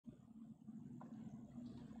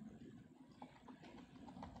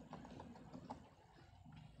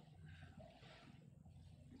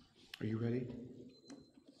Are you ready?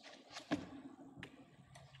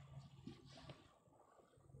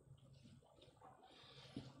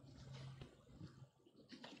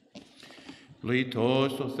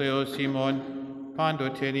 Litos o Theo Simon, pando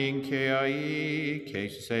tenin keai,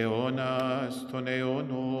 seonas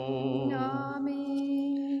toneono.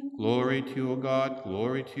 Amen. Glory to you, O God,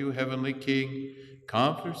 glory to you, heavenly King,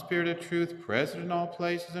 Comforter, Spirit of truth, present in all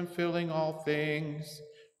places and filling all things,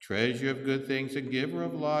 treasure of good things and giver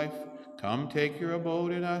of life, come take your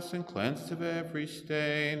abode in us and cleanse us of every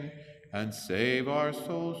stain, and save our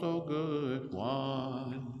souls, O good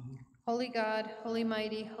one. Holy God, holy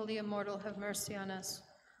mighty, holy immortal, have mercy on us.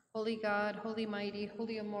 Holy God, holy mighty,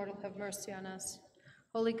 holy immortal, have mercy on us.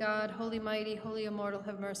 Holy God, holy mighty, holy immortal,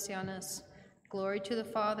 have mercy on us. Glory to the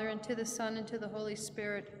Father, and to the Son, and to the Holy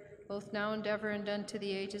Spirit, both now and ever, and unto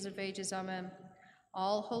the ages of ages. Amen.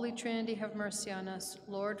 All Holy Trinity, have mercy on us.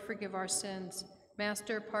 Lord, forgive our sins.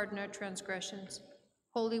 Master, pardon our transgressions.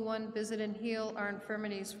 Holy One, visit and heal our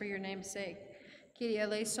infirmities for your name's sake. Kyrie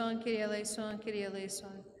eleison, Kyrie eleison, Kyrie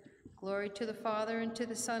eleison. Glory to the Father, and to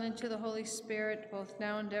the Son, and to the Holy Spirit, both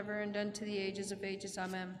now and ever, and unto the ages of ages.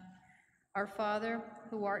 Amen. Our Father,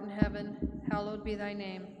 who art in heaven, hallowed be thy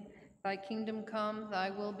name. Thy kingdom come, thy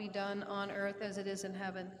will be done on earth as it is in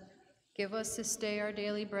heaven. Give us this day our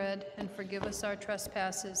daily bread, and forgive us our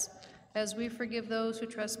trespasses, as we forgive those who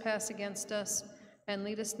trespass against us. And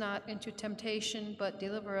lead us not into temptation, but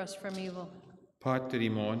deliver us from evil.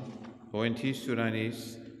 Patrimon, oentis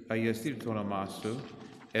uranis, aiestir tonomasu,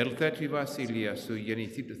 eltetri vasiliasu,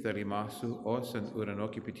 yenithip therimasu, os and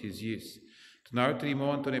uranocipitisius.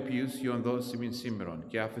 Tnartrimon ton epius ion dosimin simmeron,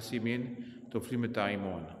 giafasimin to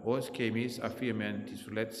flimetaimon, os chemis affiamentis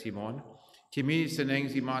ulet simon, chemis en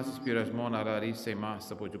enzimas spirasmon araris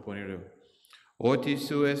emas apojuponiru. Otis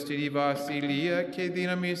su estiri vasilia, che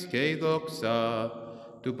dinamis che doxa,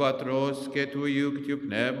 tu patros, che tu iuctiu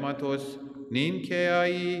pneumatos, nin che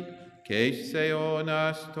ai, che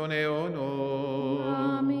seonas toneono.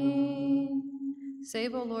 Amen.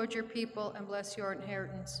 Save, O Lord, your people, and bless your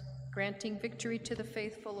inheritance, granting victory to the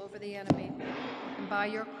faithful over the enemy, and by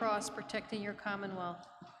your cross protecting your commonwealth.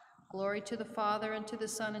 Glory to the Father, and to the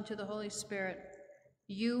Son, and to the Holy Spirit.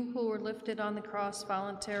 You who were lifted on the cross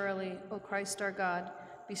voluntarily, O Christ our God,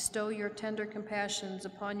 bestow your tender compassions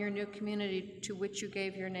upon your new community to which you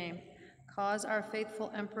gave your name. Cause our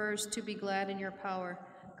faithful emperors to be glad in your power,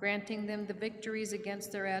 granting them the victories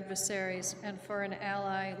against their adversaries, and for an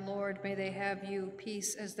ally, Lord, may they have you,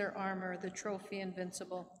 peace as their armor, the trophy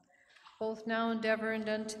invincible. Both now and ever, and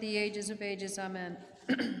unto the ages of ages. Amen.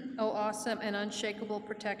 O awesome and unshakable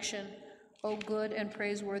protection, O good and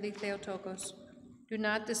praiseworthy Theotokos, do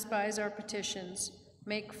not despise our petitions.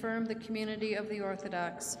 Make firm the community of the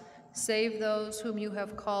Orthodox. Save those whom you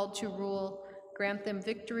have called to rule. Grant them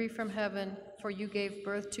victory from heaven, for you gave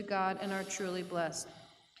birth to God and are truly blessed.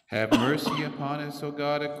 Have mercy upon us, O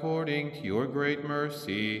God, according to your great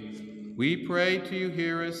mercy. We pray to you,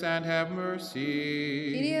 hear us, and have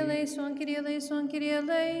mercy. Kyrie eleison, Kyrie eleison, Kyrie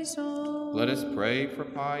eleison. Let us pray for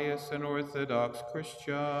pious and Orthodox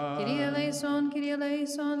Christians. Kyrie eleison, Kyrie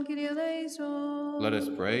eleison, Kyrie eleison. Let us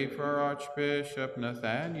pray for our Archbishop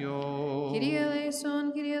Nathaniel. Kyrie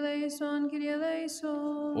eleison, Kyrie eleison, Kyrie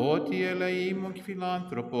eleison. Oti eleimon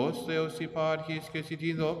philanthropos theos iparchis que sit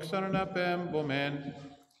in doxan apembomen,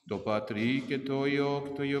 to patri que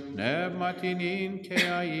toiok to yo pneumatinin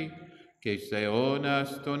que ai, que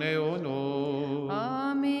seonas toneono.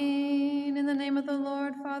 Amen. In the name of the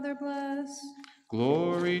Lord, Father, bless.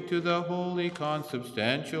 Glory to the holy,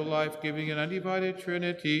 consubstantial, life-giving, and undivided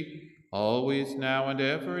Trinity, always, now, and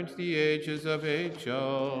ever, into the ages of ages.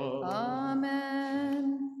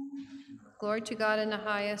 Amen. Glory to God in the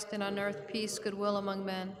highest, and on earth peace, goodwill among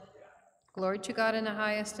men. Glory to God in the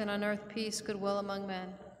highest, and on earth peace, goodwill among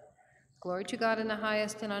men. Glory to God in the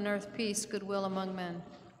highest, and on earth peace, goodwill among men.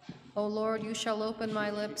 O Lord, you shall open my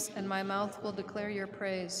lips, and my mouth will declare your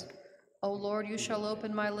praise. O Lord, you shall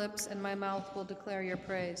open my lips, and my mouth will declare your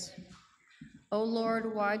praise. O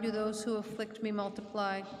Lord, why do those who afflict me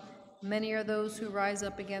multiply? Many are those who rise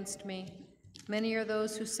up against me. Many are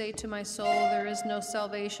those who say to my soul, there is no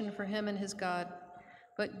salvation for him and his God.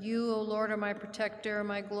 But you, O Lord, are my protector,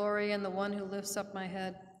 my glory, and the one who lifts up my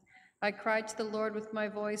head. I cried to the Lord with my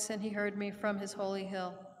voice, and he heard me from his holy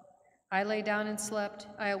hill. I lay down and slept.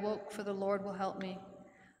 I awoke, for the Lord will help me.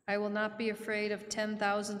 I will not be afraid of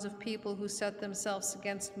 10,000s of people who set themselves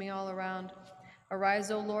against me all around.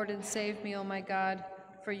 Arise, O Lord, and save me, O my God,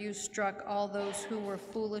 for you struck all those who were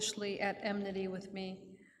foolishly at enmity with me.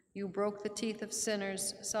 You broke the teeth of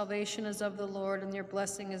sinners. Salvation is of the Lord, and your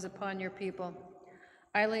blessing is upon your people.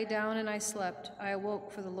 I lay down and I slept. I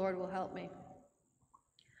awoke, for the Lord will help me.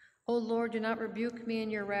 O Lord, do not rebuke me in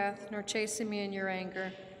your wrath, nor chasten me in your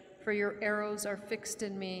anger, for your arrows are fixed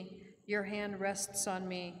in me. Your hand rests on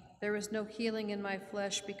me. There is no healing in my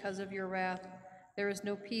flesh because of your wrath. There is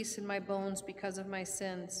no peace in my bones because of my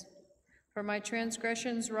sins. For my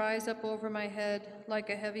transgressions rise up over my head, like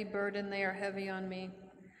a heavy burden they are heavy on me.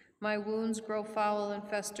 My wounds grow foul and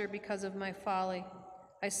fester because of my folly.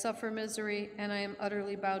 I suffer misery, and I am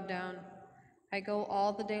utterly bowed down. I go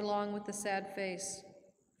all the day long with a sad face.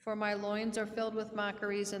 For my loins are filled with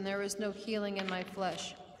mockeries, and there is no healing in my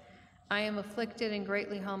flesh. I am afflicted and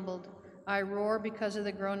greatly humbled. I roar because of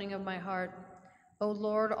the groaning of my heart. O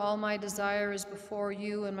Lord, all my desire is before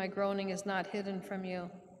you, and my groaning is not hidden from you.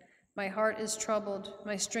 My heart is troubled,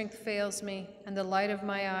 my strength fails me, and the light of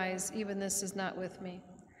my eyes, even this is not with me.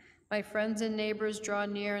 My friends and neighbors draw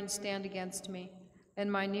near and stand against me, and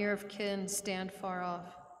my near of kin stand far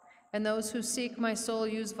off. And those who seek my soul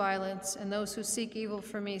use violence, and those who seek evil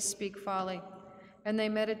for me speak folly, and they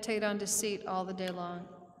meditate on deceit all the day long.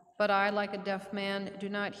 But I, like a deaf man, do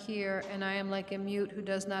not hear, and I am like a mute who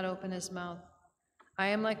does not open his mouth. I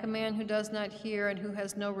am like a man who does not hear and who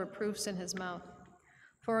has no reproofs in his mouth.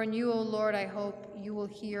 For in you, O Lord, I hope you will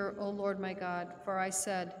hear, O Lord my God. For I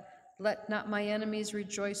said, let not my enemies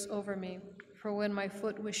rejoice over me. For when my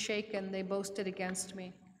foot was shaken, they boasted against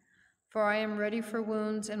me. For I am ready for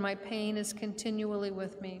wounds, and my pain is continually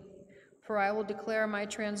with me. For I will declare my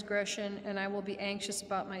transgression, and I will be anxious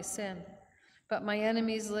about my sin. But my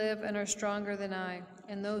enemies live and are stronger than I,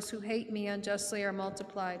 and those who hate me unjustly are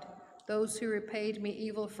multiplied. Those who repaid me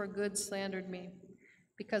evil for good slandered me,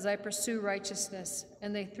 because I pursue righteousness,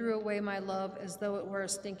 and they threw away my love as though it were a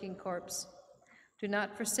stinking corpse. Do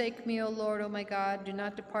not forsake me, O Lord, O my God. Do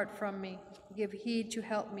not depart from me. Give heed to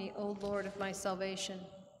help me, O Lord of my salvation.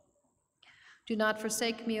 Do not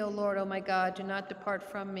forsake me, O Lord, O my God. Do not depart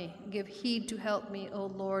from me. Give heed to help me, O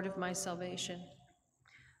Lord of my salvation.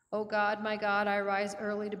 O God, my God, I rise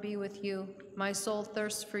early to be with you. My soul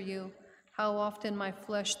thirsts for you. How often my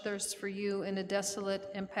flesh thirsts for you in a desolate,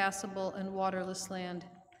 impassable, and waterless land.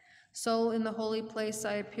 So in the holy place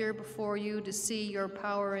I appear before you to see your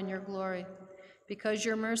power and your glory. Because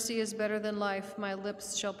your mercy is better than life, my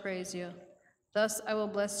lips shall praise you. Thus I will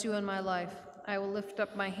bless you in my life. I will lift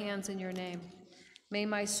up my hands in your name. May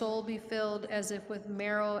my soul be filled as if with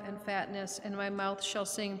marrow and fatness, and my mouth shall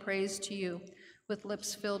sing praise to you, with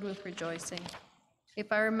lips filled with rejoicing.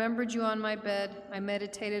 If I remembered you on my bed, I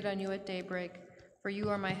meditated on you at daybreak, for you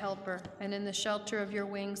are my helper, and in the shelter of your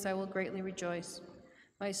wings I will greatly rejoice.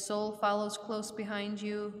 My soul follows close behind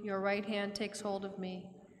you, your right hand takes hold of me.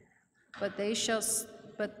 But they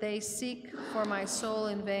seek for my soul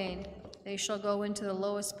in vain. They shall go into the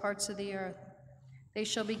lowest parts of the earth. They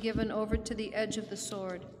shall be given over to the edge of the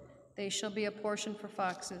sword. They shall be a portion for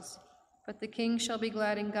foxes. But the king shall be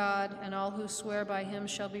glad in God, and all who swear by him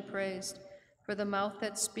shall be praised. For the mouth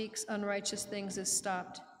that speaks unrighteous things is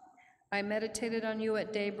stopped. I meditated on you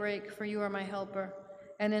at daybreak, for you are my helper,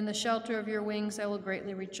 and in the shelter of your wings I will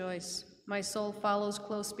greatly rejoice. My soul follows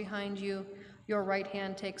close behind you. Your right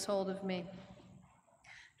hand takes hold of me.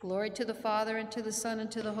 Glory to the Father, and to the Son, and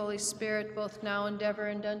to the Holy Spirit, both now and ever,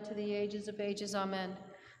 and unto the ages of ages. Amen.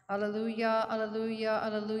 Alleluia, alleluia,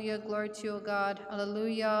 alleluia, glory to you, O God.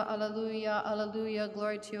 Alleluia, alleluia, alleluia,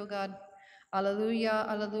 glory to you, O God. Alleluia,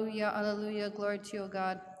 alleluia, alleluia, glory to you, O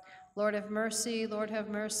God. Lord have mercy, Lord have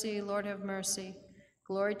mercy, Lord have mercy.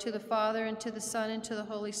 Glory to the Father, and to the Son, and to the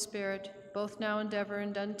Holy Spirit, both now and ever,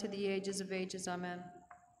 and unto the ages of ages. Amen.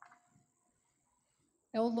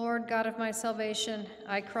 O Lord, God of my salvation,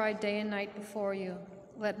 I cry day and night before you.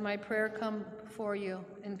 Let my prayer come before you.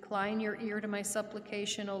 Incline your ear to my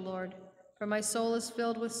supplication, O Lord. For my soul is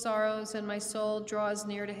filled with sorrows, and my soul draws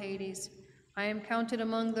near to Hades. I am counted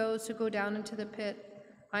among those who go down into the pit.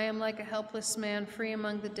 I am like a helpless man free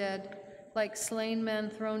among the dead, like slain men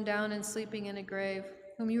thrown down and sleeping in a grave,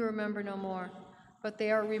 whom you remember no more, but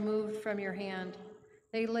they are removed from your hand.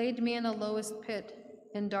 They laid me in a lowest pit,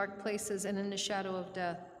 in dark places and in the shadow of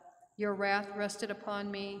death. Your wrath rested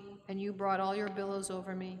upon me, and you brought all your billows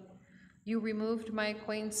over me. You removed my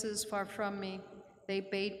acquaintances far from me.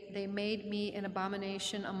 They made me an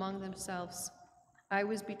abomination among themselves. I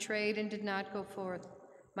was betrayed and did not go forth.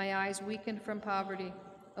 My eyes weakened from poverty.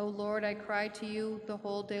 O Lord, I cried to you the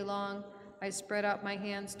whole day long. I spread out my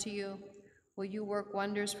hands to you. Will you work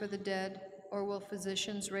wonders for the dead, or will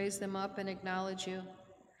physicians raise them up and acknowledge you?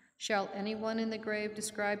 Shall anyone in the grave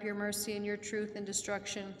describe your mercy and your truth in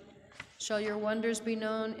destruction? Shall your wonders be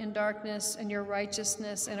known in darkness, and your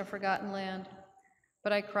righteousness in a forgotten land?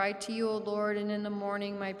 But I cried to you, O Lord, and in the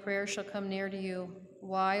morning my prayer shall come near to you.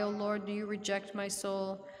 Why, O Lord, do you reject my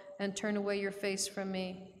soul and turn away your face from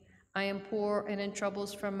me? I am poor and in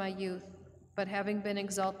troubles from my youth, but having been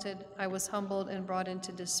exalted, I was humbled and brought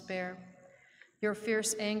into despair. Your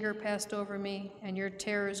fierce anger passed over me, and your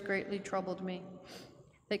terrors greatly troubled me.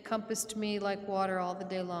 They compassed me like water all the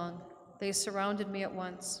day long. They surrounded me at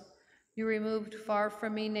once. You removed far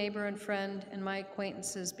from me neighbor and friend and my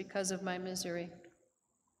acquaintances because of my misery.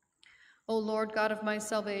 O Lord God of my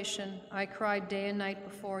salvation, I cried day and night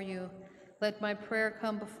before you. Let my prayer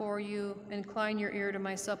come before you. Incline your ear to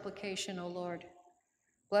my supplication, O Lord.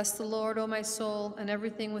 Bless the Lord, O my soul, and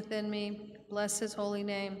everything within me. Bless his holy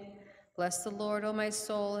name. Bless the Lord, O my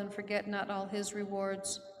soul, and forget not all his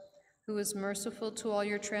rewards, who is merciful to all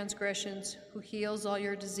your transgressions, who heals all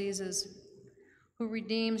your diseases, who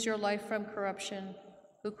redeems your life from corruption,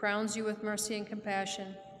 who crowns you with mercy and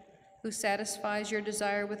compassion, who satisfies your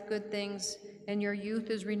desire with good things, and your youth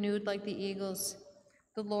is renewed like the eagles.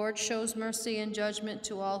 The Lord shows mercy and judgment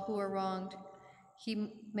to all who are wronged. He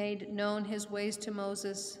made known his ways to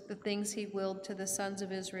Moses, the things he willed to the sons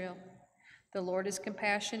of Israel. The Lord is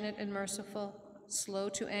compassionate and merciful, slow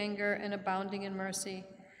to anger and abounding in mercy.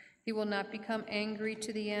 He will not become angry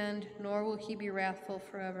to the end, nor will he be wrathful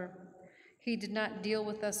forever. He did not deal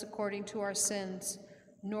with us according to our sins,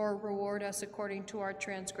 nor reward us according to our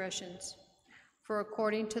transgressions. For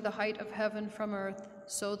according to the height of heaven from earth,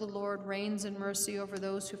 so the Lord reigns in mercy over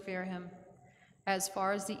those who fear him. As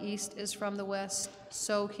far as the east is from the west,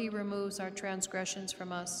 so he removes our transgressions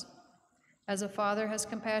from us. As a father has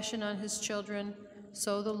compassion on his children,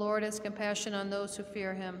 so the Lord has compassion on those who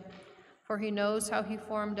fear him. For he knows how he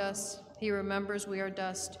formed us. He remembers we are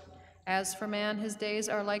dust. As for man, his days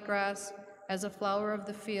are like grass, as a flower of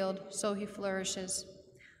the field, so he flourishes.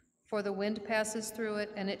 For the wind passes through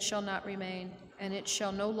it, and it shall not remain, and it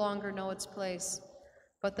shall no longer know its place.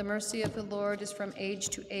 But the mercy of the Lord is from age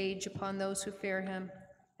to age upon those who fear him,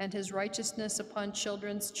 and his righteousness upon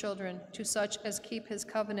children's children, to such as keep his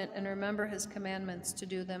covenant and remember his commandments to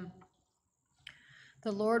do them.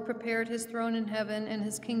 The Lord prepared his throne in heaven, and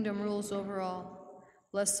his kingdom rules over all.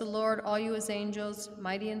 Bless the Lord, all you his angels,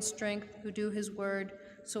 mighty in strength, who do his word,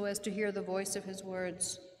 so as to hear the voice of his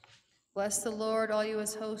words. Bless the Lord, all you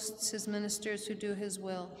his hosts, his ministers who do his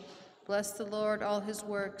will. Bless the Lord, all his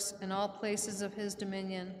works, and all places of his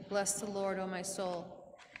dominion. Bless the Lord, O my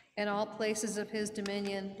soul. In all places of his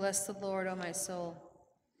dominion, bless the Lord, O my soul.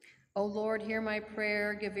 O Lord, hear my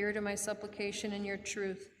prayer, give ear to my supplication in your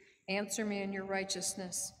truth. Answer me in your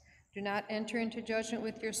righteousness. Do not enter into judgment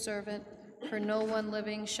with your servant, for no one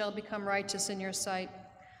living shall become righteous in your sight.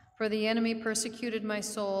 For the enemy persecuted my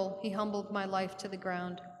soul, he humbled my life to the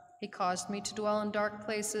ground. He caused me to dwell in dark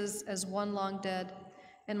places as one long dead,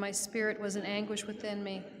 and my spirit was in anguish within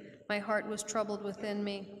me. My heart was troubled within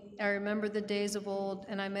me. I remembered the days of old,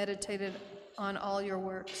 and I meditated on all your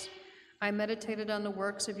works. I meditated on the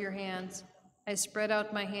works of your hands. I spread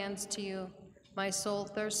out my hands to you. My soul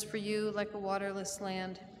thirsts for you like a waterless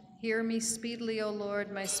land. Hear me speedily, O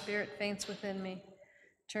Lord, my spirit faints within me.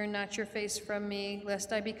 Turn not your face from me,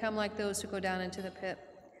 lest I become like those who go down into the pit.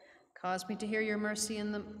 Cause me to hear your mercy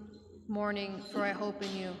in the morning, for I hope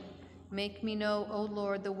in you. Make me know, O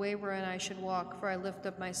Lord, the way wherein I should walk, for I lift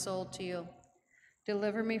up my soul to you.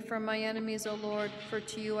 Deliver me from my enemies, O Lord, for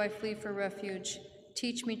to you I flee for refuge.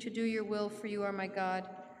 Teach me to do your will, for you are my God.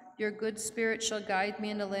 Your good spirit shall guide me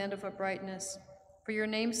in the land of uprightness. For your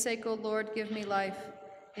name's sake, O Lord, give me life.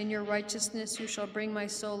 In your righteousness you shall bring my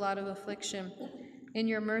soul out of affliction. In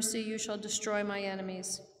your mercy you shall destroy my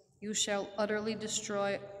enemies. You shall utterly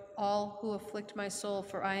destroy all who afflict my soul,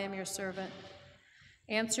 for I am your servant.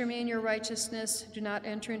 Answer me in your righteousness. Do not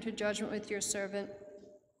enter into judgment with your servant.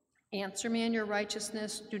 Answer me in your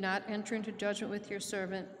righteousness. Do not enter into judgment with your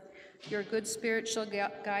servant. Your good spirit shall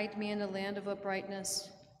guide me in the land of uprightness.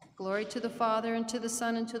 Glory to the Father, and to the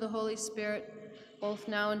Son, and to the Holy Spirit, both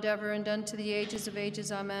now and ever, and unto the ages of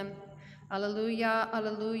ages. Amen. Alleluia,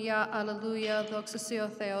 alleluia, alleluia, doxa sio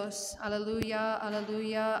Theos. Alleluia,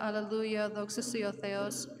 alleluia, alleluia, doxa sio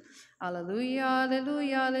Theos. Alleluia,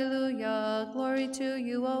 alleluia, alleluia. Glory to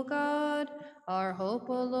you, O God. Our hope,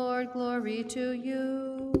 O Lord, glory to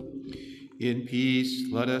you. In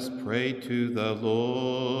peace, let us pray to the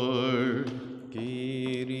Lord.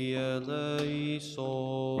 Kyrie eleison.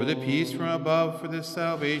 For the peace from above, for the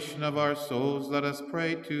salvation of our souls, let us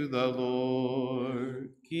pray to the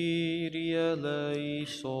Lord. Kyrie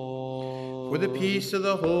eleison. For the peace of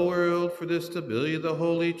the whole world, for the stability of the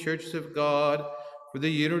holy churches of God, for the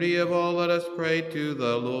unity of all, let us pray to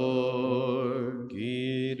the Lord.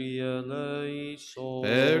 Kyrie eleison.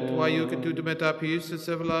 Per tua iucentutum et apius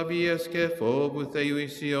et la vies que fobus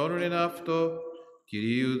eius in αυτό,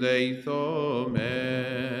 Kyrie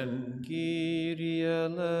eleison. Kyrie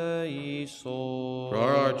eleison. For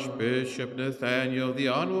our Archbishop Nathaniel, the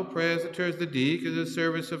honorable presbyters, the deacons, the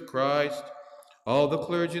service of Christ, all the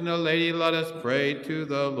clergy and the laity, let us pray to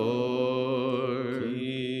the Lord.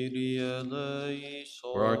 Kyrie eleison.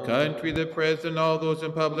 For our country, the president, all those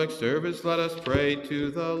in public service, let us pray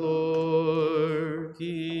to the Lord.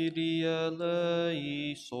 Kyrie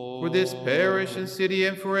eleison. For this parish and city,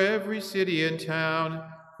 and for every city and town,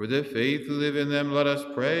 for the faith who live in them, let us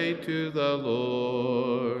pray to the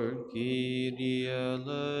Lord. Kyrie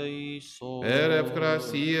eleison. Per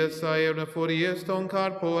ευκρασίας αερνεφορίες των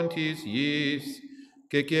καρπών της γης,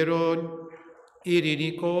 και καιρών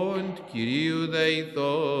ειρηνικών Κυρίου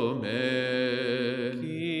δεηθόμεν.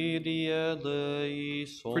 Kyrie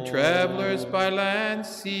eleison. For travelers by land,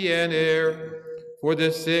 sea, and air, for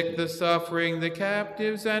the sick, the suffering, the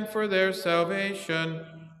captives, and for their salvation,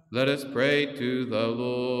 let us pray to the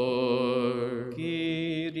Lord.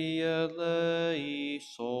 Kyrie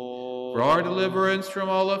eleison. For our deliverance from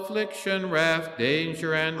all affliction, wrath,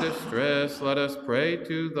 danger, and distress, let us pray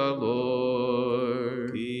to the Lord.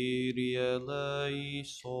 Kyrie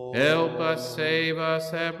eleison. Help us, save us,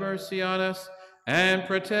 have mercy on us, and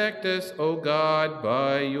protect us, O God,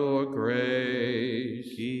 by your grace.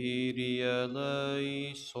 Kyrie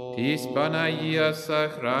eleison. Tis Παναγίας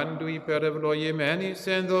αχράντου υπερευλογημένης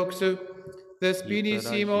εν δόξου,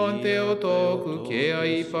 Δεσποίνης ημών Θεοτόκου και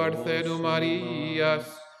αη Παρθένου Μαρίας,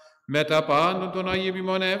 με τα πάντων των Αγίων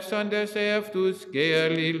μνημονεύσαντες σε αυτούς και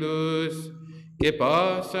αλληλούς, και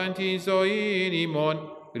πάσαν την ζωήν ημών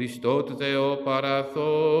Χριστό του Θεό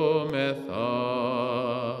παραθόμεθα.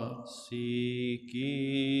 Si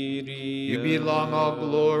Kyrie. You belong all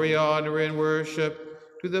glory, honor, and worship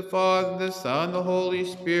to the Father, the Son, the Holy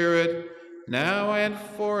Spirit, now and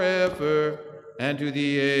forever, and to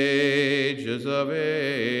the ages of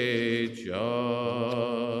ages.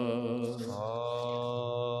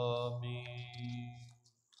 Amen.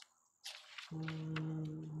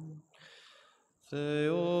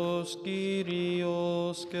 Theos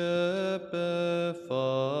Kyrios και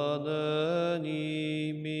πεφάνεν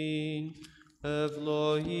ημίν,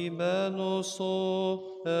 ευλογημένος ο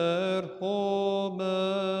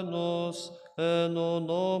ερχόμενος εν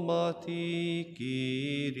ονόματι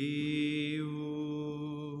Κυρίου.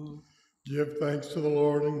 Give thanks to the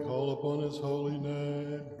Lord and call upon his holy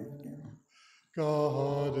name.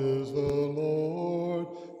 God is the Lord,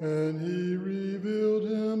 and he revealed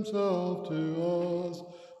himself to us.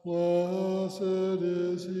 Blessed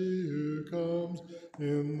is he who comes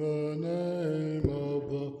in the name of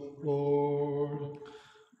the Lord.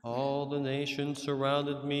 All the nations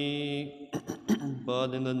surrounded me, but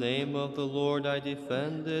in the name of the Lord I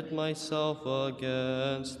defended myself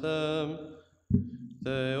against them.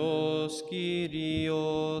 Theos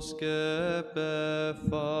Kyrios και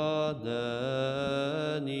πεφάνεν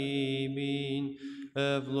ημίν,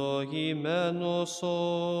 ευλογημένος ο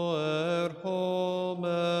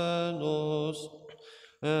ερχόμενος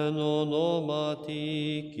εν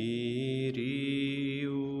ονόματι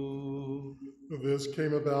Κυρίου. This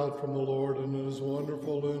came about from the Lord and is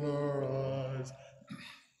wonderful in our eyes.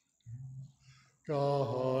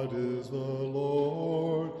 God is the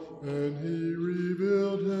Lord, and he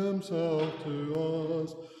revealed himself to us.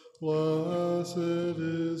 Blessed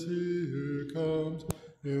is he who comes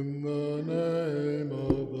in the name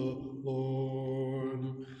of the Lord.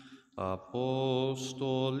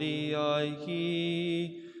 Απόστολοι Αγίοι,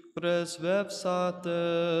 πρεσβεύσατε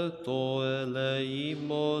το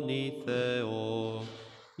ελεήμονι Θεό,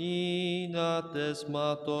 είνατες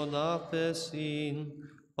ματων άφεσιν,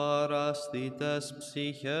 παραστητες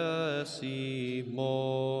ψυχές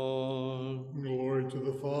ημών. Glory to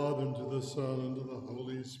the Father, and to the Son, and to the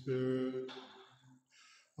Holy Spirit.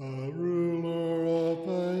 A ruler of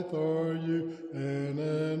faith are you, and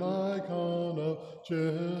an icon of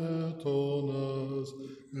gentleness,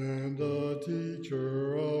 and a teacher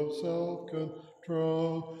of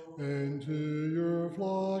self-control. And to your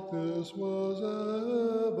flock this was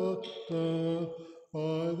evident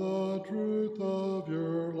by the truth of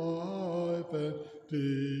your life and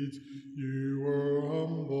deeds. You were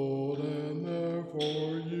humbled, and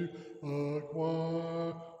therefore you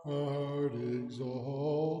acquired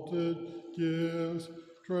exalted gifts,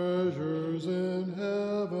 treasures in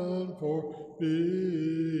heaven for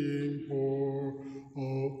being poor. O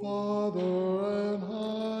Father and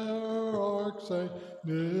Hierarch Saint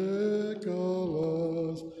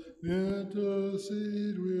Nicholas,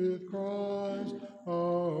 intercede with Christ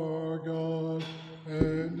our God,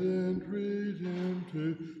 and entreat him to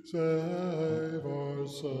save our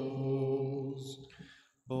souls.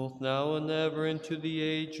 both now and ever into the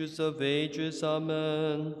ages of ages.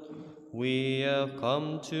 Amen. We have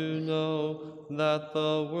come to know that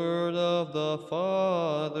the Word of the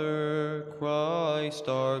Father, Christ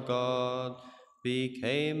our God,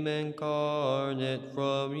 became incarnate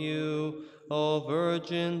from you, O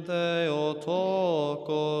Virgin Theotokos,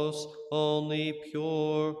 only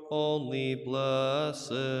pure, only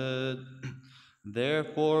blessed.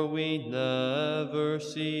 Therefore we never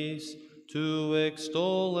cease to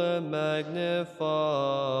extol and magnify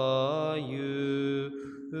you.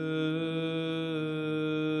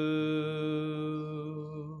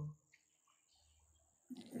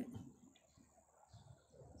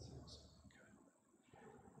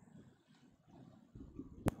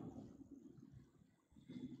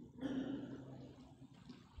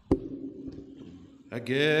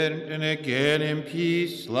 Again and again in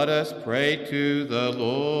peace, let us pray to the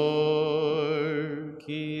Lord.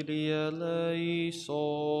 Kyrie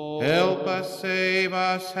eleison. Help us, save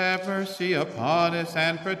us, have mercy upon us,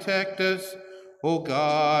 and protect us, O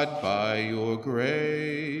God, by your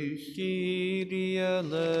grace. Kyrie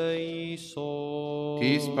eleison.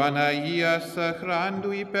 Tis Panagia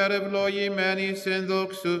sacrandui per evloimenis in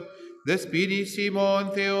luxu, despidi Simon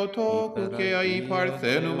Theotoku che ai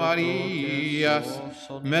Parthenu Marias,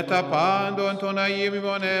 metapando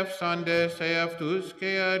Antonaimon efsandes eaftus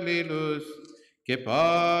che allelus, que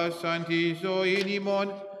passantis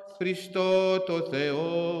oinimon Christo to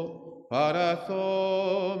Theo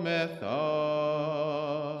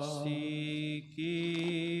parathometha. Si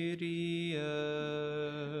Kyrie.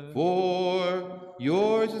 For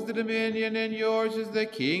yours is the dominion, and yours is the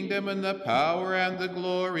kingdom, and the power, and the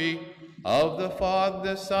glory of the Father,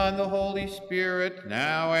 the Son, the Holy Spirit,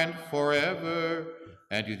 now and forever,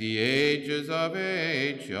 and to the ages of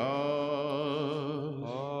ages. Amen.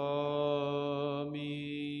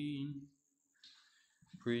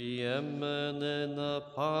 Preeminent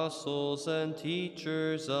apostles and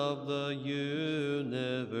teachers of the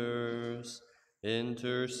universe,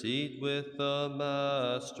 intercede with the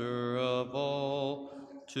Master of all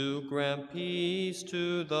to grant peace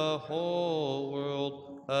to the whole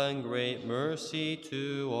world and great mercy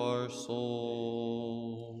to our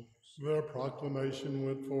souls. Their proclamation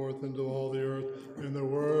went forth into all the earth, and their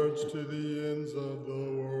words to the ends of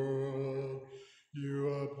the world. You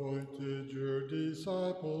appointed your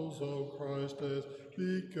disciples, O Christ, as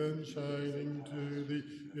beacons shining to the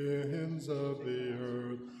ends of the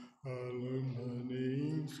earth,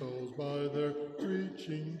 illumining souls by their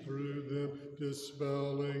preaching, through them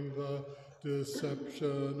dispelling the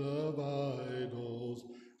deception of idols,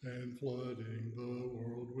 and flooding the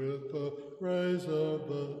world with the rays of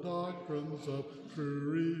the doctrines of true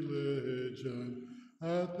religion.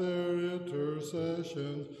 At their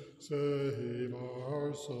intercessions, save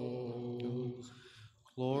our souls.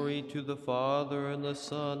 Glory to the Father, and the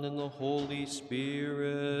Son, and the Holy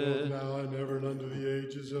Spirit. Both now and ever, and unto the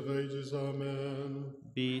ages of ages. Amen.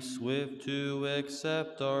 Be swift to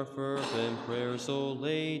accept our fervent prayers, O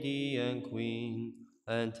Lady and Queen,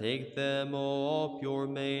 and take them, O pure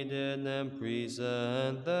maiden, and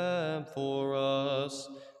present them for us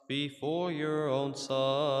before your own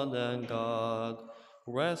Son and God.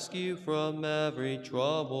 Rescue from every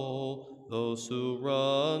trouble those who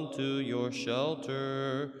run to your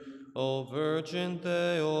shelter, O Virgin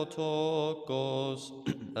Theotokos,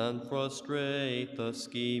 and frustrate the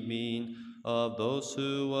scheming of those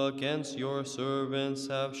who against your servants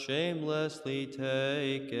have shamelessly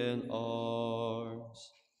taken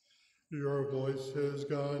arms. Your voice has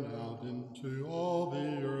gone out into all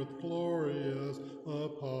the earth, glorious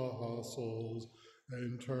apostles,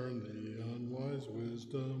 and turned the unwise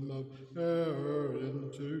wisdom of error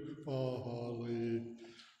into folly,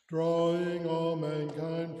 drawing all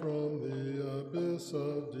mankind from the abyss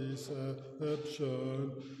of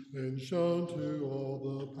deception, and shown to all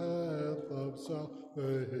the path of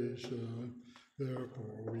salvation.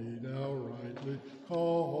 Therefore we now rightly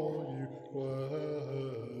call you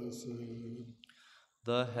blessed.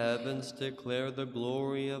 The heavens declare the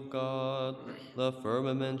glory of God. The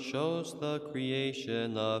firmament shows the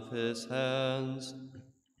creation of his hands.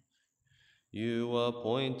 You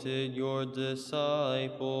appointed your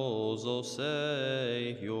disciples, O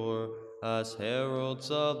Savior, as heralds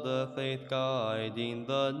of the faith, guiding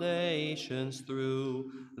the nations through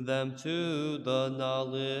them to the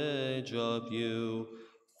knowledge of you.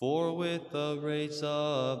 For with the rays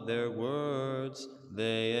of their words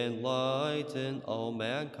they enlighten all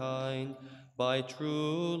mankind, by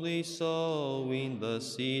truly sowing the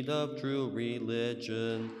seed of true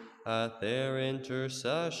religion At their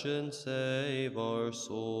intercession save our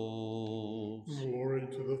souls. Glory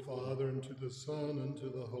to the Father, and to the Son, and to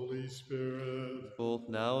the Holy Spirit. Both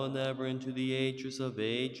now and ever into the ages of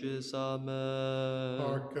ages. Amen.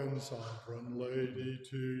 Hearken, sovereign Lady,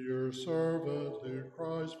 to your servant who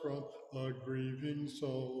cries from a grieving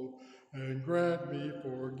soul, and grant me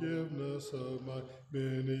forgiveness of my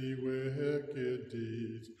many wicked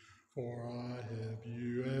deeds. For I have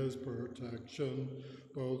you as protection,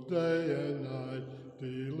 both day and night.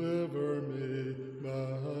 Deliver me,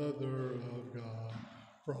 Mother of God,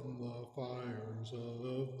 from the fires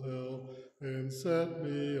of hell, and set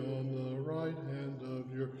me on the right hand of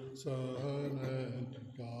your Son and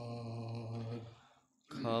God.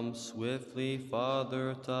 Come swiftly,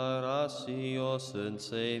 Father Tarasios, and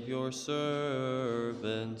save your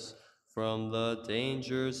servants from the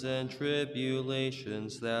dangers and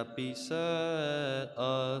tribulations that beset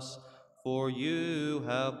us. For you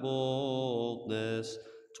have boldness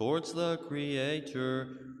towards the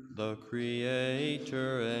Creator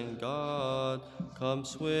and God. Come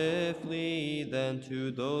swiftly then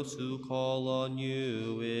to those who call on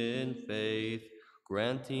you in faith,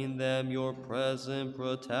 granting them your present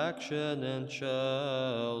protection and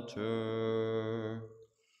shelter.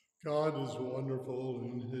 God is wonderful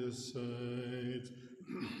in his saints.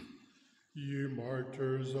 You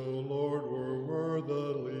martyrs, O Lord, were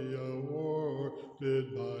worthily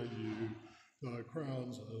awarded by you the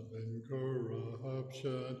crowns of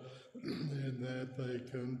incorruption, in that they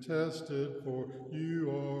contested, for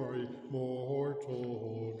you are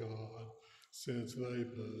immortal, God. Since they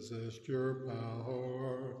possessed your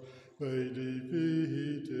power, they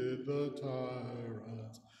defeated the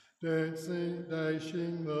tyrants,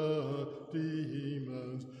 dashing the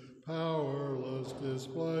demons, powerless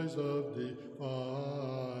displays of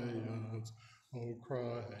defiance. O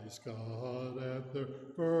Christ God, at their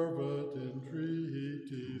fervent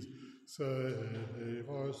entreaties, save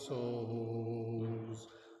our souls.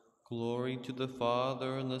 Glory to the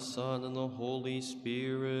Father, and the Son, and the Holy Both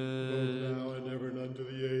Spirit. now and ever, and unto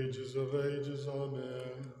the ages of ages.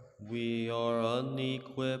 Amen. We are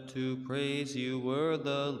unequipped to praise you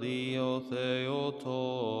worthily, O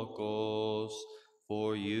Theotokos,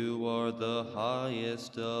 for you are the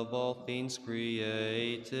highest of all things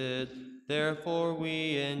created. Therefore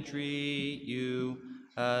we entreat you,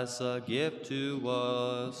 as a gift to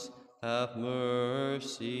us, have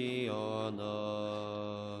mercy on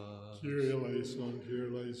us. Kyrie eleison, Kyrie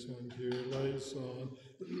eleison, Kyrie eleison.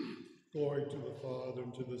 Glory to the Father,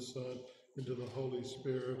 and to the Son, and to the Holy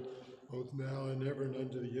Spirit, both now and ever, and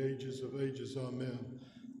unto the ages of ages. Amen.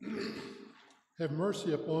 Have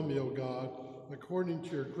mercy upon me, O God, according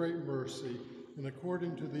to your great mercy, and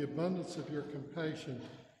according to the abundance of your compassion,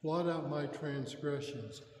 blot out my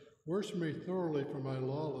transgressions. Wash me thoroughly from my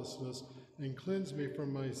lawlessness, and cleanse me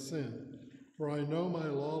from my sin. For I know my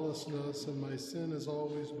lawlessness, and my sin is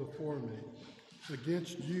always before me.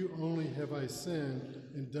 Against you only have I sinned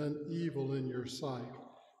and done evil in your sight,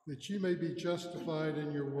 that you may be justified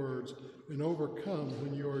in your words and overcome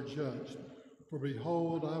when you are judged. For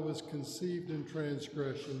behold, I was conceived in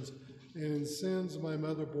transgressions, and in sins my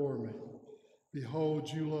mother bore me. Behold,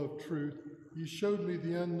 you love truth. You showed me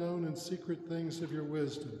the unknown and secret things of your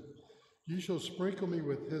wisdom. You shall sprinkle me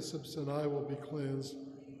with hyssop, and I will be cleansed.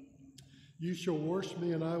 You shall wash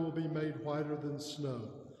me, and I will be made whiter than snow.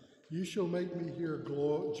 You shall make me hear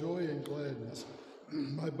joy and gladness.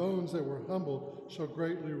 My bones that were humbled shall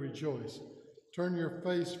greatly rejoice. Turn your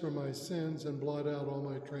face from my sins and blot out all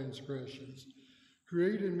my transgressions.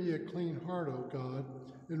 Create in me a clean heart, O God,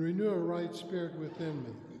 and renew a right spirit within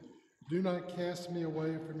me. Do not cast me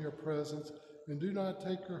away from your presence, and do not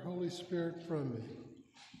take your Holy Spirit from me.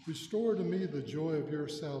 Restore to me the joy of your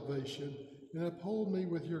salvation, and uphold me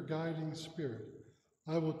with your guiding spirit.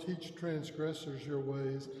 I will teach transgressors your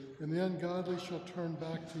ways, and the ungodly shall turn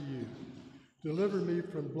back to you. Deliver me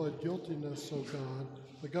from blood guiltiness, O God,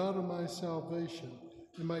 the God of my salvation,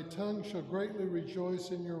 and my tongue shall greatly rejoice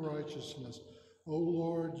in your righteousness. O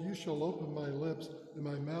Lord, you shall open my lips, and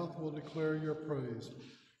my mouth will declare your praise.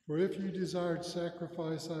 For if you desired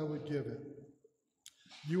sacrifice, I would give it.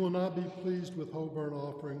 You will not be pleased with whole burnt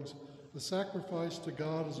offerings. The sacrifice to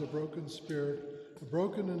God is a broken spirit. A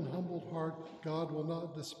broken and humbled heart God will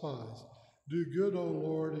not despise. Do good, O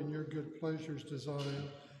Lord, in your good pleasures to Zion,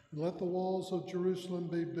 and let the walls of Jerusalem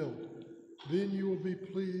be built. Then you will be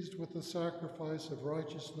pleased with the sacrifice of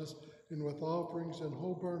righteousness, and with offerings and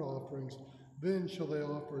whole burnt offerings. Then shall they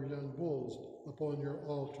offer young bulls upon your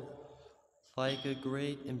altar. Like a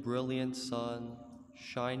great and brilliant sun,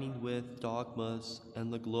 shining with dogmas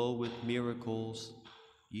and the glow with miracles,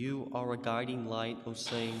 You are a guiding light, O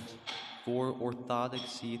Saint, for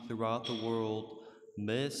orthodoxy throughout the world.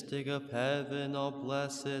 Mystic of heaven, all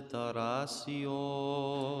blessed Tarasios.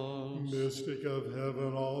 Mystic of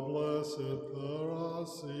heaven, all blessed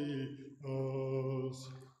Tarasios.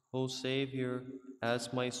 O Savior,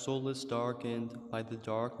 as my soul is darkened by the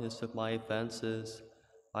darkness of my offenses,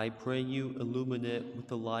 I pray you illumine it with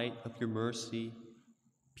the light of your mercy.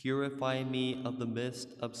 Purify me of the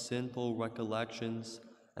mist of sinful recollections,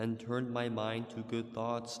 and turn my mind to good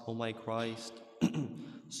thoughts, O my Christ,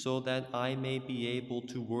 so that I may be able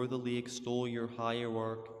to worthily extol your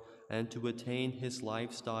hierarch and to attain his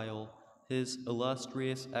lifestyle, his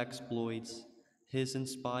illustrious exploits, his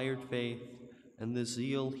inspired faith, and the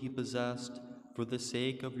zeal he possessed for the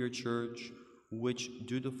sake of your church, which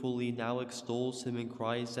dutifully now extols him and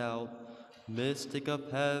cries out, Mystic of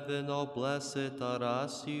heaven, all blessed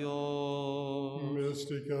Tarasios.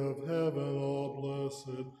 Mystic of heaven, all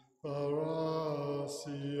blessed Tarasios.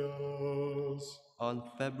 On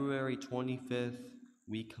February 25th,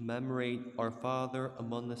 we commemorate our Father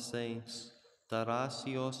among the saints,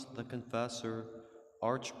 Tarasios the Confessor,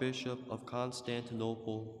 Archbishop of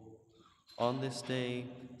Constantinople. On this day,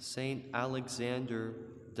 Saint Alexander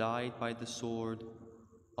died by the sword.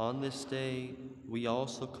 On this day, we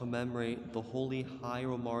also commemorate the holy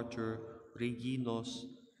hieromartyr Reginos,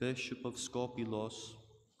 Bishop of Skopilos.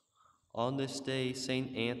 On this day,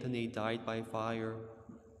 Saint Anthony died by fire.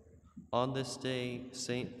 On this day,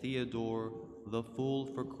 Saint Theodore, the fool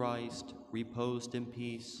for Christ, reposed in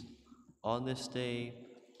peace. On this day,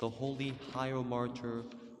 the holy hieromartyr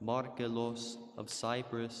Markelos of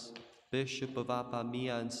Cyprus, Bishop of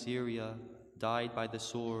Apamea in Syria, died by the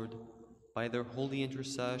sword. By their holy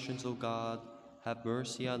intercessions, O God, have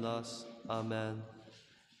mercy on us. Amen.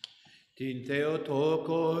 Tin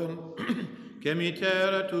Theotokon,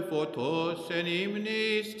 Kemitera tu photos en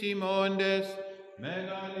imnis timondes,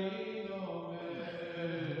 megalino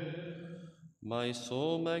My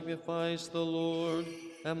soul magnifies the Lord,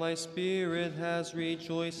 and my spirit has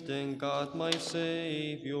rejoiced in God my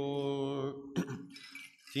Savior.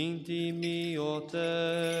 Tinti mio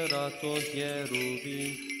terra ton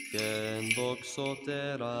cherubim, gen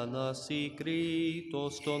doxotera nasi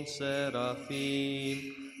Christos ton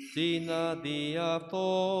seraphim, tina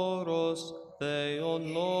diaphoros,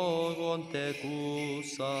 theon logon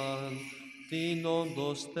tecusan,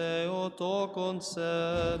 tinondos theotokon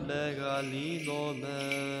se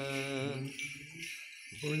megalinomen.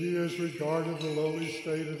 For he has regarded the lowly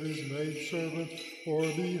state of his maidservant, for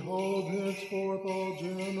behold, henceforth all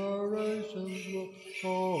generations will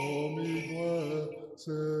call me blessed.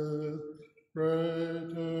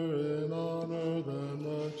 Greater in honor than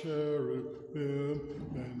the cherubim,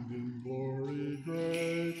 and in glory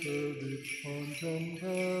greater beyond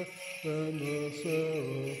compare than the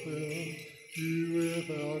seraphim. You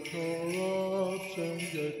without corruption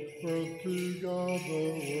gave birth to God the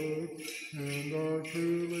Word, and are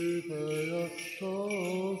truly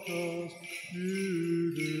Theotokos,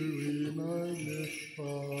 you do we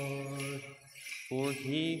magnify. For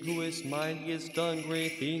he who is mighty has done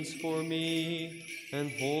great things for me,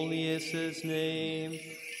 and holy is his name,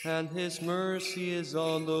 and his mercy is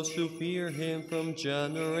on those who fear him from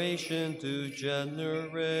generation to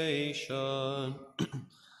generation.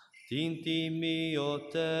 Tinti mio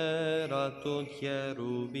terra ton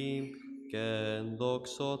cherubim, gen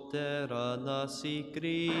doxotera nasi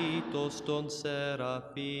Christos ton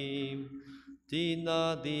seraphim,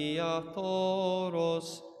 tina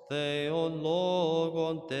diaphoros, theon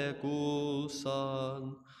logon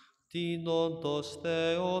tecusan, tinontos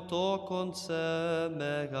theotokon se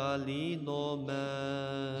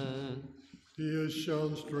megalinomen. He has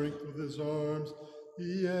shown strength with his arms.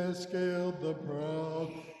 He has scaled the proud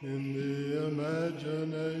in the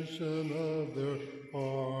imagination of their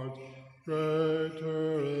heart.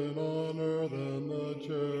 Greater in honor than the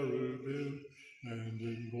cherubim, and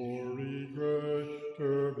in glory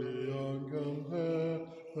greater beyond compare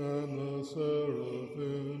than the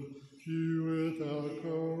seraphim. You without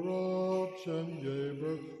corruption gave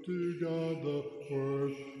birth to God the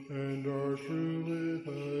Word, and are truly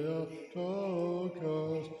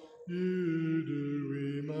Theotokos, you do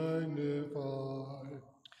we magnify.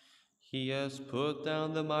 He has put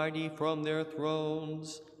down the mighty from their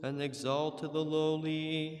thrones, and exalted the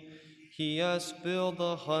lowly. He has filled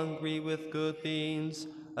the hungry with good things,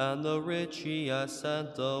 and the rich he has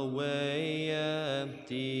sent away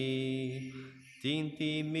empty.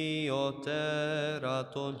 Tinti mio terra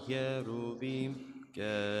ton cherubim,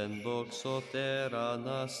 gen doxotera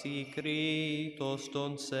nasi Christos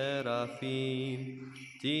ton seraphim,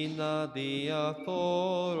 tina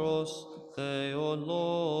diaphoros, Theon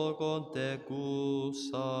logon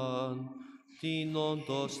tekusan,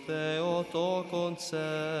 Tinontos Theotokon se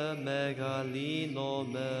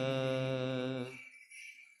megalinomen.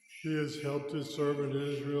 He has helped his servant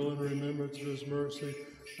Israel in remembrance of his mercy,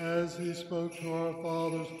 as he spoke to our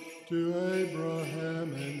fathers, to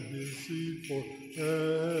Abraham and his seed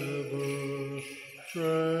forever.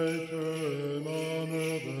 Greater in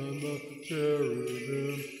honor than the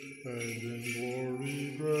cherubim, and in glory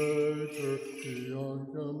greater beyond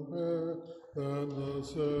compare than the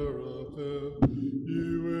seraphim. You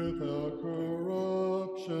without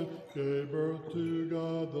corruption gave birth to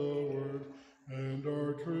God the Word, and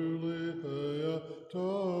are truly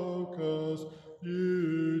Theotokos,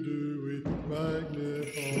 you do we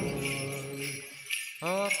magnify.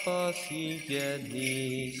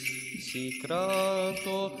 Apasigenis, si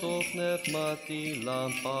krato pneumati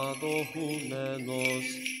lampadohumenos,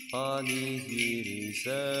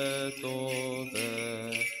 panigirisetove,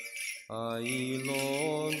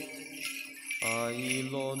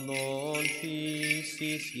 ailonon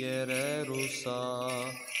pistis hiererusa,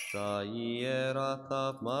 ta iera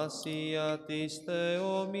thαυμασιάτης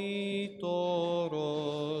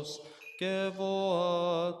Θεομήτωρος, και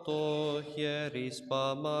βοάτο χέρις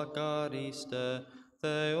παμακαρίστε,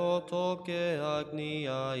 Θεότοκε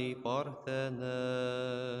αγνία υπάρθενε.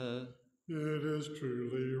 It is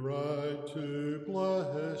truly right to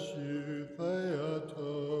bless you,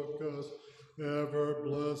 Theotokos, ever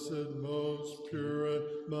blessed, most pure and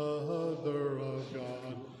Mother of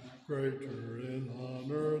God, greater in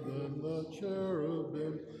honor than the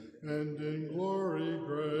cherubim, and in glory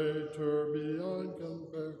greater beyond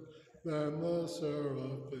compare than the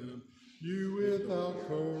seraphim. You without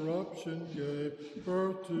corruption gave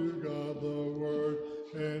birth to God the Word,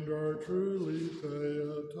 and are truly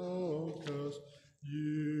Theotokos,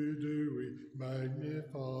 you do we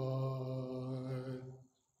magnify.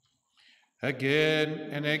 Again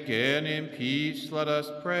and again in peace let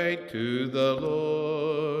us pray to the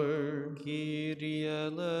Lord. Kyrie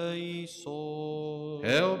eleison.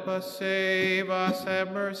 Help us, save us,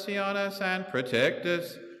 have mercy on us, and protect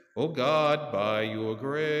us, O God, by your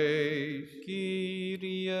grace.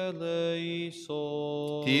 Kyrie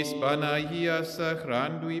eleison. Tis Παναγίας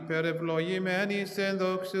σαχράντου υπερευλογημένης εν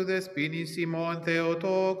δόξου δεσποίνης ημών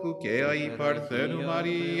Θεοτόκου και αϊπαρθένου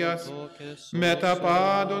Μαρίας, με τα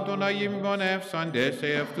πάντων των Αγίων γονεύσαντες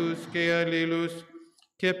εαυτούς και αλλήλους,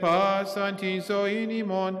 και πάσαν την ζωήν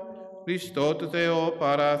ημών, Χριστό του Θεό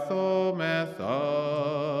παραθόμεθα.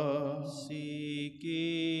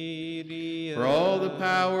 For all the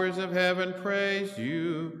powers of heaven praise you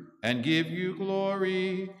and give you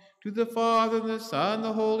glory, to the Father, the Son,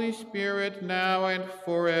 the Holy Spirit, now and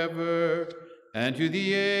forever, and to the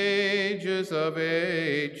ages of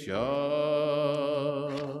ages.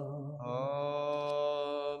 Amen.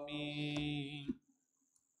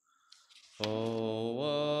 O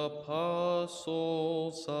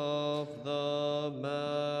apostles of the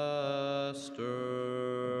Master,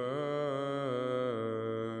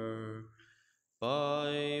 by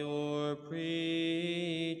your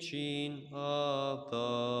preaching of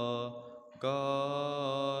the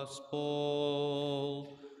gospel,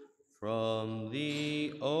 from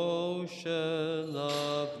the ocean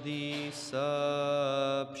of deception,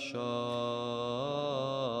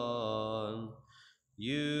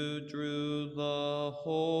 you drew the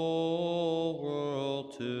whole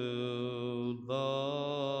world to the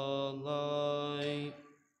light.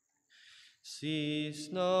 Cease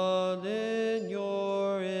not in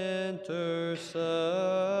your intercessions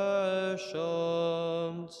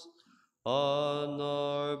on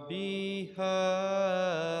our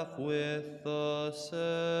behalf with the Savior.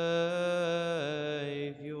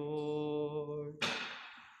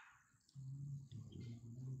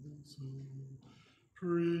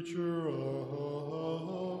 Preacher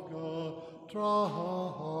of God,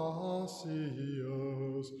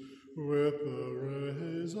 Tarasios, with the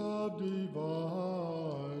rays of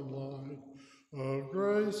divine light, of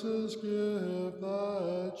grace's gift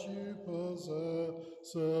that you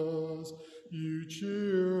possess us, you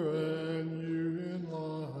cheer and you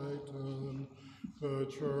enlighten the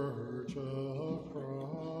Church of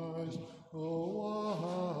Christ, O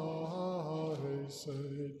wise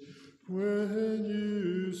saint, when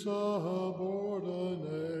you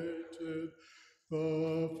subordinated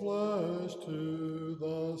the flesh to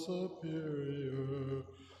the superior,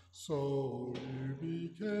 so you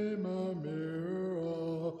became a mirror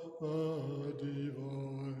of the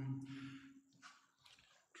divine,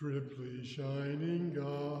 triply shining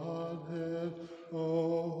Godhead, O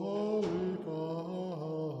Holy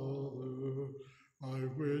Father, by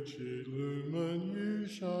which illumine you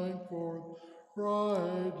shine forth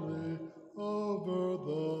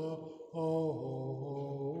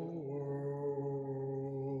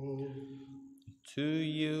To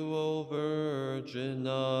you, O Virgin,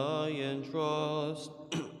 I entrust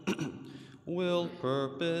will,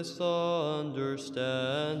 purpose,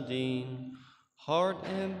 understanding, heart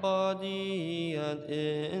and body and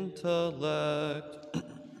intellect,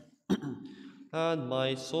 and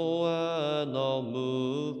my soul and all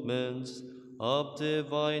movements of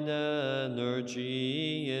divine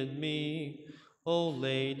energy in me. O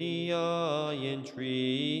Lady, I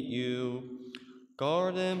entreat you,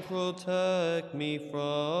 guard and protect me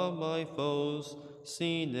from my foes,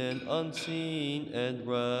 seen and unseen, and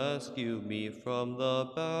rescue me from the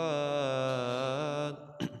bad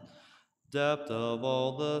depth of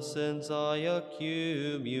all the sins I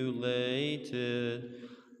accumulated.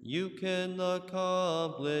 You can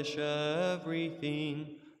accomplish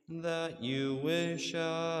everything that you wish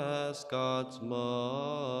as God's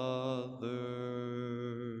mother.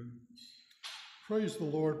 Praise the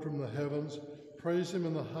Lord from the heavens. Praise him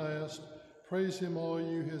in the highest. Praise him, all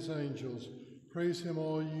you his angels. Praise him,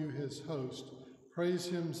 all you his host. Praise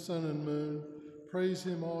him, sun and moon. Praise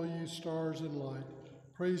him, all you stars and light.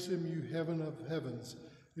 Praise him, you heaven of heavens,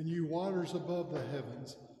 and you waters above the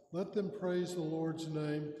heavens. Let them praise the Lord's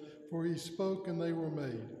name, for he spoke and they were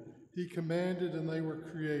made. He commanded and they were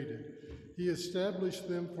created. He established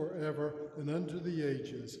them forever and unto the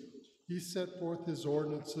ages. He set forth his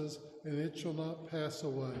ordinances, and it shall not pass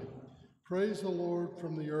away. Praise the Lord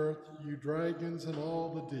from the earth, you dragons and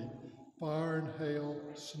all the deep, fire and hail,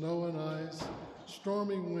 snow and ice,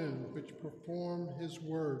 storming wind, which perform his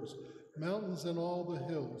words, mountains and all the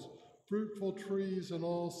hills, fruitful trees and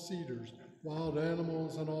all cedars, wild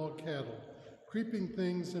animals and all cattle, creeping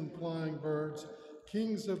things and flying birds,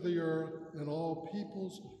 kings of the earth and all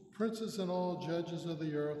peoples, princes and all judges of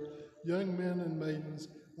the earth, young men and maidens,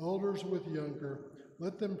 elders with younger.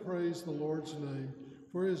 Let them praise the Lord's name,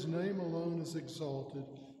 for his name alone is exalted.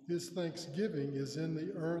 His thanksgiving is in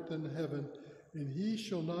the earth and heaven, and he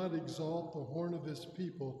shall not exalt the horn of his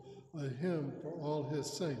people, a hymn for all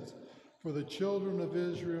his saints, for the children of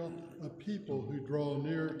Israel, a people who draw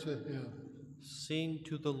near to him. Sing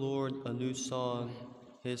to the Lord a new song,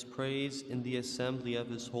 his praise in the assembly of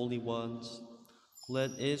his holy ones.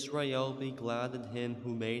 Let Israel be glad in him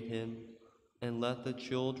who made him, and let the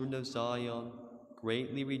children of Zion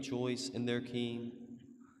greatly rejoice in their King.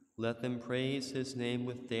 Let them praise his name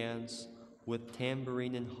with dance, with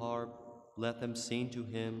tambourine and harp. Let them sing to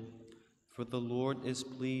him. For the Lord is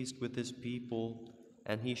pleased with his people,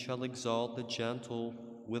 and he shall exalt the gentle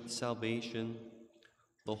with salvation.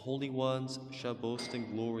 The holy ones shall boast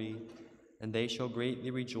in glory, and they shall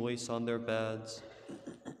greatly rejoice on their beds.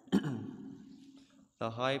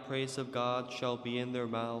 The high praise of God shall be in their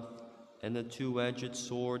mouth, and a two-edged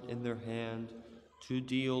sword in their hand, to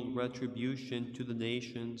deal retribution to the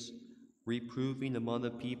nations, reproving among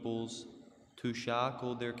the peoples, to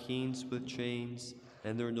shackle their kings with chains,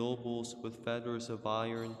 and their nobles with fetters of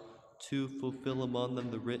iron, to fulfill among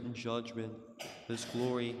them the written judgment. This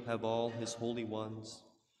glory have all his holy ones.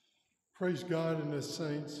 Praise God and his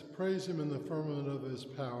saints. Praise him in the firmament of his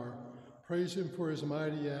power. Praise him for his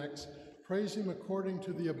mighty acts. Praise him according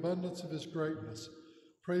to the abundance of his greatness.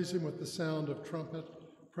 Praise him with the sound of trumpet.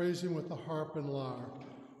 Praise him with the harp and lyre.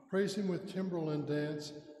 Praise him with timbrel and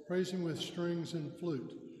dance. Praise him with strings and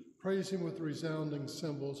flute. Praise him with resounding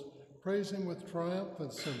cymbals. Praise him with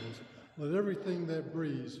triumphant cymbals. Let everything that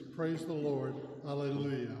breathes praise the Lord.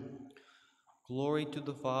 Alleluia. Glory to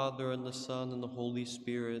the Father, and the Son, and the Holy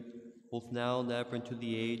Spirit, both now and ever, and to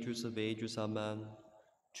the ages of ages. Amen.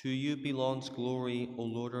 To you belongs glory, O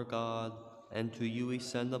Lord our God, and to you we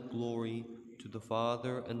send up glory, to the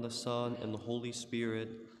Father, and the Son, and the Holy Spirit,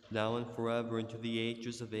 now and forever, and to the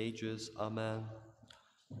ages of ages. Amen.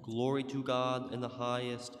 Glory to God in the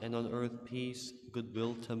highest, and on earth peace,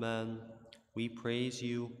 goodwill to men. We praise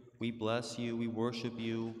you, we bless you, we worship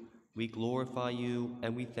you, we glorify you,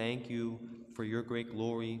 and we thank you for your great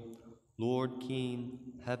glory. Lord King,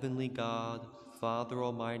 heavenly God, Father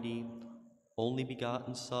Almighty, only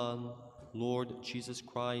begotten Son, Lord Jesus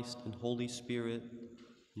Christ and Holy Spirit,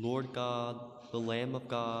 Lord God, the Lamb of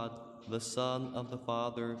God, the Son of the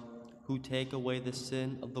Father, who take away the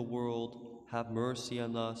sin of the world, have mercy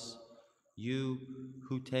on us. You,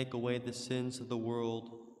 who take away the sins of the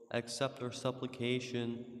world, accept our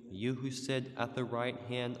supplication. You who sit at the right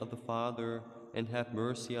hand of the Father, and have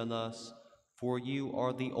mercy on us. For you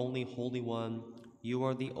are the only Holy One. You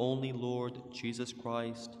are the only Lord Jesus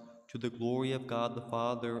Christ. To the glory of God the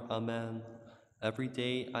Father. Amen. Every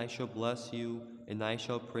day I shall bless you, and I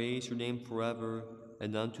shall praise your name forever,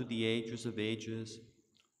 and unto the ages of ages.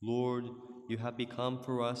 Lord, you have become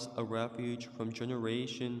for us a refuge from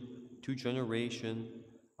generation to generation.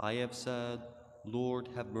 I have said, Lord,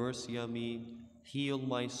 have mercy on me. Heal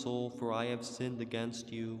my soul, for I have sinned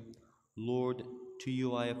against you. Lord, to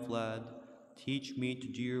you I have fled. Teach me to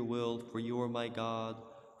do your will, for you are my God.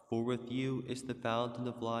 For with you is the fountain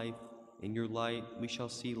of life. In your light we shall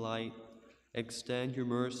see light. Extend your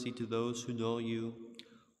mercy to those who know you.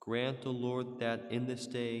 Grant, O Lord, that in this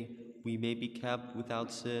day we may be kept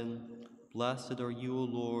without sin. Blessed are you, O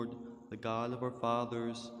Lord, the God of our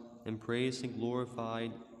fathers, and praised and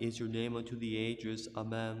glorified is your name unto the ages.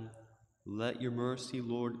 Amen. Let your mercy,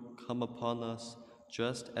 Lord, come upon us,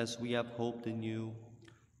 just as we have hoped in you.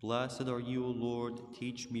 Blessed are you, O Lord,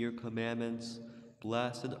 teach me your commandments.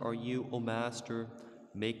 Blessed are you, O Master,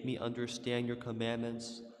 make me understand your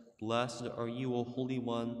commandments. Blessed are you, O Holy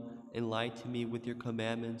One, enlighten me with your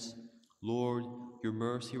commandments. Lord, your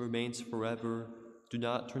mercy remains forever. Do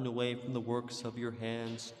not turn away from the works of your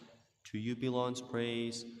hands. To you belongs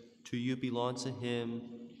praise, to you belongs a hymn,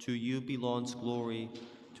 to you belongs glory,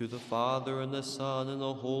 to the Father and the Son and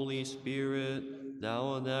the Holy Spirit,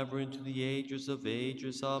 now and ever into the ages of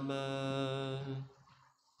ages. Amen.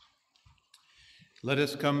 Let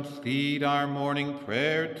us complete our morning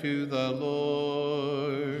prayer to the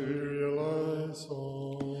Lord. Kyrie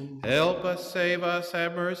eleison. Help us, save us,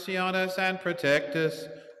 have mercy on us, and protect us,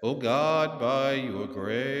 O God, by your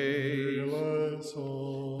Kyrie grace.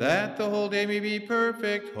 eleison. That the whole day may be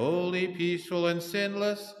perfect, holy, peaceful, and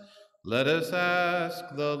sinless, let us ask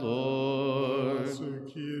the Lord.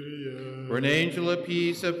 Lasu Kyrie. For an angel of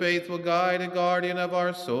peace, a faithful guide, a guardian of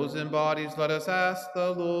our souls and bodies, let us ask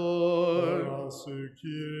the Lord. Lasu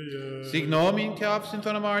Kyrie. Sic nomen te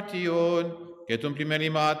absentonum artion, cetum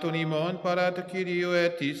primelimatum imon parata Kyrio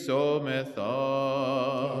et isometham.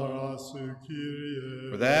 Lasu Kyrie.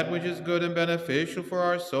 For that which is good and beneficial for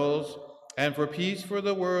our souls, and for peace for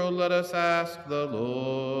the world, let us ask the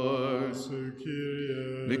Lord. Lasu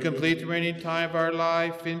Kyrie. We complete the reigning time of our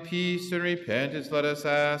life in peace and repentance, let us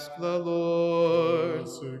ask the Lord.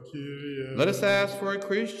 Lasu Kyrie. Let us ask for a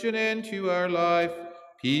Christian end to our life,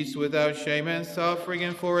 peace without shame and suffering,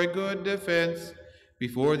 and for a good defense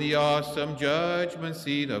before the awesome judgment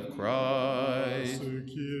seat of Christ. Lasu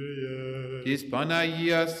Kyrie. Tis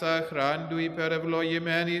Panagia sacrandui per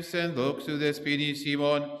evloiemenis en luxu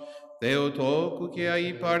despinisimon, Theotoku que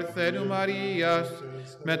ai parthenu Marias,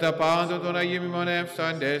 metapando dona imimon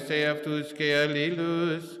efsandes eftus que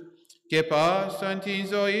alilus, que passantin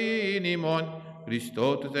zoinimon,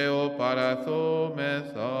 Christotu Theo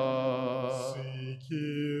parathometha. Si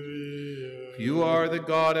Kyrie. You are the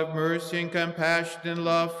God of mercy and compassion and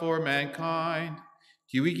love for mankind. To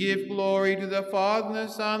you we give glory to the Father, and the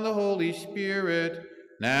Son, and the Holy Spirit,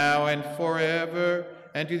 now and forever,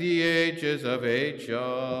 and to the ages of ages.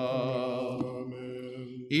 Amen.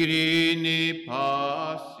 Irini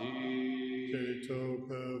pasi. Keto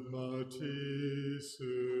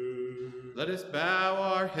pevmatisu. Let us bow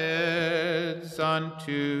our heads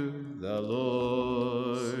unto the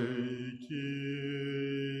Lord. Si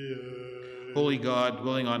Kyrie. Holy God,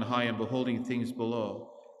 dwelling on high and beholding things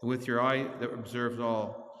below, and with your eye that observes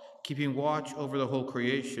all, keeping watch over the whole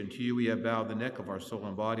creation, to you we have bowed the neck of our soul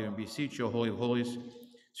and body, and beseech you, Holy of Holies,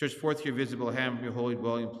 stretch forth your visible hand from your holy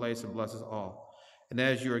dwelling place and bless us all. And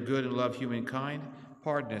as you are good and love humankind,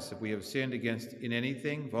 pardon us if we have sinned against in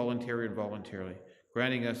anything, voluntary and involuntarily,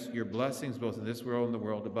 granting us your blessings both in this world and the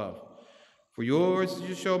world above. For yours is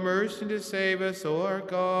to show mercy and to save us, O our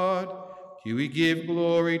God. To you we give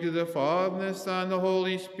glory to the Father, and the Son, and the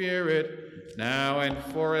Holy Spirit, now and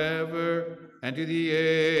forever, and to the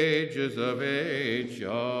ages of ages.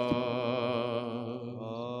 Amen.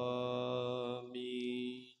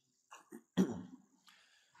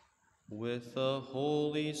 With the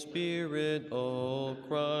Holy Spirit, O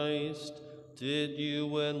Christ, did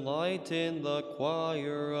you enlighten the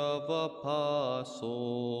choir of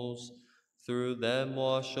apostles? Through them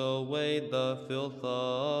wash away the filth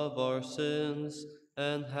of our sins,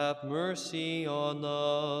 and have mercy on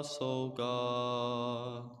us, O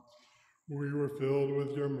God. We were filled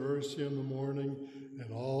with your mercy in the morning,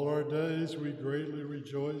 and all our days we greatly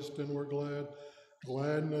rejoiced and were glad.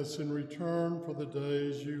 Gladness in return for the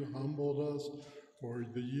days you humbled us. For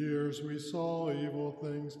the years we saw evil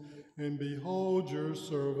things, and behold your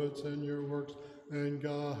servants and your works, and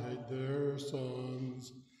guide their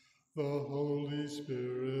sons. The Holy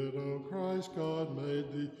Spirit of Christ God made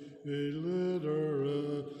the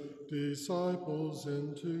illiterate disciples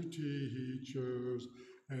into teachers,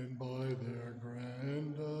 and by their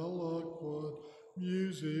grandiloquent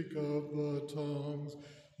music of the tongues,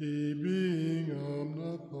 he being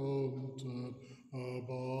omnipotent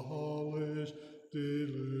abolished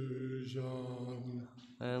delusion.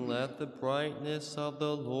 And let the brightness of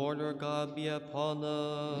the Lord our God be upon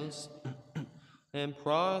us, and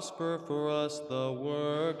prosper for us the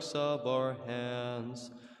works of our hands.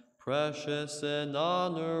 Precious and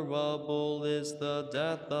honorable is the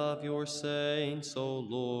death of your saints, O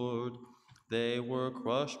Lord. They were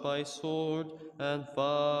crushed by sword and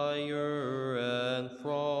fire and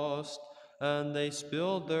frost, and they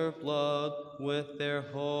spilled their blood with their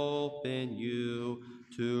hope in you,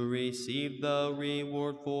 to receive the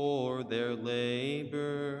reward for their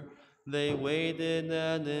labor. They waited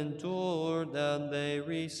and endured, and they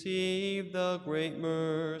received the great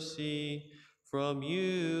mercy from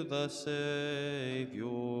you, the Savior.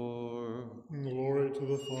 Glory to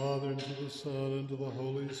the Father, and to the Son, and to the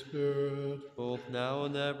Holy Spirit. Both now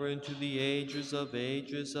and ever, into the ages of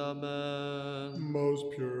ages. Amen.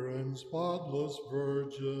 Most pure and spotless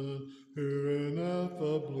Virgin, who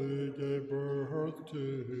ineffably gave birth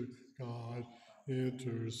to God,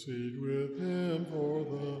 intercede with him for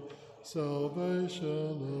the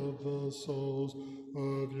salvation of the souls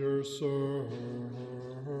of your servants.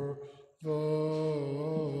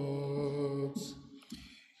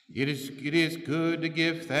 It is good to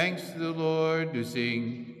give thanks to the Lord, to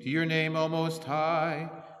sing to your name, O Most High,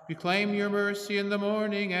 proclaim your mercy in the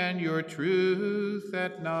morning and your truth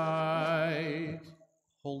at night.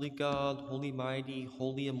 Holy God, holy mighty,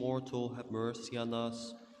 holy immortal, have mercy on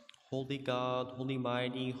us. Holy God, holy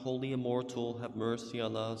mighty, holy immortal, have mercy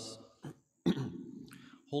on us.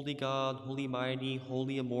 Holy God, holy mighty,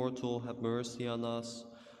 holy immortal, have mercy on us.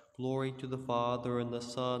 Glory to the Father, and the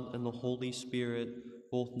Son, and the Holy Spirit,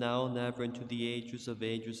 both now and ever, into the ages of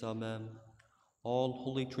ages. Amen. All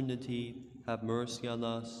Holy Trinity, have mercy on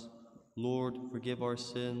us. Lord, forgive our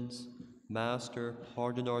sins. Master,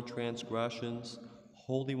 pardon our transgressions.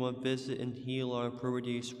 Holy One, visit and heal our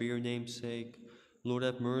infirmities for your name's sake. Lord,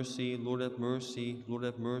 have mercy. Lord, have mercy. Lord,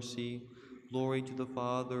 have mercy. Glory to the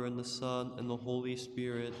Father, and the Son, and the Holy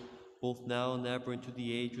Spirit, both now and ever, into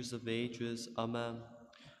the ages of ages. Amen.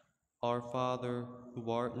 Our Father,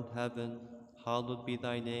 who art in heaven, hallowed be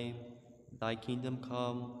thy name. Thy kingdom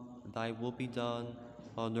come, thy will be done,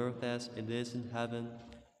 on earth as it is in heaven.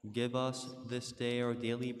 Give us this day our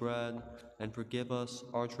daily bread, and forgive us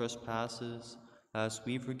our trespasses, as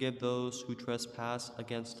we forgive those who trespass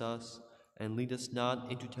against us. And lead us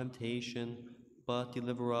not into temptation, but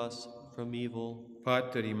deliver us from evil.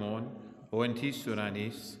 Pater imon, o entis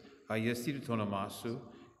uranis, aiestir tonomasu,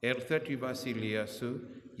 erthetu vasiliasu,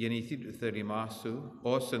 yenithid therimasu,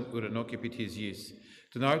 osan uranocipitisiis.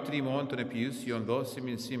 Tunartri imon tonepius ion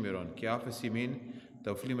dosimin simiron, ciafasimin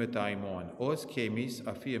tauflimetaimon, os chemis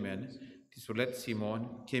affirmen, tisolet simon,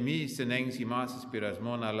 chemis seneng simas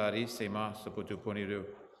spirasmon alaris semas apotoponiru.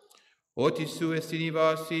 Otis su est in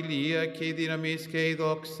Vasilia, che dinamis che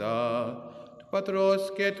doxa, tu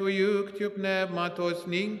patros che tu iuctiu pneumatos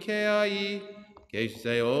ninceai, che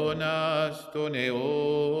seonas ton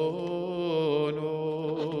eonor.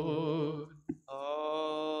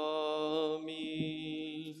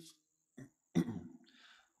 Amen.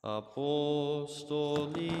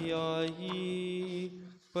 Apostoliai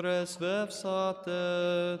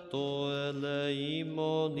presvevsate to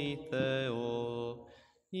eleimoni Theo,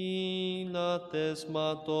 inates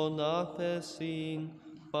matonathesin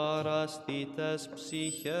parasthetes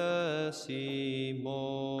psyches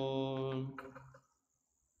imon.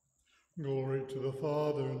 Glory to the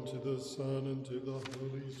Father, and to the Son, and to the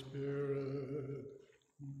Holy Spirit.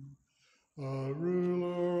 A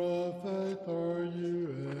ruler of faith are you,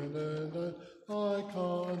 and an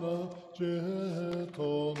icon of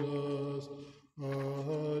gentleness,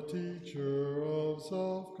 a teacher of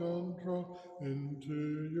self-control.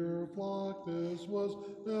 Into your flock this was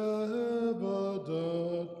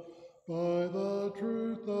evident by the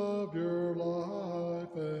truth of your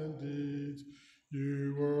life and deeds.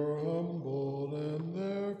 You were humble, and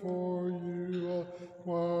therefore you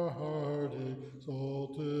acquired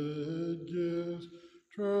exalted gifts,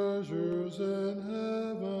 treasures in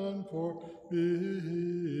heaven for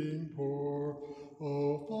being poor.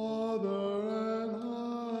 O Father and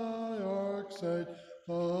High Archsaint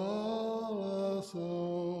Tarasios,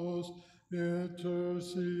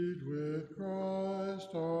 intercede with Christ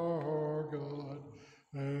our God,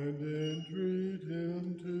 and entreat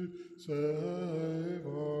him to save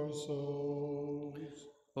our souls.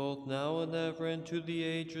 Both now and ever, into the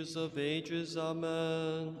ages of ages.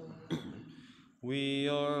 Amen. We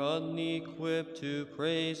are unequipped to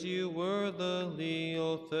praise you worthily,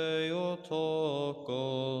 O Theotokos,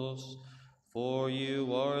 for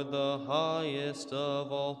you are the highest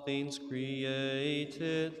of all things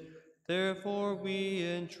created. Therefore we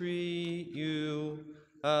entreat you,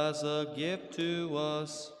 as a gift to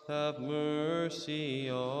us, have mercy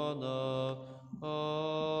on us.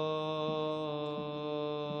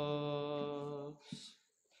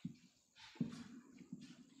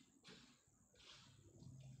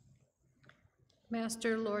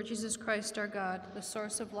 Master, Lord Jesus Christ, our God, the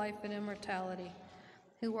source of life and immortality,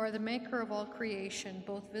 who are the maker of all creation,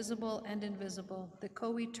 both visible and invisible, the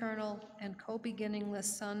co-eternal and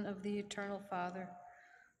co-beginningless Son of the eternal Father,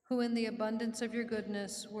 who in the abundance of your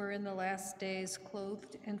goodness were in the last days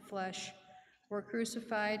clothed in flesh, were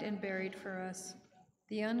crucified and buried for us,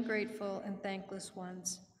 the ungrateful and thankless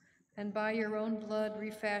ones, and by your own blood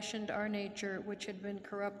refashioned our nature, which had been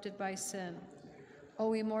corrupted by sin.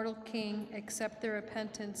 O immortal King, accept the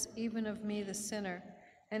repentance even of me, the sinner,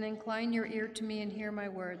 and incline your ear to me and hear my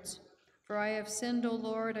words. For I have sinned, O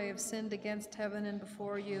Lord, I have sinned against heaven and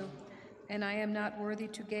before you, and I am not worthy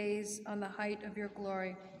to gaze on the height of your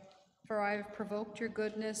glory. For I have provoked your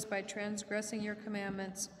goodness by transgressing your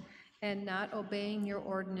commandments and not obeying your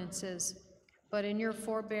ordinances. But in your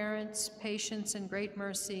forbearance, patience, and great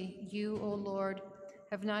mercy, you, O Lord,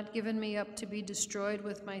 have not given me up to be destroyed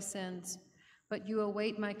with my sins, but you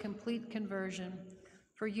await my complete conversion.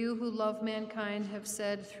 For you who love mankind have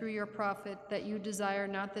said through your prophet that you desire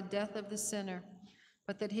not the death of the sinner,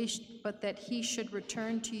 but that he should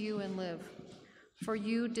return to you and live. For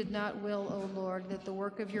you did not will, O Lord, that the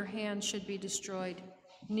work of your hands should be destroyed,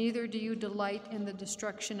 neither do you delight in the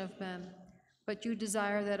destruction of men, but you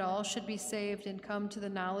desire that all should be saved and come to the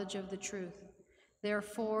knowledge of the truth.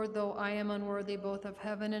 Therefore, though I am unworthy both of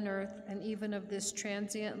heaven and earth, and even of this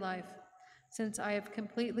transient life, since I have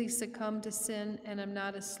completely succumbed to sin and am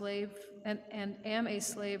not a slave and am a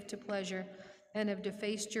slave to pleasure, and have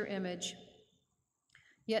defaced your image,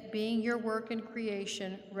 yet being your work and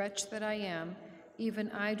creation, wretch that I am,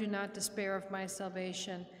 even I do not despair of my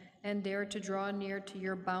salvation, and dare to draw near to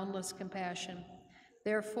your boundless compassion.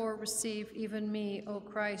 Therefore receive even me, O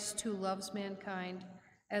Christ, who loves mankind,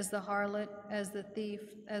 as the harlot, as the thief,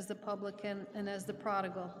 as the publican, and as the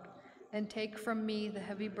prodigal, and take from me the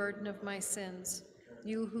heavy burden of my sins.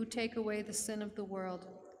 You who take away the sin of the world,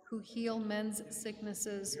 who heal men's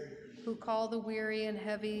sicknesses, who call the weary and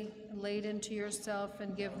heavy laden to yourself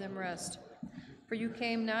and give them rest. For you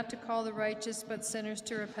came not to call the righteous, but sinners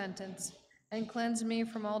to repentance, and cleanse me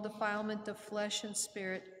from all defilement of flesh and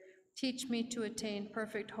spirit. Teach me to attain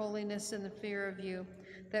perfect holiness in the fear of you,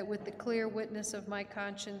 that with the clear witness of my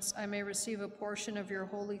conscience I may receive a portion of your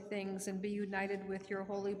holy things and be united with your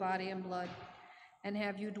holy body and blood, and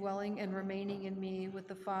have you dwelling and remaining in me with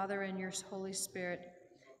the Father and your Holy Spirit.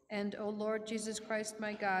 And, O Lord Jesus Christ,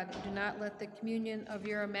 my God, do not let the communion of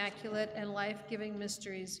your immaculate and life-giving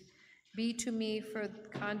mysteries be to me for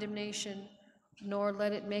condemnation, nor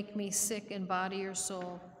let it make me sick in body or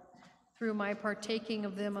soul through my partaking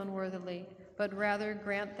of them unworthily, but rather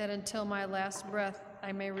grant that until my last breath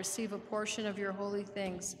I may receive a portion of your holy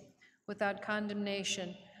things without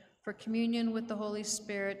condemnation, for communion with the Holy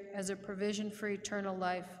Spirit as a provision for eternal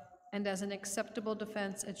life, and as an acceptable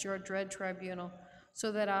defense at your dread tribunal,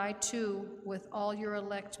 so that I too, with all your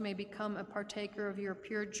elect, may become a partaker of your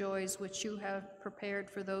pure joys which you have prepared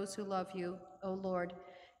for those who love you, O Lord,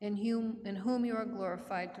 in whom you are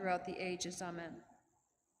glorified throughout the ages. Amen.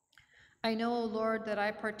 I know, O Lord, that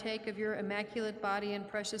I partake of your immaculate body and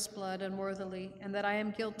precious blood unworthily, and that I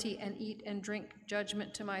am guilty and eat and drink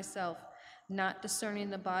judgment to myself, not discerning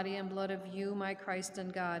the body and blood of you, my Christ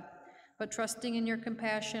and God. But trusting in your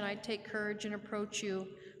compassion, I take courage and approach you,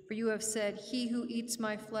 for you have said, he who eats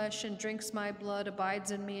my flesh and drinks my blood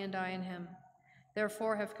abides in me and I in him.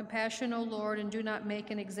 Therefore have compassion, O Lord, and do not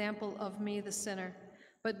make an example of me, the sinner,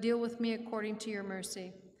 but deal with me according to your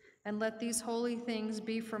mercy. And let these holy things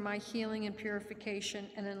be for my healing and purification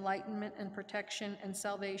and enlightenment and protection and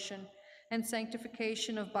salvation and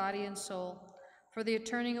sanctification of body and soul, for the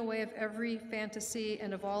turning away of every fantasy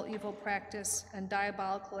and of all evil practice and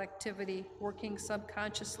diabolical activity working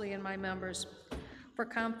subconsciously in my members, for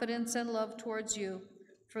confidence and love towards you,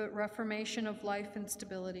 for reformation of life and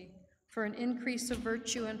stability, for an increase of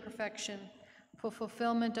virtue and perfection, for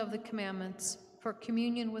fulfillment of the commandments, for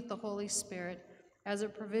communion with the Holy Spirit, as a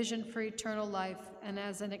provision for eternal life, and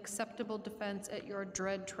as an acceptable defense at your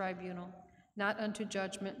dread tribunal, not unto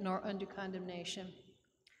judgment nor unto condemnation.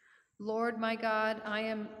 Lord my God,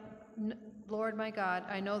 I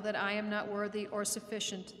know that I am not worthy or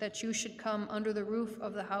sufficient that you should come under the roof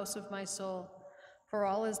of the house of my soul, for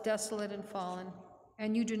all is desolate and fallen,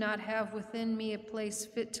 and you do not have within me a place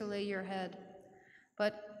fit to lay your head.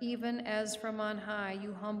 But even as from on high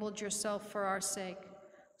you humbled yourself for our sake,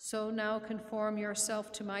 so now conform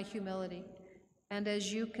yourself to my humility, And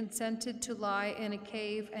as you consented to lie in a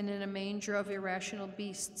cave and in a manger of irrational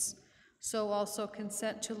beasts, so also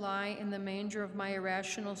consent to lie in the manger of my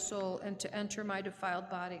irrational soul and to enter my defiled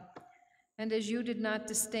body. And as you did not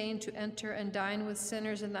disdain to enter and dine with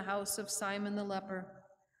sinners in the house of Simon the leper,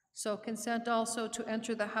 so consent also to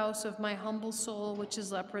enter the house of my humble soul, which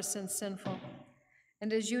is leprous and sinful.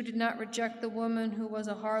 And as you did not reject the woman who was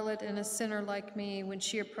a harlot and a sinner like me when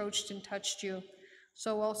she approached and touched you,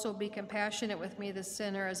 so also be compassionate with me, the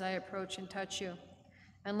sinner, as I approach and touch you.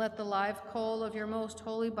 And let the live coal of your most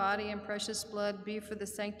holy body and precious blood be for the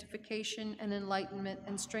sanctification and enlightenment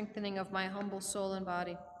and strengthening of my humble soul and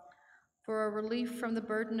body, for a relief from the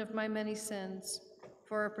burden of my many sins,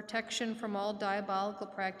 for a protection from all diabolical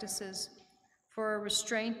practices, for a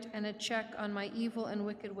restraint and a check on my evil and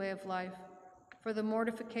wicked way of life, for the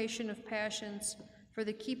mortification of passions, for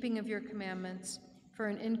the keeping of your commandments, for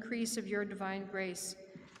an increase of your divine grace,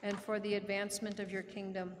 and for the advancement of your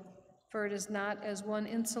kingdom. For it is not as one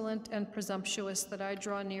insolent and presumptuous that I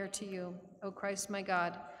draw near to you, O Christ my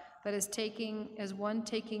God, but as one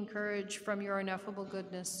taking courage from your ineffable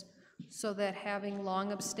goodness, so that having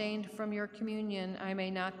long abstained from your communion, I may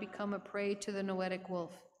not become a prey to the noetic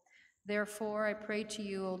wolf. Therefore I pray to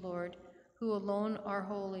you, O Lord, who alone are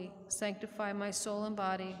holy, sanctify my soul and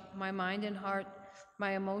body, my mind and heart,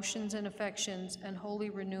 my emotions and affections, and wholly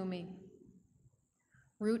renew me.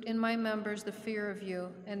 Root in my members the fear of you,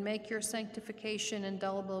 and make your sanctification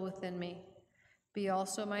indelible within me. Be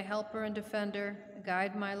also my helper and defender,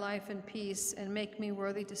 guide my life in peace, and make me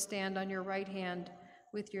worthy to stand on your right hand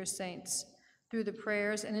with your saints, through the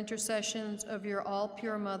prayers and intercessions of your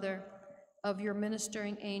all-pure Mother, of your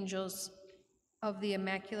ministering angels, of the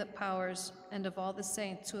immaculate powers, and of all the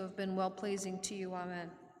saints who have been well-pleasing to you. Amen.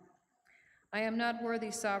 I am not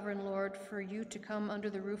worthy, sovereign Lord, for you to come under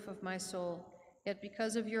the roof of my soul. Yet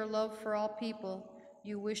because of your love for all people,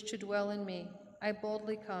 you wish to dwell in me. I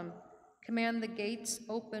boldly come. Command the gates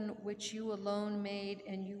open which you alone made,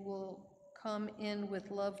 and you will come in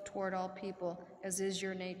with love toward all people, as is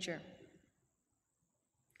your nature.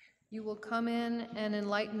 You will come in and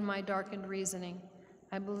enlighten my darkened reasoning.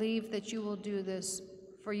 I believe that you will do this,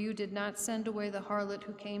 for you did not send away the harlot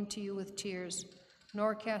who came to you with tears,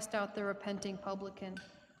 nor cast out the repenting publican,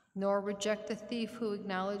 nor reject the thief who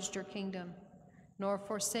acknowledged your kingdom, nor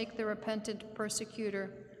forsake the repentant persecutor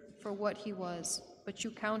for what he was, but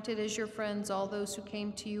you counted as your friends all those who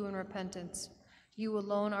came to you in repentance. You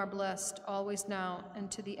alone are blessed, always now, and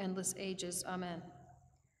to the endless ages. Amen.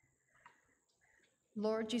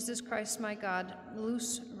 Lord Jesus Christ, my God,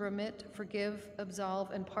 loose, remit, forgive,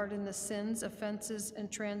 absolve, and pardon the sins, offenses, and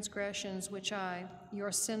transgressions which I,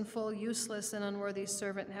 your sinful, useless, and unworthy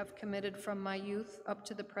servant, have committed from my youth up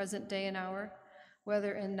to the present day and hour,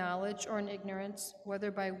 whether in knowledge or in ignorance, whether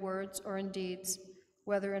by words or in deeds,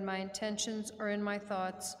 whether in my intentions or in my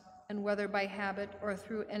thoughts, and whether by habit or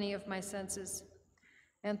through any of my senses.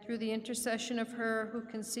 And through the intercession of her who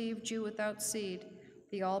conceived you without seed,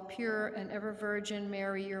 the all-pure and ever-Virgin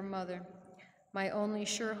Mary, your mother, my only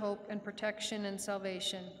sure hope and protection and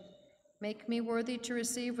salvation, make me worthy to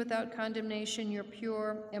receive without condemnation your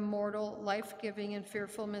pure, immortal, life-giving, and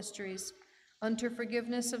fearful mysteries, unto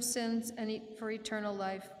forgiveness of sins and for eternal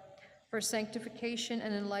life, for sanctification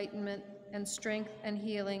and enlightenment, and strength and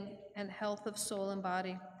healing, and health of soul and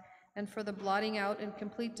body, and for the blotting out and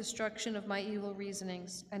complete destruction of my evil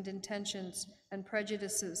reasonings and intentions and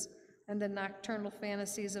prejudices and the nocturnal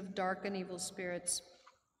fantasies of dark and evil spirits.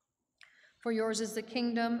 For yours is the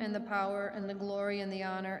kingdom and the power and the glory and the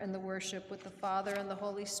honor and the worship with the Father and the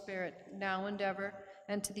Holy Spirit, now and ever,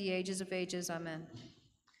 and to the ages of ages. Amen.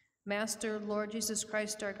 Master, Lord Jesus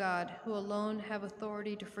Christ, our God, who alone have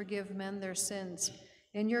authority to forgive men their sins,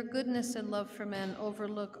 in your goodness and love for men,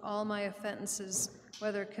 overlook all my offenses,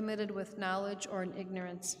 whether committed with knowledge or in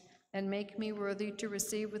ignorance, and make me worthy to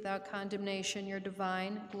receive without condemnation your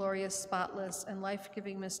divine, glorious, spotless, and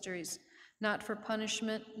life-giving mysteries, not for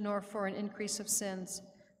punishment nor for an increase of sins,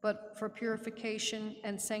 but for purification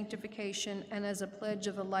and sanctification, and as a pledge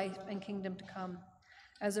of a life and kingdom to come,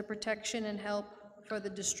 as a protection and help for the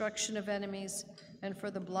destruction of enemies, and for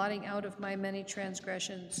the blotting out of my many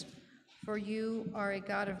transgressions. For you are a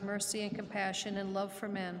God of mercy and compassion and love for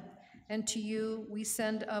men, and to you we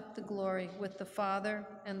send up the glory with the Father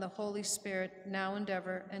and the Holy Spirit, now and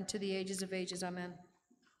ever, and to the ages of ages. Amen.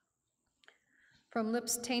 From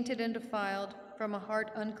lips tainted and defiled, from a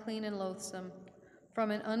heart unclean and loathsome,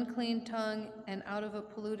 from an unclean tongue and out of a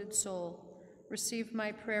polluted soul, receive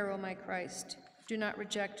my prayer, O my Christ. Do not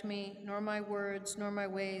reject me, nor my words, nor my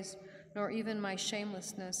ways, nor even my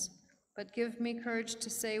shamelessness, but give me courage to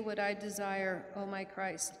say what I desire, O my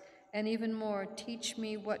Christ, And even more, teach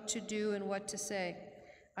me what to do and what to say.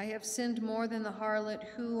 I have sinned more than the harlot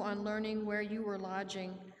who, on learning where you were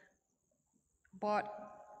lodging, bought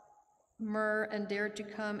myrrh and dared to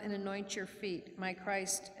come and anoint your feet, my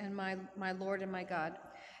Christ and my Lord and my God.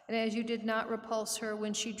 And as you did not repulse her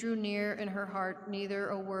when she drew near in her heart, neither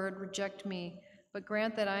a word reject me, but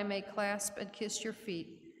grant that I may clasp and kiss your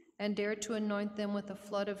feet, and dare to anoint them with a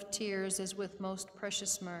flood of tears as with most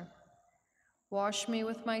precious myrrh. Wash me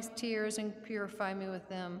with my tears and purify me with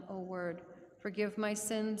them, O Word. Forgive my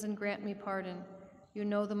sins and grant me pardon. You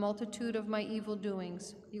know the multitude of my evil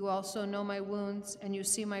doings. You also know my wounds, and you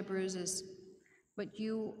see my bruises. But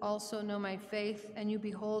you also know my faith, and you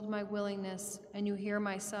behold my willingness, and you hear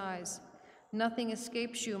my sighs. Nothing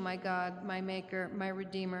escapes you, my God, my Maker, my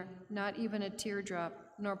Redeemer, not even a teardrop,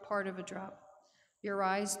 nor part of a drop. Your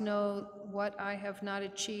eyes know what I have not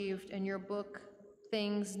achieved, and your book,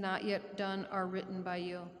 things not yet done, are written by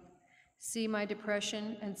you. See my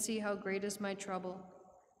depression, and see how great is my trouble.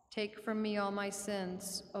 Take from me all my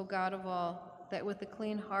sins, O God of all, that with a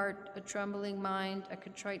clean heart, a trembling mind, a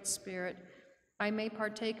contrite spirit, I may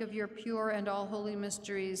partake of your pure and all holy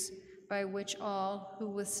mysteries, by which all who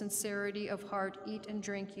with sincerity of heart eat and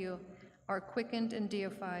drink you are quickened and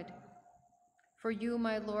deified. For you,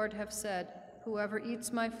 my Lord, have said, whoever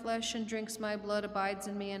eats my flesh and drinks my blood abides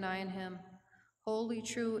in me and I in him. Holy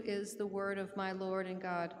true is the word of my Lord and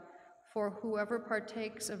God. For whoever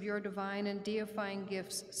partakes of your divine and deifying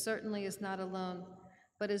gifts certainly is not alone,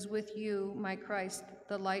 but is with you, my Christ,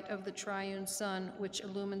 the light of the triune Son, which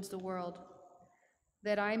illumines the world.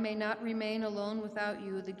 That I may not remain alone without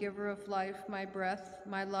you, the giver of life, my breath,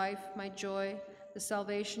 my life, my joy, the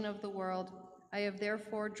salvation of the world, I have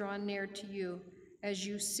therefore drawn near to you, as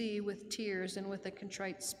you see, with tears and with a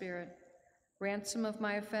contrite spirit. Ransom of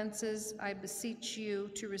my offenses, I beseech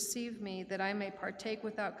you to receive me, that I may partake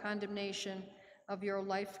without condemnation of your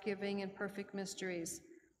life-giving and perfect mysteries,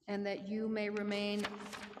 and that you may remain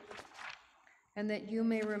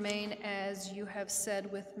as you have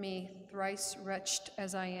said with me, thrice wretched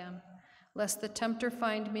as I am, lest the tempter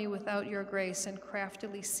find me without your grace and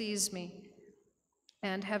craftily seize me,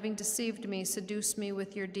 and having deceived me, seduce me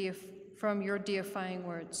with from your deifying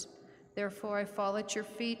words. Therefore I fall at your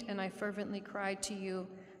feet, and I fervently cry to you,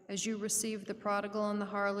 as you received the prodigal and the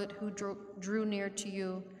harlot who drew near to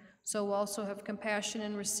you, so also have compassion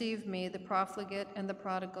and receive me, the profligate and the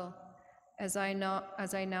prodigal, as I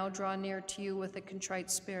now draw near to you with a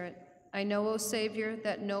contrite spirit. I know, O Savior,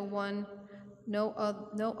 that no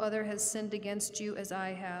other has sinned against you as I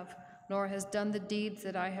have, nor has done the deeds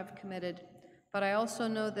that I have committed. But I also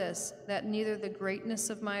know this, that neither the greatness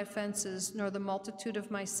of my offenses nor the multitude of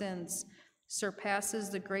my sins surpasses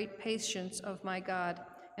the great patience of my God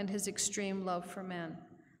and his extreme love for men.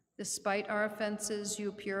 Despite our offenses,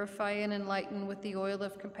 you purify and enlighten with the oil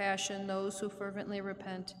of compassion those who fervently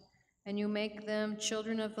repent, and you make them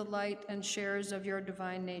children of the light and sharers of your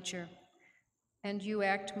divine nature. And you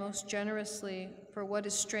act most generously, for what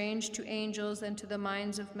is strange to angels and to the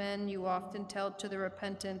minds of men, you often tell to the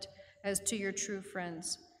repentant as to your true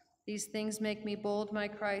friends. These things make me bold, my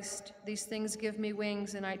Christ. These things give me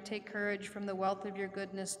wings, and I take courage from the wealth of your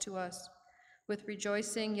goodness to us. With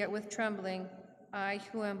rejoicing, yet with trembling, I,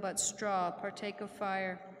 who am but straw, partake of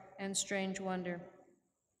fire and strange wonder.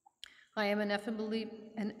 I am ineffably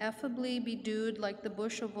bedewed like the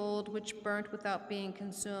bush of old, which burnt without being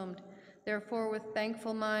consumed. Therefore, with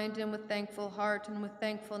thankful mind and with thankful heart and with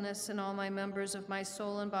thankfulness in all my members of my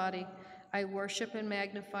soul and body, I worship and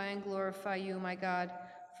magnify and glorify you, my God,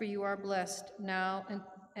 for you are blessed, now and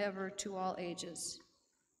ever to all ages.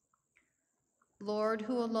 Lord,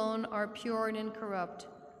 who alone are pure and incorrupt,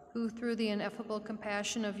 who through the ineffable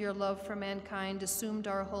compassion of your love for mankind assumed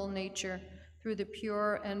our whole nature, through the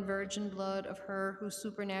pure and virgin blood of her who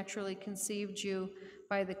supernaturally conceived you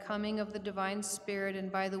by the coming of the divine Spirit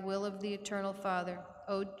and by the will of the eternal Father,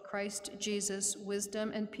 O Christ Jesus,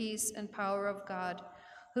 wisdom and peace and power of God,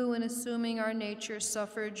 who in assuming our nature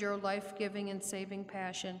suffered your life-giving and saving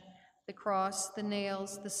passion, the cross, the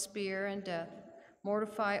nails, the spear, and death,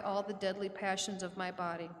 mortify all the deadly passions of my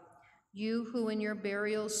body. You who in your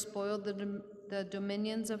burials spoiled the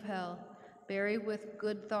dominions of hell, bury with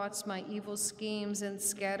good thoughts my evil schemes and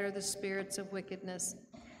scatter the spirits of wickedness.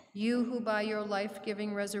 You who by your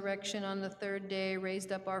life-giving resurrection on the third day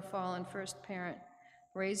raised up our fallen first parent,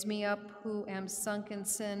 raise me up who am sunk in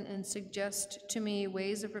sin and suggest to me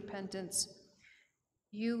ways of repentance.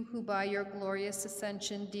 You who by your glorious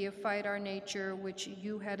ascension deified our nature, which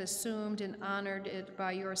you had assumed and honored it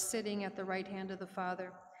by your sitting at the right hand of the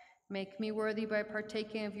Father, Make me worthy by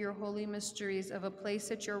partaking of your holy mysteries of a place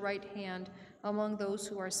at your right hand among those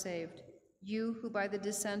who are saved. You who by the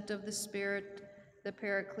descent of the Spirit, the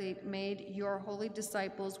Paraclete, made your holy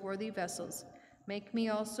disciples worthy vessels, make me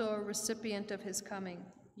also a recipient of his coming.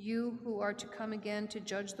 You who are to come again to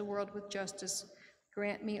judge the world with justice,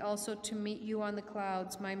 grant me also to meet you on the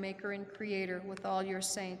clouds, my Maker and Creator, with all your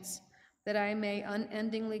saints, that I may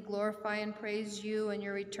unendingly glorify and praise you and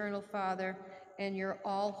your eternal Father, and your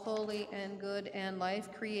all-holy and good and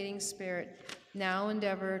life-creating Spirit, now and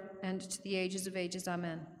ever, and to the ages of ages.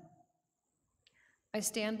 Amen. I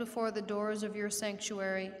stand before the doors of your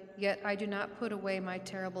sanctuary, yet I do not put away my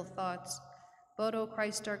terrible thoughts. But, O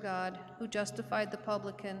Christ our God, who justified the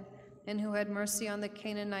publican, and who had mercy on the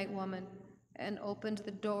Canaanite woman, and opened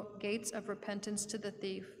the gates of repentance to the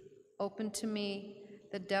thief, open to me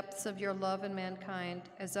the depths of your love in mankind,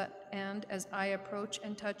 as I approach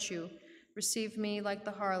and touch you, receive me like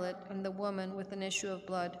the harlot and the woman with an issue of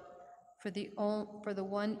blood. For the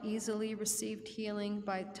one easily received healing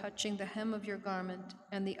by touching the hem of your garment,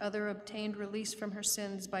 and the other obtained release from her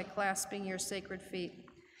sins by clasping your sacred feet.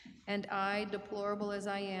 And I, deplorable as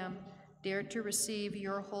I am, dare to receive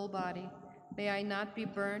your whole body. May I not be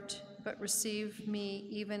burnt, but receive me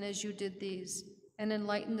even as you did these, and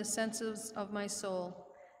enlighten the senses of my soul,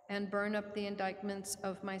 and burn up the indictments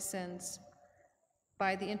of my sins.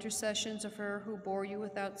 By the intercessions of her who bore you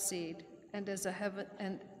without seed, and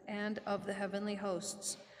of the heavenly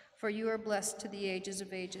hosts, for you are blessed to the ages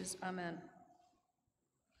of ages. Amen.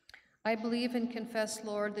 I believe and confess,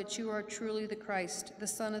 Lord, that you are truly the Christ, the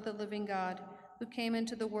Son of the living God, who came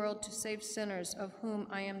into the world to save sinners, of whom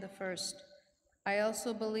I am the first. I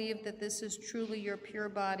also believe that this is truly your pure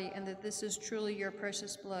body, and that this is truly your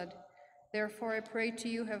precious blood. Therefore I pray to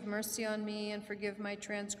you, have mercy on me, and forgive my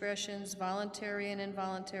transgressions, voluntary and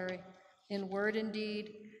involuntary, in word and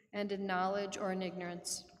deed, and in knowledge or in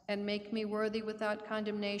ignorance, and make me worthy without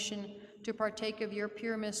condemnation to partake of your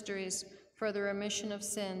pure mysteries, for the remission of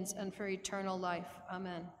sins and for eternal life.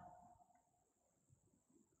 Amen.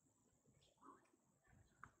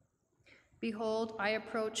 Behold, I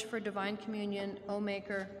approach for divine communion, O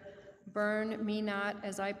Maker. Burn me not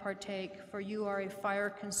as I partake, for you are a fire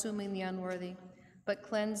consuming the unworthy, but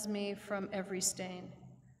cleanse me from every stain.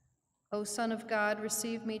 O Son of God,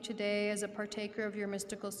 receive me today as a partaker of your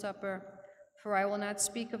mystical supper, for I will not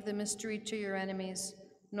speak of the mystery to your enemies,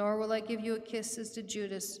 nor will I give you a kiss as to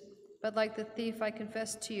Judas, but like the thief I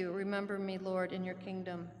confess to you, remember me, Lord, in your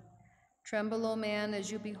kingdom. Tremble, O man,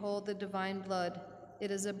 as you behold the divine blood. It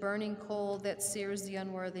is a burning coal that sears the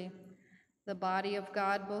unworthy. The body of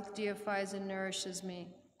God both deifies and nourishes me.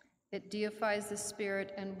 It deifies the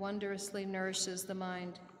spirit and wondrously nourishes the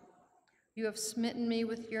mind. You have smitten me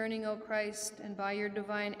with yearning, O Christ, and by your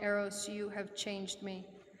divine arrows you have changed me.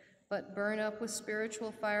 But burn up with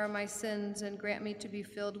spiritual fire my sins, and grant me to be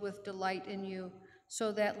filled with delight in you,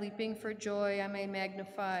 so that, leaping for joy, I may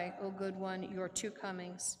magnify, O good one, your two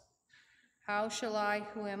comings. How shall I,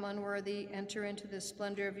 who am unworthy, enter into the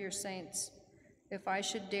splendor of your saints? If I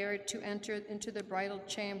should dare to enter into the bridal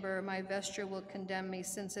chamber, my vesture will condemn me,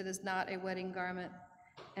 since it is not a wedding garment.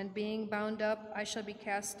 And being bound up, I shall be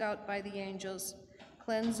cast out by the angels.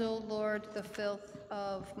 Cleanse, O Lord, the filth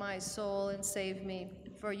of my soul, and save me,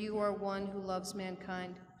 for you are one who loves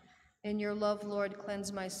mankind. In your love, Lord,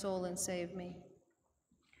 cleanse my soul and save me.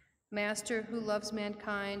 Master, who loves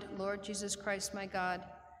mankind, Lord Jesus Christ, my God,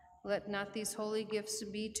 let not these holy gifts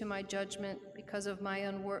be to my judgment because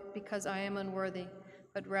I am unworthy,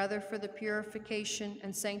 but rather for the purification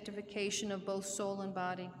and sanctification of both soul and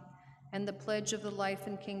body, and the pledge of the life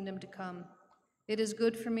and kingdom to come. It is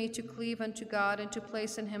good for me to cleave unto God and to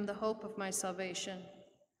place in him the hope of my salvation.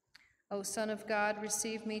 O Son of God,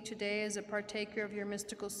 receive me today as a partaker of your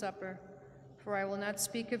mystical supper, for I will not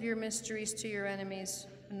speak of your mysteries to your enemies,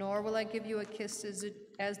 nor will I give you a kiss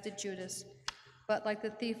as did Judas. But like the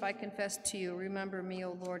thief I confess to you, remember me,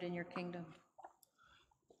 O Lord, in your kingdom.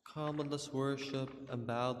 Come, let us worship and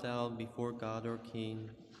bow down before God our King.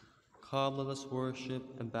 Come, let us worship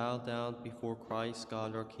and bow down before Christ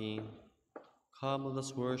God our King. Come, let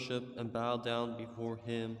us worship and bow down before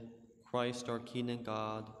him, Christ our King and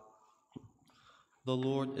God. The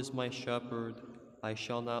Lord is my shepherd, I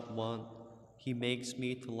shall not want. He makes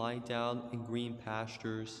me to lie down in green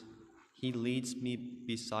pastures. He leads me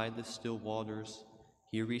beside the still waters.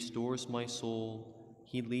 He restores my soul.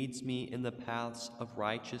 He leads me in the paths of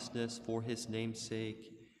righteousness for his name's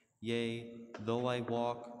sake. Yea, though I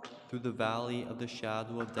walk through the valley of the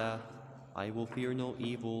shadow of death, I will fear no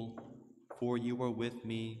evil, for you are with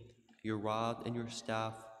me. Your rod and your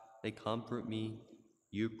staff, they comfort me.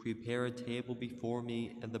 You prepare a table before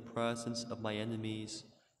me in the presence of my enemies.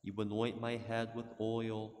 You anoint my head with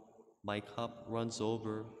oil. My cup runs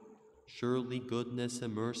over. Surely goodness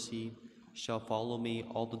and mercy shall follow me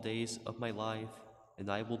all the days of my life,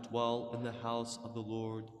 and I will dwell in the house of the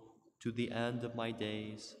Lord to the end of my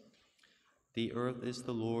days. The earth is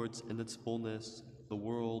the Lord's in its fullness, the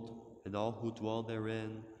world and all who dwell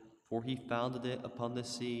therein. For he founded it upon the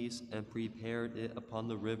seas and prepared it upon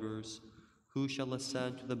the rivers. Who shall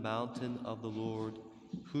ascend to the mountain of the Lord?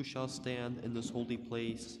 Who shall stand in his holy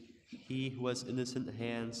place? He who has innocent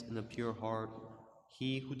hands and a pure heart,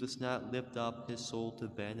 he who does not lift up his soul to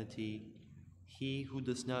vanity, he who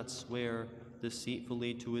does not swear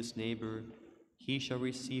deceitfully to his neighbor, he shall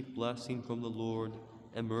receive blessing from the Lord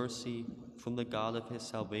and mercy from the God of his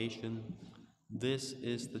salvation. This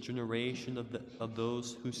is the generation of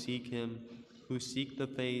those who seek him, who seek the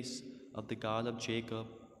face of the God of Jacob.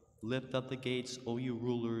 Lift up the gates, O you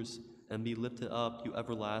rulers, and be lifted up, you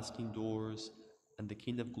everlasting doors, and the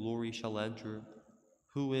King of glory shall enter.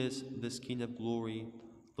 Who is this King of glory?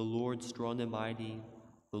 The Lord strong and mighty,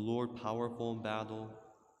 the Lord powerful in battle.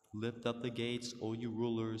 Lift up the gates, O you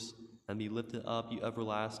rulers, and be lifted up, you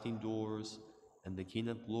everlasting doors, and the King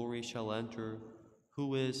of glory shall enter.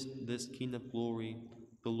 Who is this King of glory?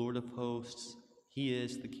 The Lord of hosts. He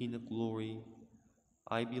is the King of glory.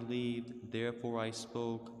 I believed, therefore I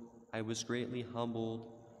spoke. I was greatly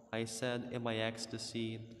humbled. I said in my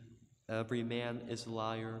ecstasy, every man is a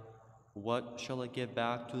liar. What shall I give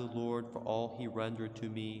back to the Lord for all he rendered to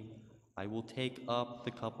me? I will take up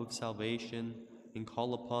the cup of salvation and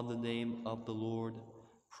call upon the name of the Lord.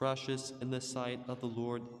 Precious in the sight of the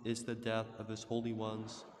Lord is the death of his holy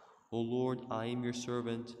ones. O Lord, I am your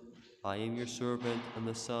servant. I am your servant and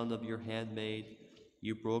the son of your handmaid.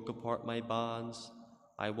 You broke apart my bonds.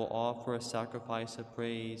 I will offer a sacrifice of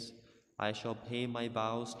praise. I shall pay my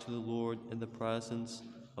vows to the Lord in the presence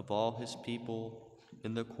of all his people,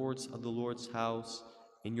 in the courts of the Lord's house,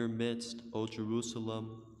 in your midst, O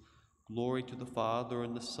Jerusalem. Glory to the Father,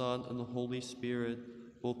 and the Son, and the Holy Spirit,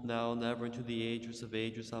 both now and ever, into the ages of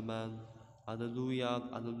ages. Amen. Alleluia,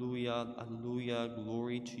 alleluia, alleluia,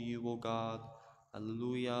 glory to you, O God.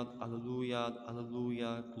 Alleluia, alleluia,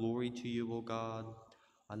 alleluia, glory to you, O God.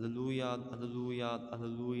 Alleluia, alleluia,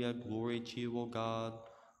 alleluia, glory to you, O God.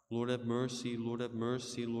 Lord have mercy, Lord have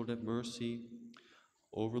mercy, Lord have mercy.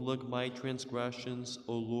 Overlook my transgressions,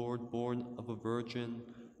 O Lord, born of a virgin,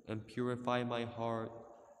 and purify my heart,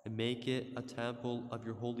 and make it a temple of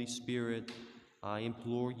your Holy Spirit. I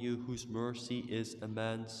implore you, whose mercy is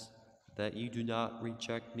immense, that you do not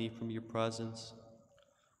reject me from your presence.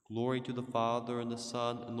 Glory to the Father, and the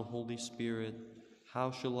Son, and the Holy Spirit.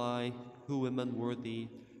 How shall I, who am unworthy,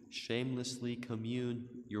 shamelessly commune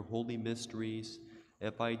your holy mysteries?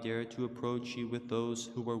 If I dare to approach you with those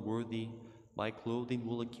who are worthy, my clothing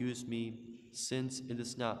will accuse me, since it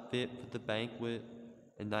is not fit for the banquet,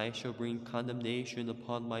 and I shall bring condemnation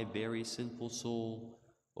upon my very sinful soul.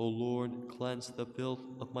 O Lord, cleanse the filth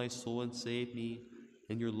of my soul and save me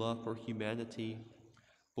in your love for humanity,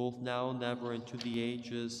 both now and ever, and to the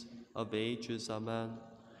ages of ages. Amen.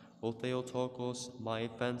 O Theotokos, my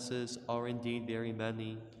offenses are indeed very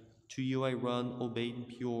many. To you I run, O maiden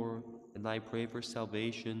pure, and I pray for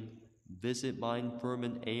salvation. Visit my infirm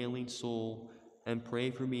and ailing soul, and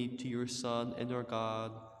pray for me to your Son and our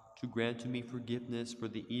God, to grant to me forgiveness for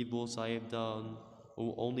the evils I have done,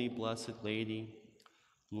 O only blessed Lady.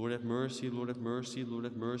 Lord have mercy, Lord have mercy, Lord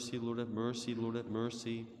have mercy, Lord have mercy, Lord have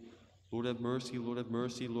mercy. Lord have mercy, Lord have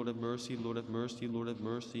mercy, Lord have mercy, Lord have mercy, Lord have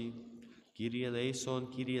mercy. Kyrie eleison,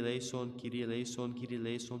 Kyrie eleison, Kyrie eleison, Kyrie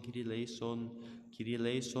eleison, Kyrie eleison, Kyrie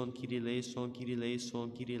eleison, Kyrie eleison, Kyrie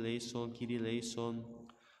eleison, Kyrie eleison, Kyrie eleison.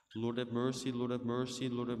 Lord have mercy, Lord have mercy,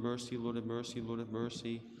 Lord have mercy, Lord have mercy, Lord have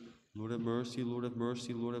mercy. Lord have mercy, Lord have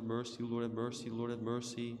mercy, Lord have mercy, Lord have mercy, Lord have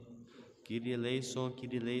mercy. Kyrie eleison,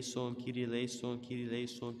 Kyrie eleison, Kyrie eleison, Kyrie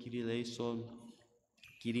eleison, Kyrie eleison.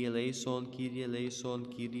 Kyrie eleison, Kyrie eleison,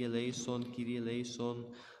 Kyrie eleison, Kyrie eleison,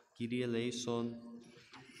 Kyrie eleison.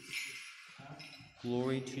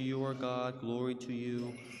 Glory to you, our God, glory to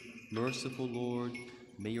you. Merciful Lord,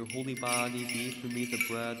 may your holy body be for me the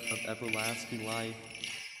bread of everlasting life,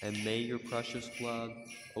 and may your precious blood,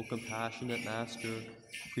 O compassionate Master,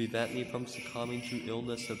 prevent me from succumbing to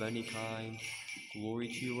illness of any kind. Glory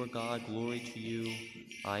to you, our God, glory to you.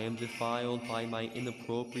 I am defiled by my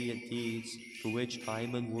inappropriate deeds, for which I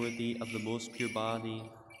am unworthy of the most pure body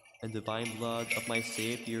and divine blood of my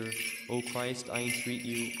Savior. O Christ, I entreat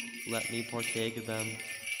you, let me partake of them.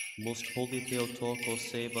 Most holy Theotokos,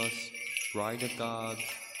 save us. Bride of God,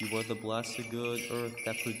 you are the blessed good earth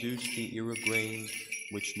that produced the ear of grain,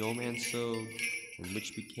 which no man sowed, and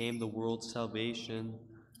which became the world's salvation.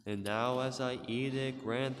 And now as I eat it,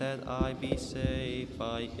 grant that I be saved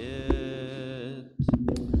by it.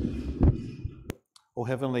 O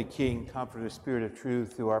heavenly King, comfort the spirit of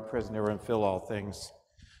truth through our present era and fill all things.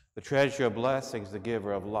 The treasure of blessings, the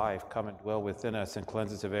giver of life, come and dwell within us and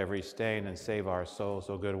cleanse us of every stain and save our souls,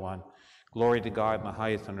 O good one. Glory to God in the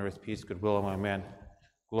highest on earth, peace, goodwill among men.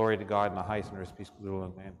 Glory to God in the highest on earth, peace, goodwill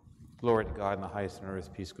among men. Glory to God in the highest on earth,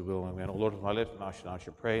 peace, goodwill among men. O Lord, with my lips, my mouth shall announce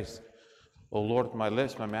your praise. O Lord, with my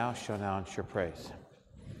lips, my mouth shall announce your praise.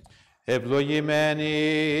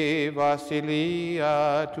 Ευλογημένη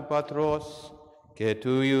βασιλεία του Πατρός και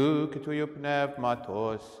του Υιού και του Υιού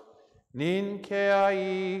Πνεύματος, νυν και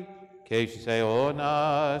αεί και εις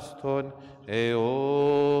αιώνας των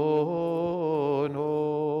αιώνων.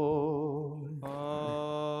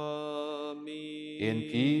 Amen. In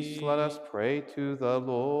peace, let us pray to the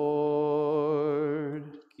Lord.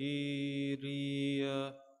 Kyrie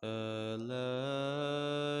eleison.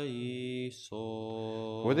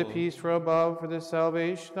 For the peace from above, for the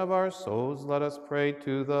salvation of our souls, let us pray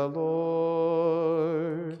to the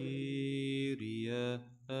Lord. Kyrie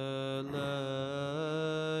eleison.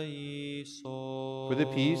 For the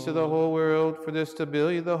peace of the whole world, for the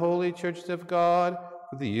stability of the holy churches of God,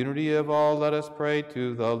 for the unity of all, let us pray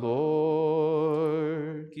to the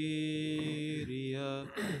Lord. Kyrie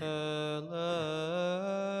eleison.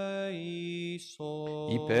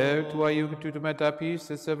 Υπέρ του Αγίου και του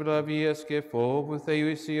μεταπίστεως ευλαβίας και φόβου Θεού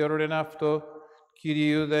εισιόρων εν αυτό,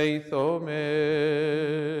 Κυρίου δεηθόμεν.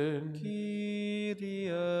 Kyrie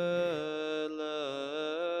eleison.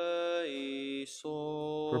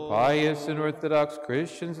 For pious and Orthodox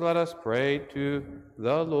Christians, let us pray to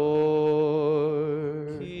the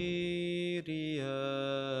Lord. Kyrie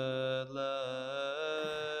eleison.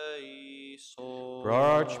 For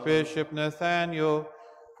our Archbishop Nathaniel,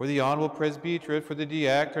 for the Honorable Presbyterate, for the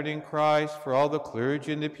diaconate in Christ, for all the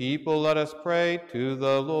clergy and the people, let us pray to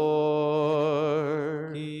the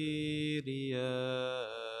Lord. Kyrie eleison.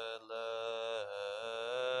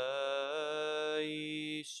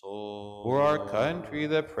 For our country,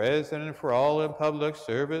 the President, and for all in public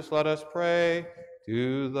service, let us pray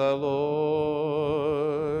to the Lord.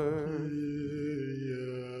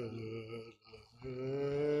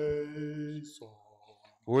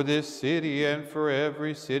 For this city and for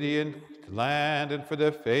every city and land and for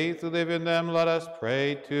the faith who live in them, let us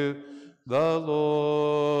pray to the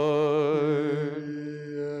Lord.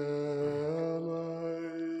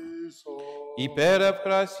 Υπέρ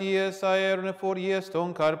ευκρασίας αέρων εφορίας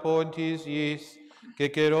των καρπών της γης και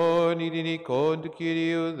καιρών ειρηνικών του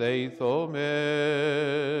Κυρίου δεηθόμεν.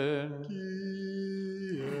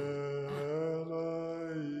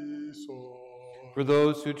 For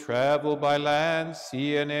those who travel by land,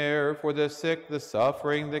 sea, and air, for the sick, the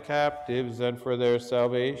suffering, the captives, and for their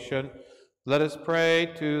salvation, let us pray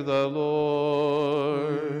to the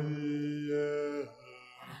Lord.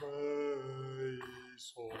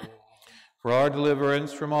 For our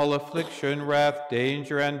deliverance from all affliction, wrath,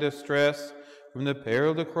 danger, and distress, from the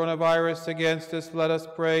peril of the coronavirus against us, let us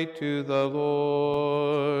pray to the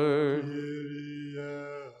Lord.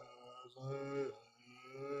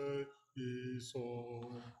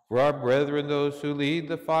 For our brethren, those who lead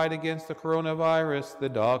the fight against the coronavirus, the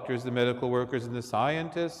doctors, the medical workers, and the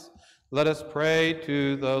scientists, let us pray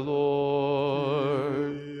to the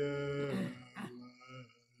Lord.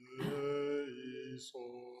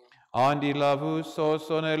 Αντιλαβούς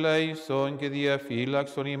όσων ελέησον και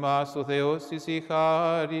διαφύλαξον ημάς ο Θεός εις η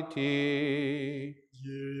χάρητη.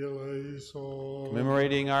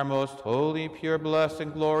 Commemorating our most holy, pure, blessed,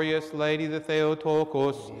 and glorious Lady, the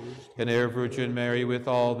Theotokos, and our Virgin Mary with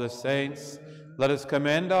all the saints, let us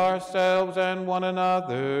commend ourselves and one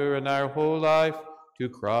another and our whole life to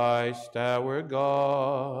Christ our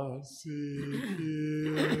God.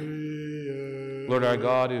 Lord our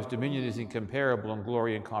God, whose dominion is incomparable and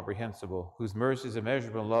glory incomprehensible, whose mercy is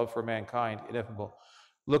immeasurable and love for mankind ineffable,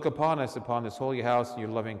 look upon us, upon this holy house, in your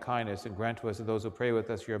loving kindness, and grant to us and those who pray with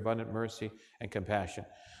us your abundant mercy and compassion.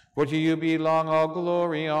 For to you belong all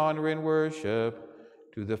glory, honor, and worship,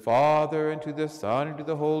 to the Father, and to the Son, and to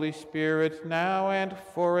the Holy Spirit, now and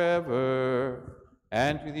forever,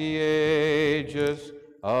 and to the ages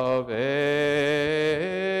of ages.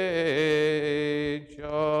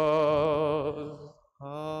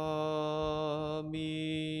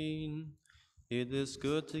 Amen. It is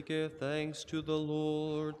good to give thanks to the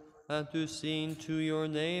Lord and to sing to your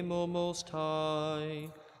name, O Most High.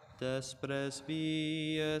 Des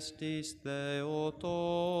presbyes tis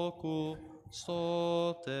Theotokου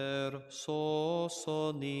soter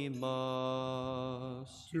sosonimas.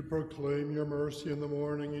 To proclaim your mercy in the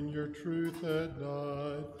morning and your truth at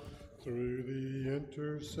night, through the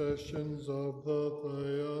intercessions of the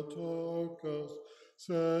Theotokos,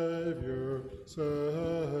 Savior,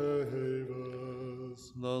 save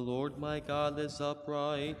us. The Lord my God is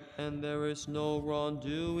upright, and there is no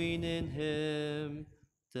wrongdoing in him.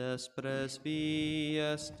 Des presbi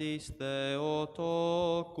estis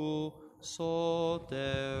Theotoku,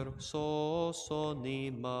 soter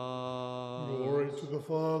sosonimas. Glory to the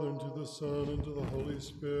Father, and to the Son, and to the Holy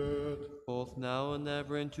Spirit. Both now and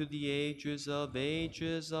ever, into the ages of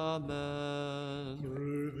ages. Amen.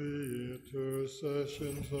 Through the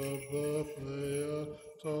intercessions of the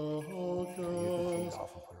Theotokos,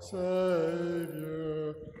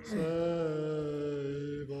 Savior,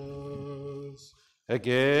 save us.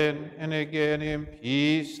 Again and again in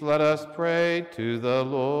peace let us pray to the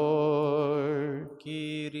Lord.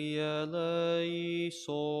 Kyrie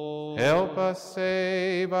eleison. Help us,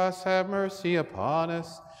 save us, have mercy upon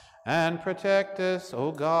us, and protect us,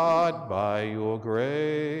 O God, by your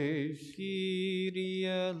grace. Kyrie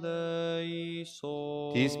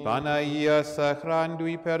eleison. Tis Panaia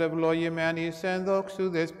sacrandui per evloie manis en doxu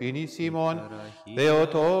despinisimon,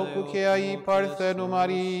 Theotoku ke ai parthenu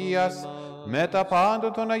Marias,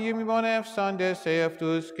 metapando ton aiumimon efsandes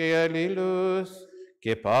eftus ke elilus,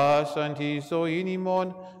 ke passantis o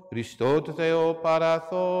inimon, Christot Theo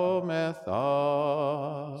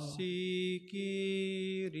parathomethas. Si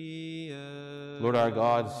Kyrie. Lord our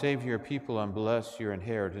God, save your people and bless your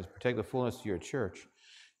inheritance. Protect the fullness of your church.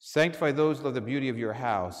 Sanctify those who love the beauty of your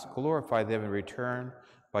house. Glorify them in return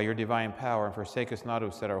by your divine power, and forsake us not who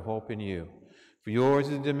set our hope in you. For yours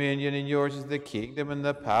is the dominion, and yours is the kingdom, and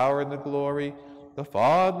the power, and the glory, the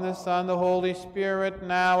Father, and the Son, and the Holy Spirit,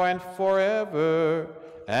 now and forever,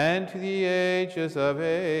 and to the ages of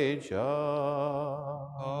ages. Amen.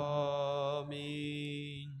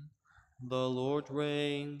 The Lord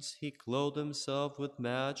reigns, he clothed himself with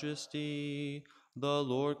majesty. The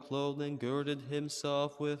Lord clothed and girded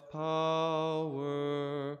himself with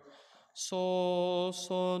power.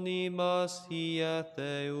 Sosonimas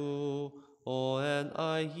hiatheu, o en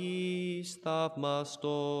ais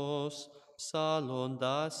thapmastos,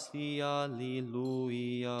 psalondasi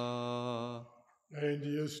alleluia. And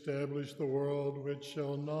he established the world which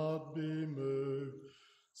shall not be moved.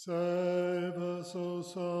 Save us, O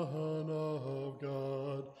Son of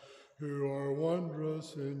God, who are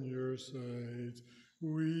wondrous in your saints.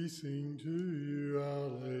 We sing to you,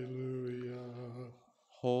 Alleluia.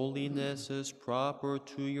 Holiness is proper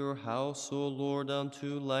to your house, O Lord,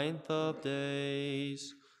 unto length of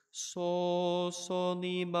days.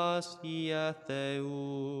 Sosonimas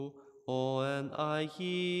hiatheu, o en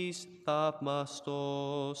ais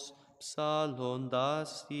thapmastos,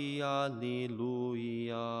 psalondasi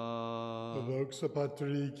alleluia. Voxa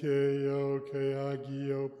Patriceo que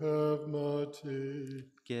agio pneumati.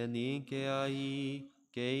 Genike ai,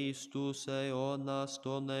 geistus eonas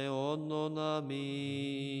ton eonon,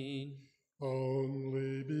 amen.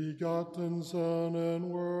 Only begotten Son and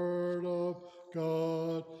Word of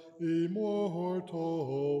God, immortal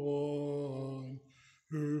One,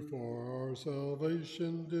 who for our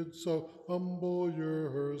salvation did so humble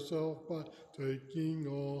yourself by taking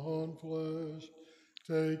on flesh,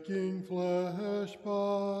 taking flesh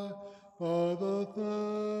by the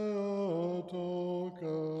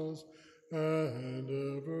Theotokos and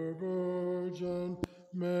ever Virgin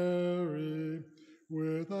Mary.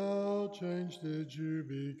 Without change did you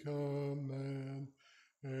become man,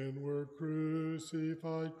 and were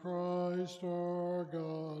crucified, Christ our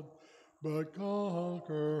God, but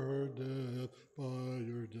conquered death by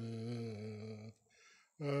your death.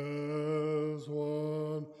 As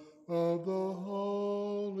one of the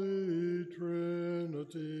Holy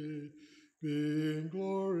Trinity, being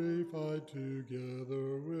glorified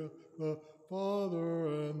together with the Father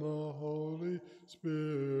and the Holy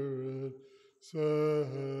Spirit, save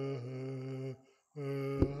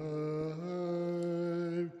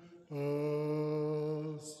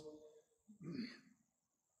us.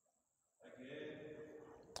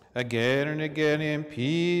 Again and again in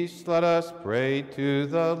peace let us pray to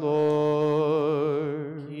the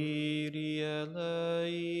Lord. Kyrie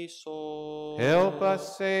eleison. Help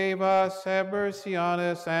us, save us, have mercy on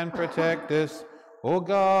us, and protect us, O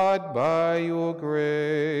God, by your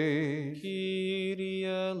grace. Kyrie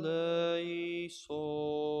eleison.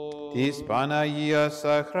 Tis Panaia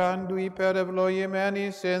sacrandui per evloie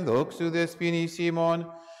manis en doxu despinisimon,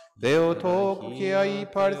 Theotokia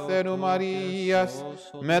parthenu Marias,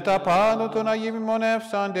 metapano tonayimon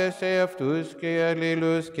efsandes eftus ke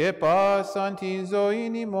elilus ke pasantin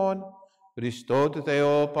zoinimon, Christot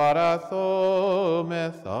Theo paratho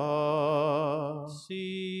metha.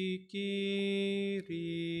 Si Kyrie.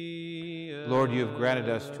 Lord, you have granted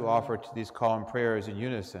us to offer to these calm prayers in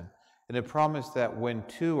unison, and have promised that when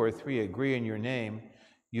 2 or 3 agree in your name,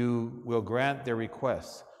 you will grant their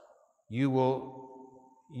requests. You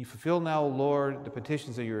fulfill now, Lord, the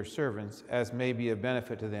petitions of your servants, as may be of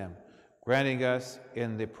benefit to them, granting us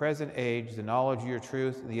in the present age the knowledge of your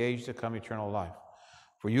truth, and the age to come eternal life.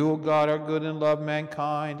 For you, O God, are good and love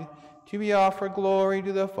mankind. To be offered glory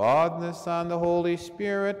to the Father, and the Son, and the Holy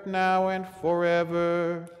Spirit, now and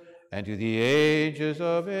forever, and to the ages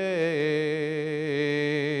of age.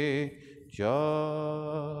 Amen.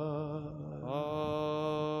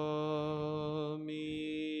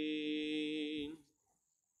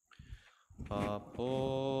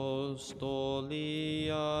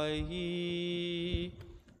 Apostoliae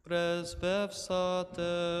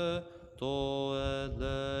presbevsate to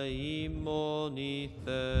eleimoni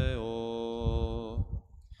Theo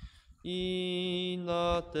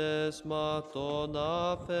inates maton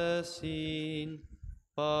aphesin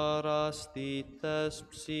parastites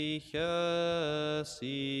psyches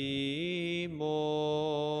imos.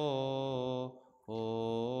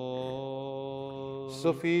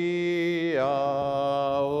 Sophia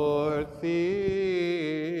Orthi.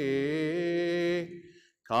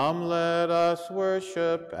 Come, let us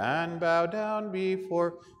worship and bow down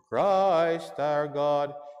before Christ our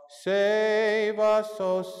God. Save us,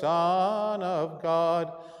 O Son of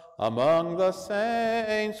God, among the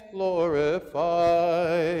saints glorified.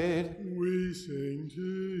 We sing to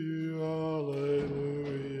you,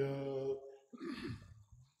 Alleluia.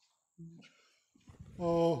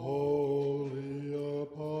 O holy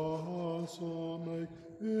apostle, make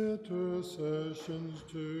intercessions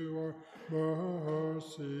to our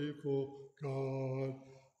merciful God,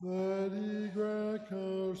 that he grant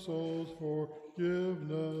our souls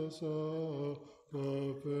forgiveness of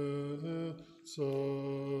offenses.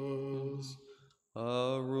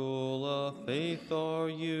 A rule of faith are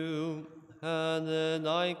you, and an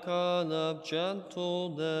icon of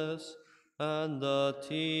gentleness, and a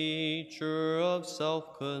teacher of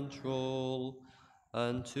self-control.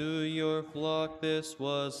 And to your flock this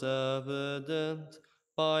was evident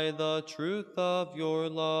by the truth of your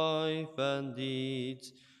life and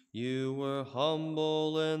deeds. You were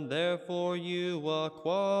humble, and therefore you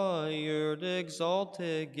acquired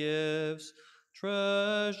exalted gifts,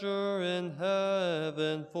 treasure in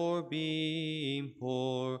heaven for being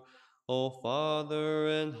poor. O Father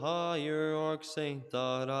and Hierarch Saint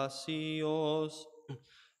Tarasios,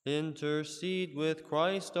 intercede with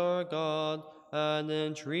Christ our God, and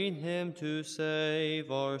entreat him to save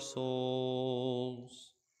our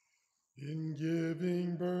souls. In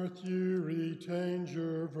giving birth you retained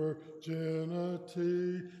your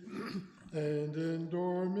virginity, and in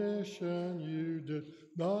dormition you did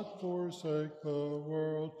not forsake the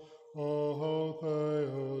world, O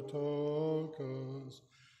Theotokos.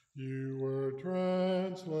 You were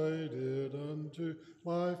translated unto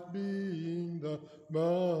life, being the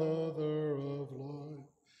mother of life,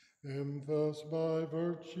 and thus by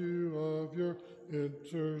virtue of your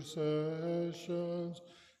intercessions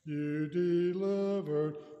you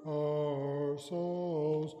delivered our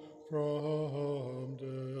souls from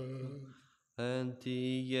death.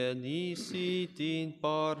 Antigenisitin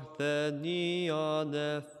parthenia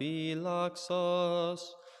nephylaxas,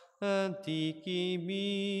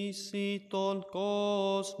 antikimisiton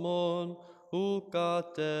cosmon,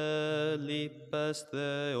 ucatelipes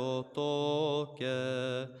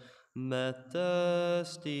Theotoke,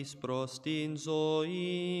 metestis prostin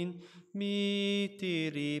zoin,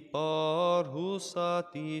 mitiri parhus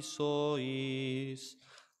atis sois,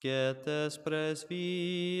 Getes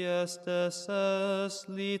presbiestes es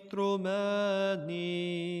litrumeni,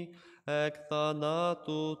 ec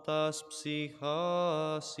thanato tas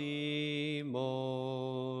psychas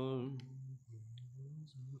imon.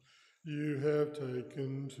 You have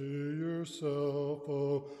taken to yourself,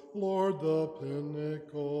 O Lord, the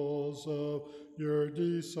pinnacles of your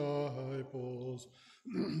disciples,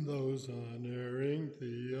 those unerring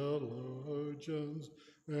theologians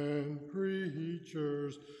and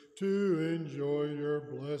preachers, to enjoy your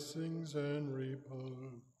blessings and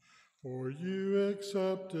repose. For you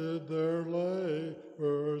accepted their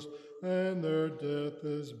labors, and their death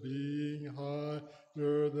is being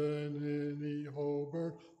higher than any whole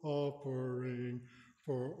burnt offering.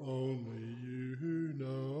 For only you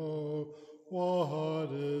know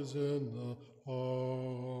what is in the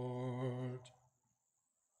heart.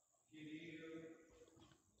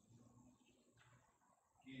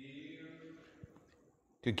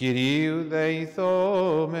 To Kyrie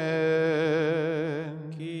eleison.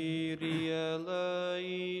 Kyrie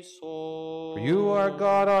eleison. For you are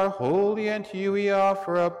God, our holy, and to you we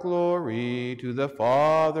offer up glory, to the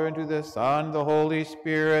Father, and to the Son, and the Holy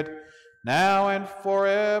Spirit, now and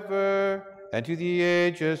forever, and to the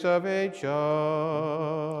ages of ages.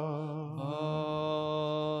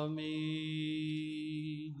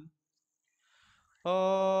 Amen.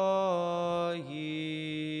 Aios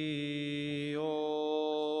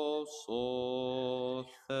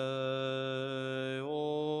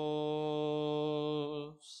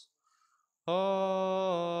Theos. Aios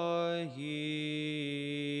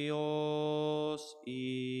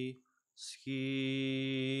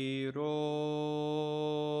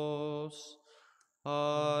Ischiros.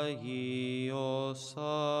 Aios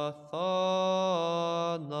Athanatos.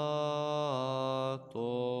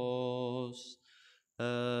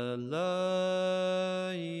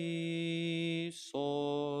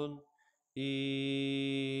 Eleison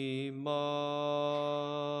imas.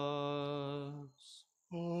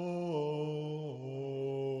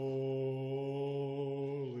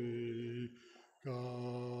 Holy God,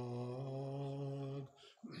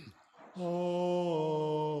 holy,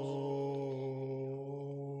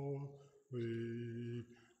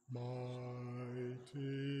 mighty,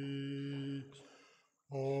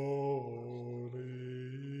 holy,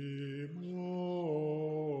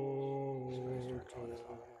 mortal,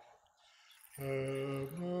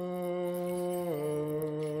 have mercy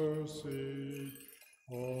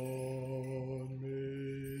on me.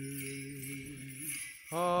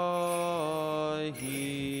 Aios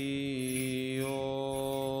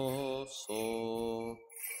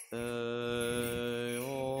Theos.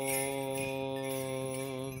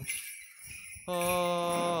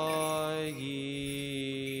 Aios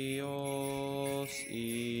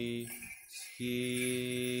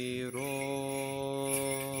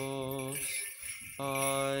Ischiros.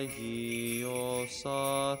 Aios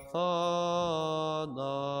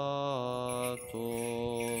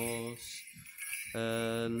Athanatos.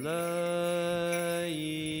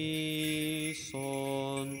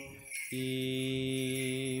 Eleison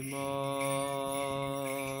imas.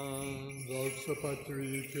 Δόξα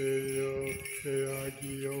Πατρί και Υιό και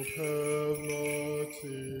Αγίο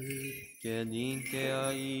Πνεύματι, Και νυν και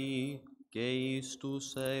αεί και εις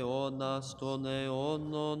τους αιώνας των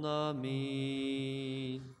αιώνων.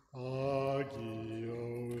 Αμήν.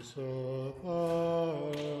 Άγιος Αθάνατος,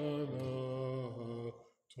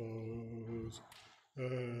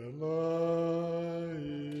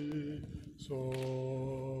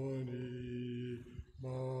 ελέησον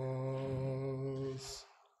ημάς.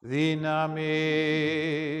 Δύναμη.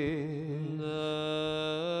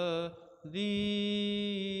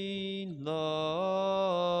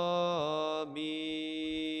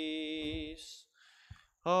 Δύναμις.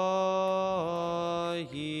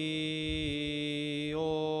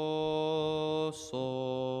 Αγιος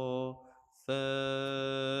ο Θεός.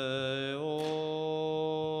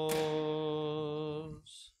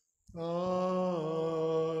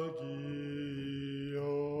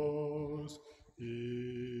 Άγιος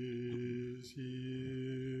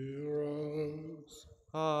Ισχυρός,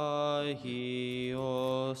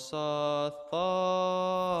 Άγιος αθάνατος,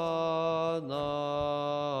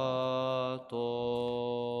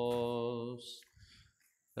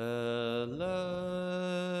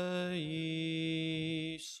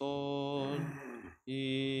 ελέησον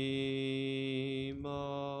ημάς.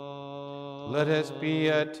 Let us be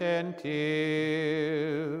attentive.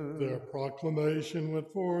 their proclamation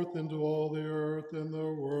went forth into all the earth, and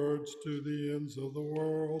their words to the ends of the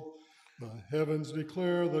world. The heavens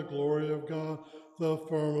declare the glory of God, the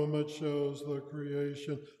firmament shows the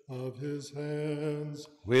creation of his hands.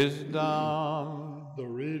 Wisdom. The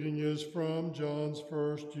reading is from John's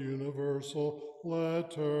first universal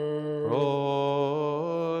letter.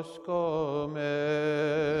 Proskomen.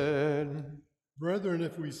 Brethren,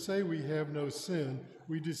 if we say we have no sin,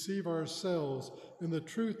 we deceive ourselves, and the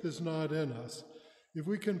truth is not in us. If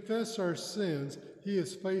we confess our sins, he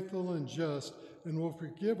is faithful and just, and will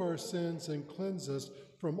forgive our sins and cleanse us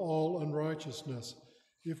from all unrighteousness.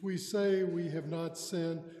 If we say we have not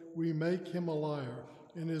sinned, we make him a liar,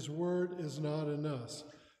 and his word is not in us.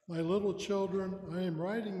 My little children, I am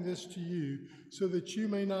writing this to you so that you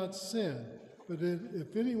may not sin. But if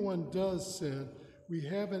anyone does sin, we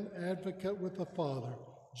have an advocate with the Father,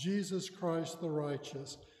 Jesus Christ the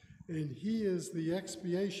righteous, and he is the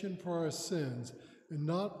expiation for our sins, and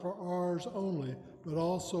not for ours only, but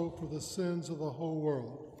also for the sins of the whole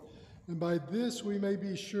world. And by this we may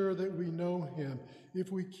be sure that we know him,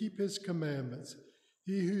 if we keep his commandments.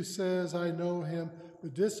 He who says, I know him,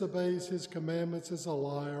 but disobeys his commandments is a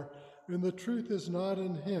liar, and the truth is not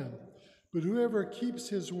in him. But whoever keeps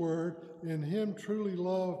his word, in him truly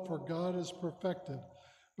love for God is perfected.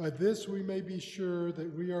 By this we may be sure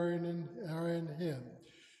that we are in him.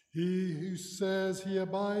 He who says he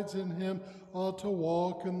abides in him ought to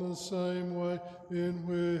walk in the same way in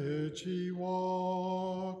which he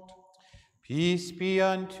walked. Peace be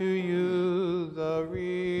unto you, the readers.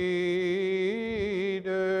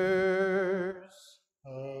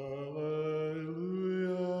 Alleluia,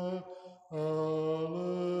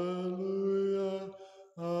 alleluia,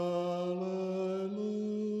 alleluia.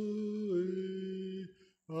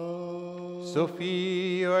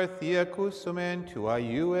 Sophie orthia cusumen tua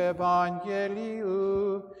iu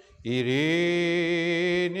evangeliu,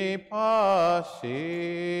 Irene pace.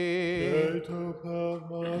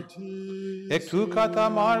 Ec tu cata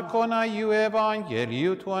Marcona iu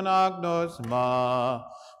evangeliu tuan agnosma,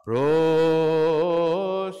 proscome.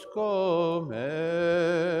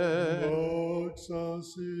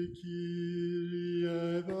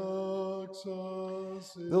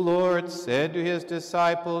 The Lord said to his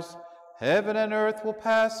disciples, Heaven and earth will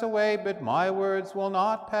pass away, but my words will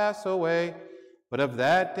not pass away. But of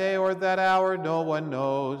that day or that hour no one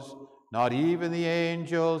knows, not even the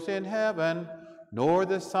angels in heaven, nor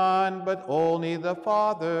the Son, but only the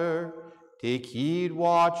Father. Take heed,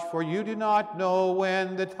 watch, for you do not know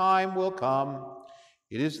when the time will come.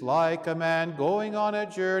 It is like a man going on a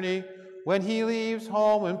journey, when he leaves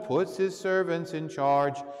home and puts his servants in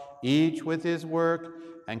charge, each with his work,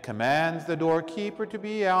 and commands the doorkeeper to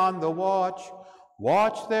be on the watch.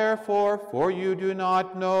 Watch therefore, for you do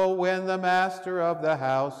not know when the master of the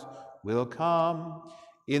house will come,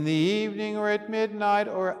 in the evening or at midnight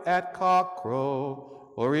or at cockcrow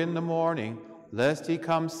or in the morning, lest he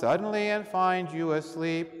come suddenly and find you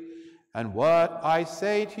asleep. And what I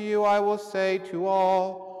say to you I will say to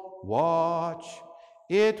all, watch.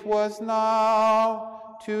 It was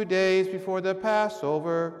now 2 days before the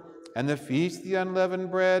Passover, and the feast of the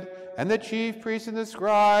unleavened bread, and the chief priests and the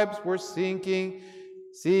scribes were seeking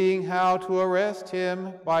how to arrest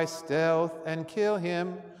him by stealth and kill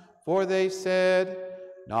him. For they said,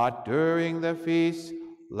 not during the feast,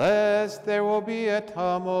 lest there will be a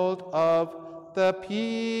tumult of the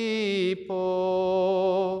people.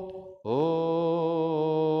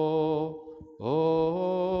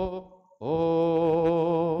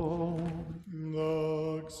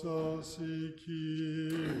 Doxasi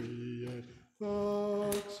Kyrie,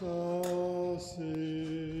 doxasi.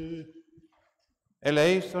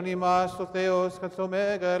 Eleison imas o Theos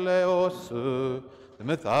katsomega eleosu, the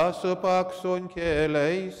methaso paxon ke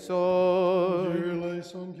eleison.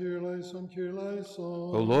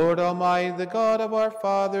 O Lord Almighty, the God of our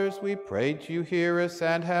fathers, we pray to you, hear us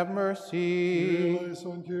and have mercy.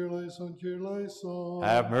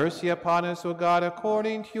 Have mercy upon us, O God,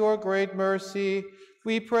 according to your great mercy.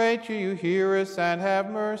 We pray to you, hear us and have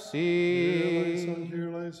mercy.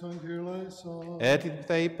 Et in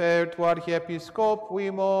te per tu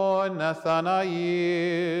archiepiscopui Nathanael.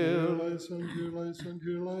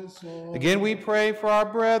 Again we pray for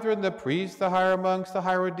our brethren, the priests, the higher monks, the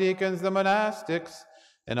hierodeacons, the monastics,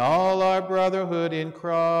 and all our brotherhood in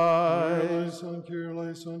Christ.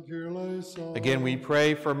 Again we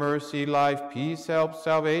pray for mercy, life, peace, help,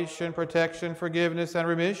 salvation, protection, forgiveness, and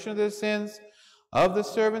remission of the sins of the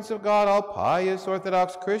servants of God, all pious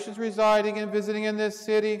Orthodox Christians residing and visiting in this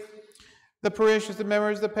city, the parishioners, the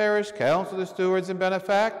members of the parish council, the stewards and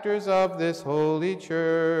benefactors of this holy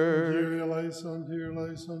church.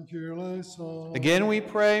 Again we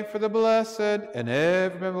pray for the blessed and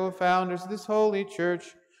ever memorable founders of this holy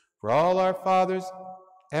church, for all our fathers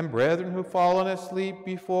and brethren who have fallen asleep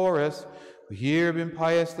before us, who here have been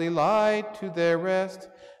piously lied to their rest,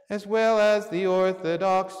 as well as the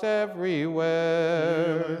Orthodox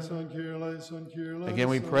everywhere. Again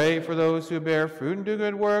we pray for those who bear fruit and do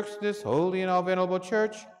good works in this holy and all venerable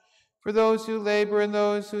church, for those who labor and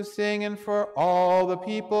those who sing, and for all the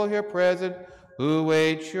people here present who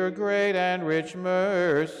wait your great and rich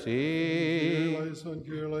mercy.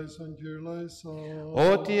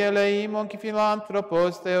 Oti eleimon ki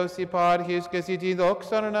philanthropos theos iparchis και εσύ τη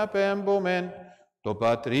δόξαν απέμπομεν, το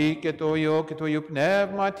Πατρί και το Υιό και το Υιού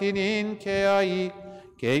Πνεύμα την ίν και αΐ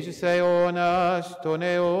και εις τους αιώνας των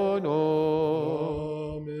αιώνων.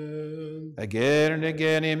 Again and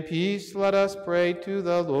again in peace let us pray to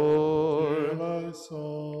the Lord.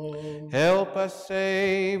 Help us,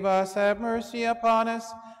 save us, have mercy upon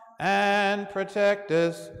us, and protect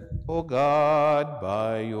us, O God,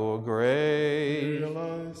 by your grace.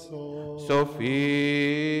 Realize all. Sophia,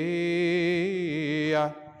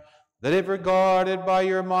 that ever guarded by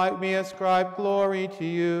your might may ascribe glory to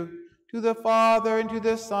you, to the Father, and to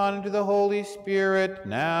the Son, and to the Holy Spirit,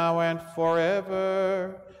 now and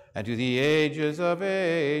forever, and to the ages of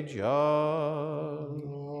ages. Amen.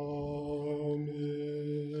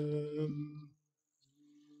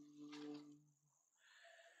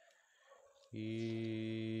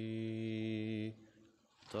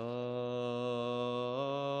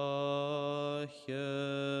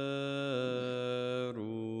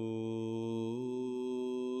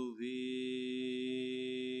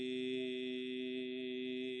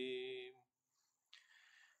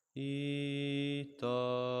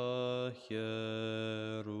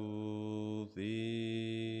 Cheruvim.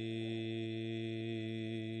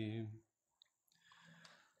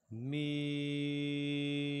 Mysticos.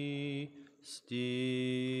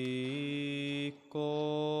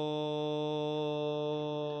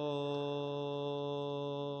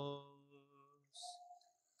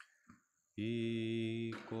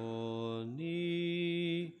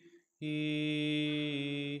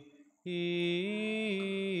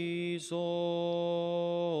 Isontes.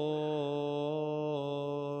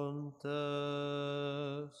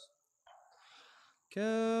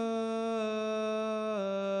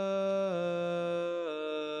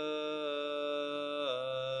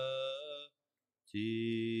 Ti.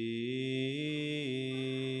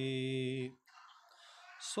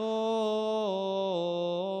 So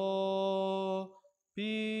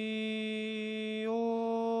pio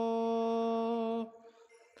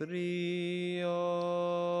tria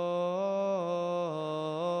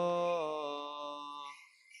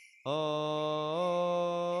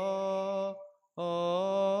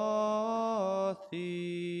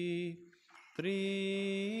athi tria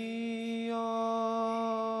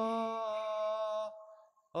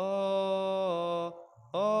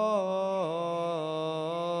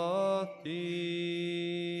athi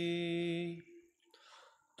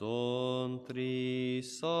ton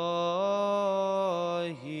trisaion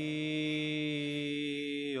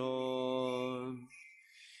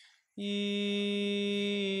hymnon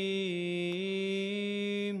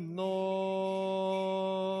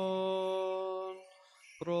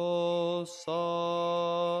prosathontes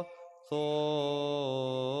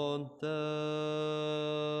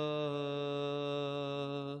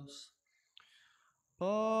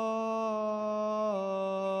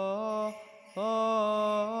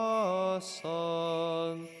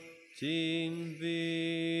pasan tin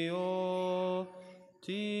vio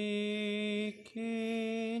tikin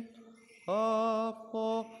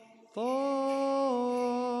apothometha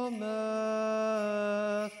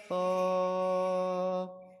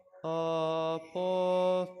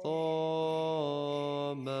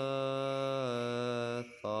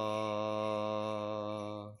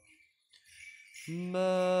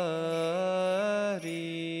Merimnan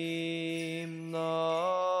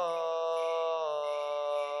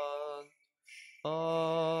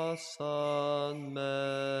asan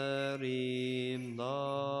merimnan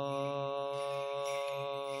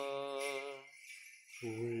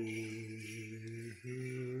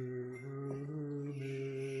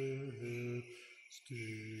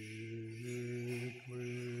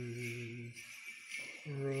Mystically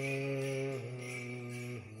represent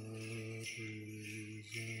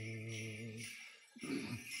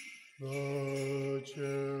the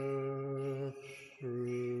cherubim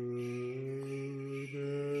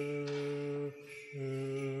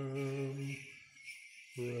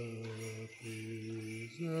represent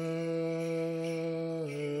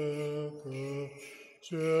the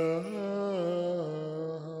cherubim.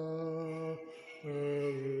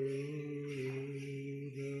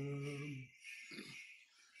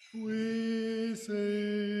 We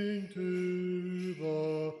sing to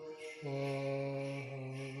the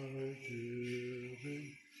life-giving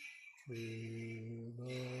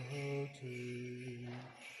Trinity.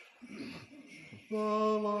 The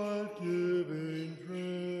life-giving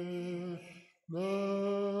Trinity.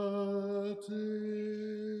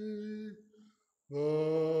 The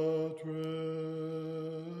Trinity.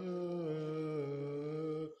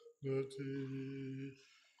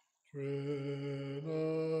 Trinity.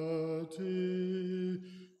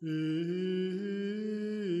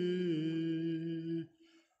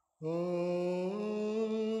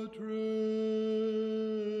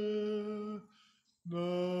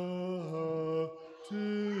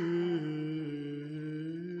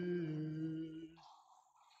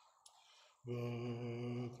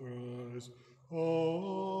 The thrice holy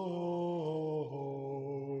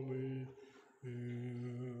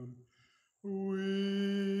hymn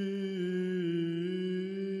we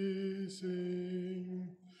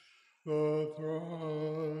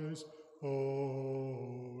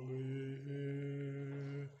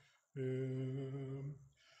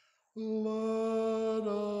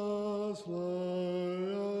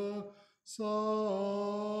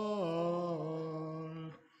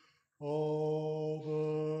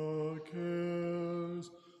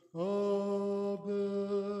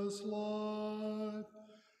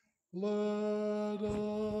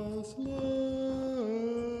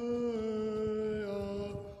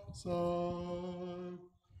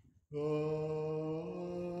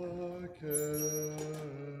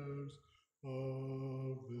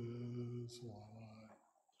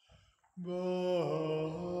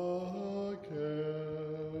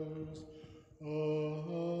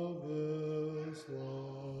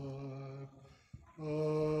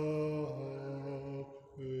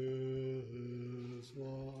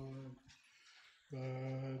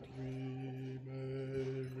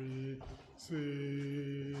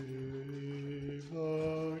Receive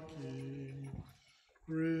the King,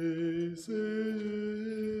 receive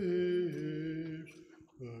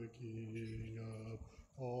the King of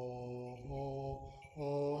all,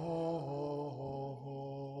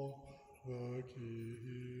 the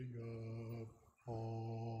King of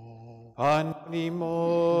all.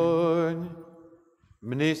 Panemon,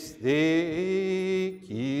 mniste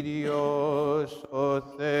Kyrios o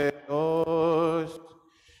Theos,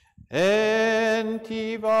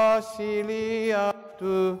 enti Vasilia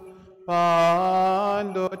tu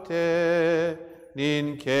pandote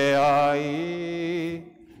ninceai,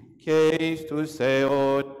 ceis tu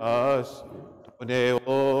seotas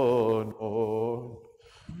toneonon.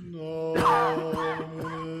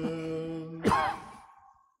 Amen.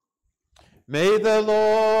 May the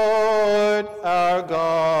Lord our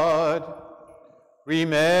God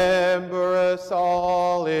remember us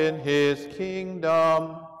all in his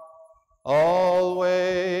kingdom,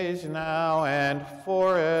 always, now, and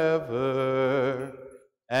forever,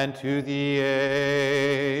 and to the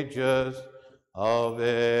ages of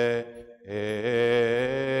ages.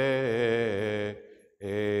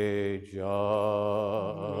 Amen.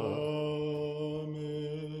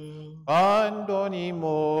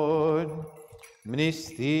 Pandonimon,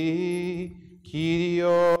 mnisti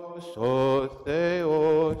Kyrios o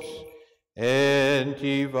Theos,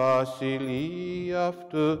 enti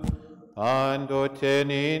Vasiliaftu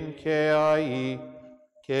pandotenin ceai,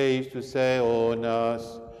 ceis tu seonas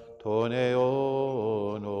toneonon.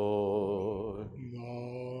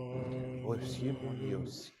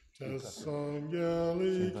 Tes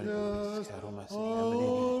angelicas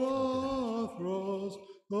Orthros,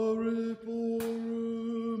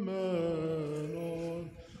 Gloriforum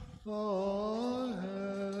on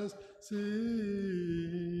has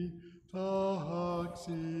seen,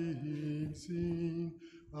 seen,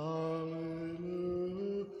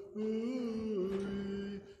 Alleluia,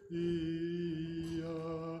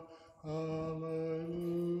 Alleluia, Alleluia.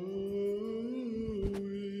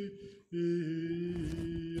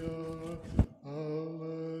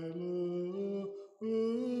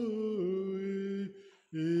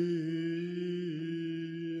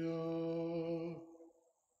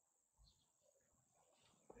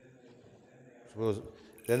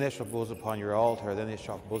 Then they shall bulls upon your altar, then they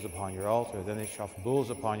shall bulls upon your altar, then they shall bulls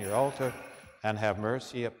upon your altar, and have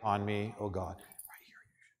mercy upon me, O God.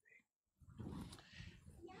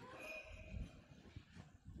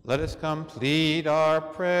 Let us complete our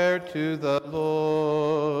prayer to the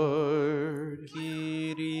Lord.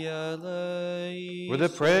 Kyrie eleison. For the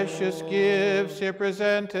precious gifts here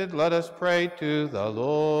presented, let us pray to the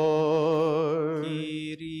Lord.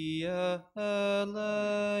 Kyrie eleison.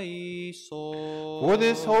 For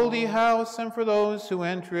this holy house and for those who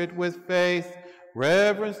enter it with faith,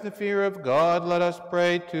 reverence, and fear of God, let us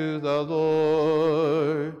pray to the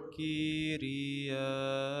Lord. Kyrie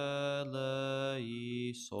eleison.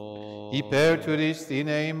 Hyperturis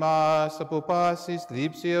tinemas apopasis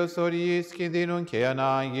lipsios oris kindinum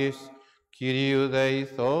ceanais, Kyrie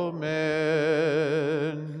eleison.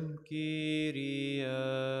 Kyrie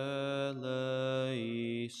eleison.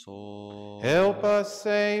 Help us,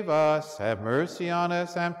 save us, have mercy on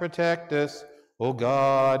us, and protect us, O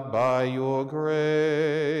God, by your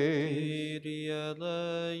grace. Kyrie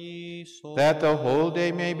eleison. That the whole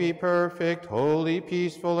day may be perfect, holy,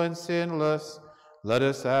 peaceful, and sinless, let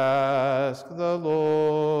us ask the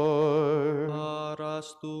Lord.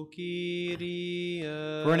 Parastu Kyrie.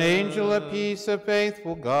 For an angel of peace, a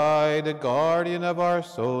faithful guide, a guardian of our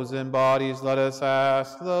souls and bodies, let us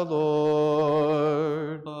ask the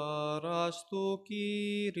Lord. Parastu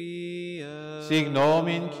Kyrie. Sig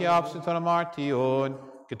nomen qui absenton martion,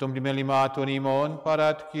 que tum dimelimaton imon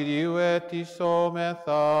parat Kyriou et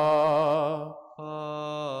isometha.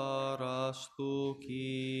 Parastu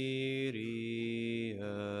Kyrie.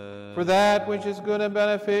 For that which is good and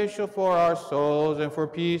beneficial for our souls and for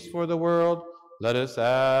peace for the world, let us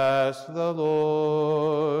ask the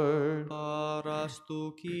Lord.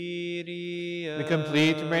 Parastu Kyrie. The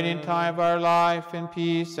complete and reigning time of our life in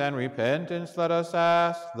peace and repentance, let us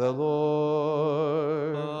ask the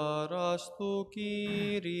Lord. Parastu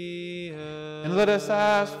Kyrie. And let us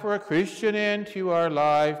ask for a Christian end to our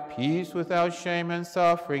life, peace without shame and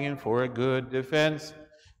suffering, and for a good defense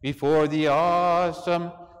before the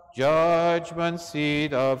awesome judgment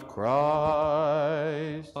seat of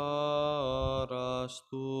Christ.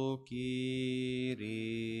 Parastu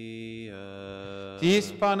Kyrie.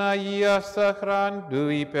 Tis Panagia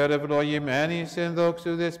sacrandui per evloimenis in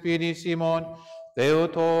doxu de Spiritus Simon,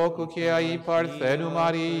 Theotokos και αη παρθένου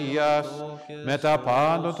Μαρίας, μετά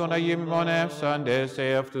πάντων των Αγίων μνημονεύσαντες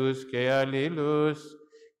εαυτούς και αλλήλους,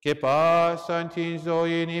 και πάσαν την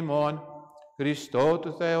ζωήν ημών, Χριστό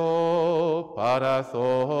του Θεό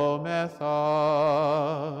παραθόμεθα.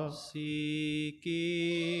 Si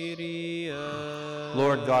Kyrie.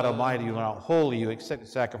 Lord God Almighty, you are holy, you accept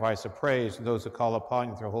the sacrifice of praise from those who call upon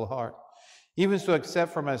you with their whole heart. Even so,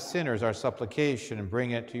 accept from us sinners our supplication and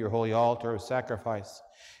bring it to your holy altar of sacrifice.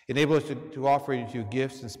 Enable us to offer you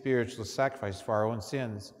gifts and spiritual sacrifice for our own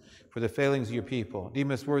sins, for the failings of your people.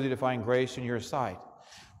 Deem us worthy to find grace in your sight.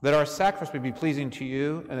 That our sacrifice may be pleasing to you,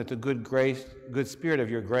 and that the good spirit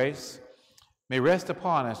of your grace may rest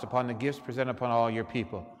upon us, upon the gifts presented upon all your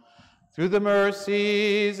people. Through the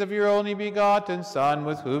mercies of your only begotten Son,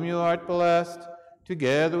 with whom you art blessed,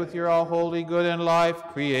 together with your all holy, good, and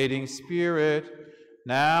life-creating Spirit,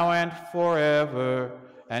 now and forever,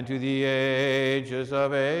 and to the ages of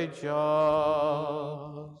ages. Amen.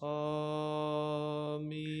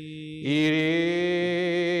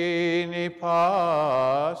 Ειρήνη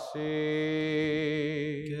πάση.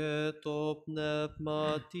 Και το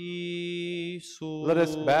πνεύματί σου. Let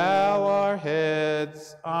us bow our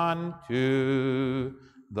heads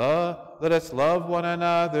let us love one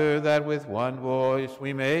another, that with one voice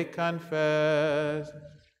we may confess.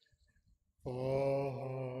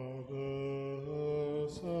 Father,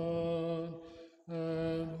 Son,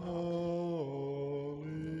 and Holy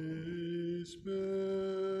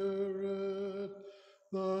Spirit,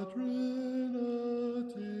 the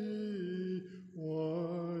Trinity,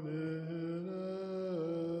 one in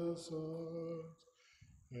essence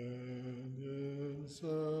and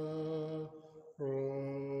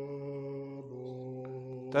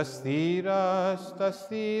inseparable. Tas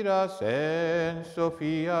thiras en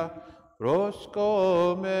Sophia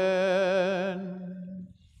proskomen.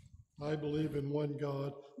 I believe in one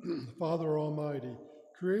God, Father Almighty,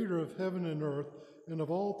 creator of heaven and earth, and of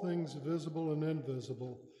all things visible and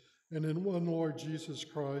invisible, and in one Lord Jesus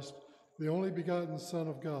Christ, the only begotten Son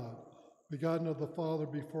of God, begotten of the Father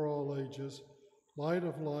before all ages, light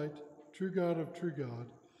of light, true God of true God,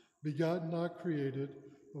 begotten, not created,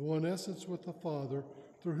 of one essence with the Father,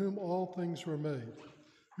 through whom all things were made,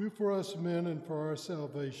 who for us men and for our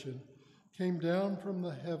salvation came down from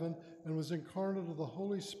the heaven and was incarnate of the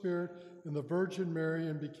Holy Spirit in the Virgin Mary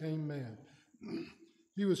and became man.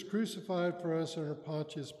 He was crucified for us under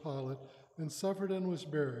Pontius Pilate and suffered and was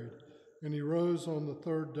buried, and he rose on the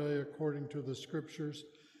third day according to the Scriptures.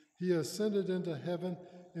 He ascended into heaven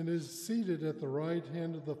and is seated at the right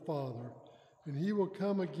hand of the Father, and he will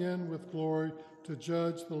come again with glory to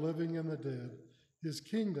judge the living and the dead. His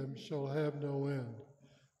kingdom shall have no end.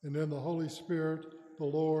 And in the Holy Spirit,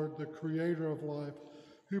 the Lord, the creator of life,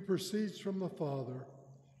 who proceeds from the Father,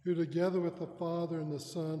 who together with the Father and the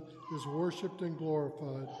Son is worshipped and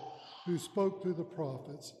glorified, who spoke through the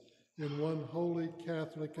prophets, in one holy,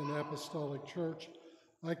 Catholic, and Apostolic Church,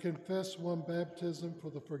 I confess one baptism for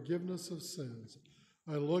the forgiveness of sins.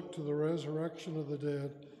 I look to the resurrection of the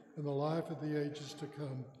dead and the life of the ages to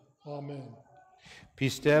come. Amen.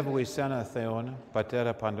 Πιστεύω εις ένα Θεόν,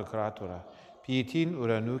 Πατέρα Παντοκράτορα, ποιητήν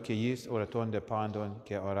ουρανού και γης ορατώνται πάντων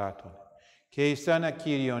και οράτων, και εις ένα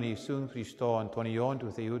Κύριον Ιησούν Χριστόν, τον Υιόν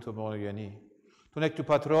του Θεού του μονογενή, τον εκ του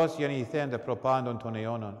Πατρός γεννηθέντα προπάντων των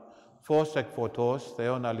αιώνων, φως εκ φωτός,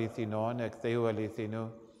 Θεόν αληθινών, εκ Θεού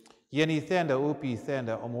αληθινού, γεννηθέντα ου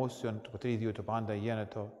ποιηθέντα ομόσιον του Πατρίδιου του πάντα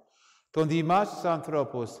γένετο, τον διημάς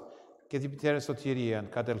ανθρώπους και την πτέρα σωτηρίαν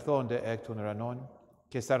κατελθόνται εκ των ουρανών,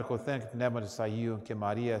 και σαρκωθέν και πνεύματος Αγίου και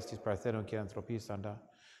Μαρίας της Παρθένων και ανθρωπίσαντα,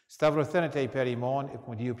 σταυρωθένεται υπέρ ημών εκ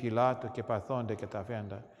Ποντίου Πιλάτου και παθόνται και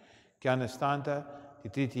ταφέντα, και ανεστάντα τη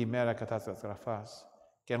τρίτη ημέρα κατά της γραφάς,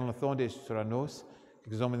 και αναλωθόνται εις τους ουρανούς,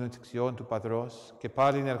 εξόμενον της δεξιών του Πατρός, και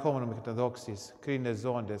πάλιν ερχόμενον με καταδόξεις, κρίνες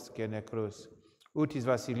ζώντες και νεκρούς, ου της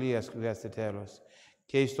βασιλείας χρειάζεται τέλος,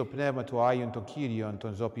 και εις το πνεύμα του Άγιον των Κύριων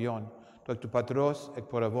των Ζωπιών, το εκ του Πατρός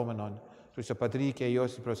εκπορευόμενον, του εις το Πατρί και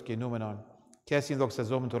Υιός προσκυνούμενον, και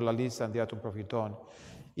συνδοξαζόμενον των λαλήσαν δια των προφητών,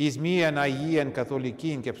 εις μίαν Αγίαν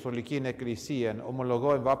Καθολικήν και Αποστολικήν Εκκλησίαν,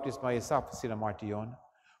 ομολογώ εν βάπτισμα εις άφεσιν αμαρτιών,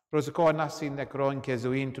 προσδοκώ ανάσιν νεκρών και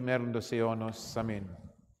ζωήν του μέλλοντος αιώνος. Αμήν.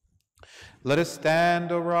 Let us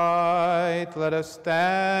stand aright, let us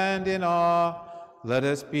stand in awe, let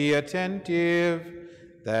us be attentive,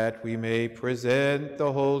 that we may present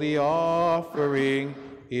the holy offering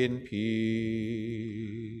in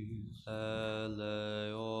peace.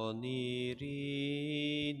 Eleon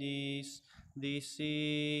Irinis,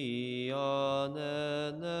 Disian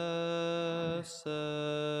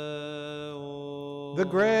eneseo. The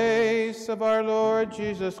grace of our Lord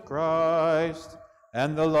Jesus Christ,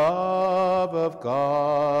 and the love of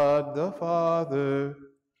God the Father,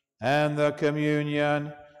 and the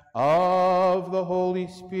communion of the Holy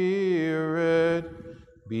Spirit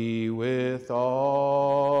be with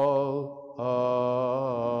all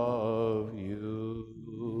of you.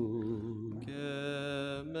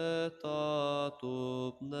 Και μετά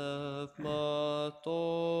του πνεύματός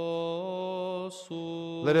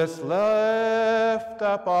σου Let us lift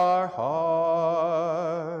up our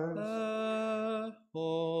hearts.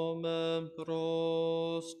 Έχομεν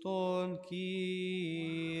προς τον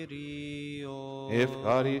Κύριο.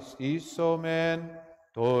 Ευχαριστήσομεν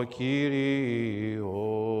το Κύριο.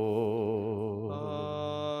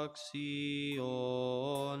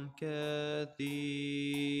 Αξιόν και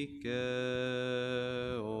δικαίων.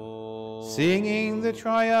 Singing the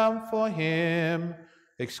triumphal hymn,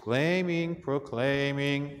 exclaiming,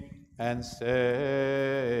 proclaiming, and saying,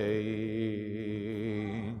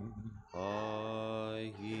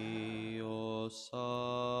 Agios,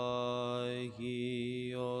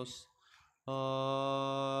 Agios,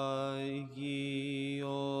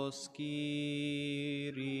 Agios,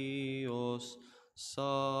 Kyrios,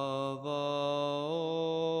 Sabaoth,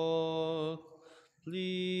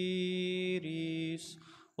 πλήρης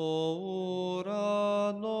ο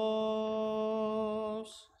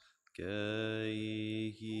ουρανός και η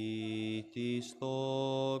γη της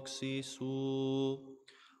δόξης σου,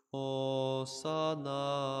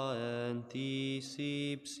 Ωσανά εν της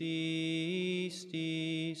υψής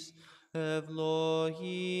της,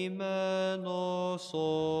 ευλογημένος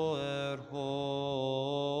ο ερχόμενος.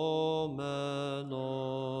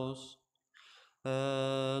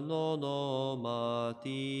 Εν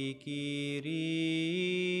ονόματι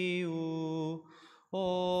Κυρίου,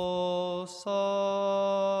 Ωσανά,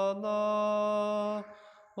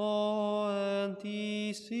 ο εν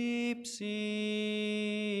της υψής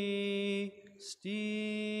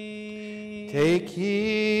της. Take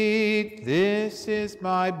heed, this is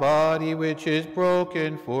my body which is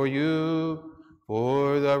broken for you,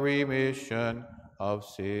 for the remission of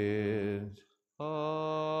sins. Amen.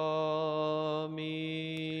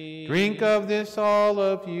 Drink of this, all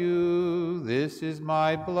of you. This is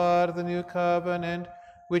my blood of the new covenant,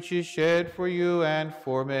 which is shed for you and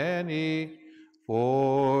for many,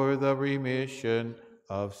 for the remission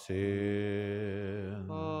of sins.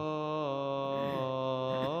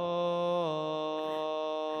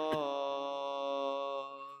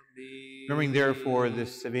 Remembering therefore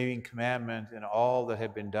this saving commandment and all that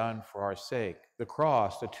had been done for our sake, the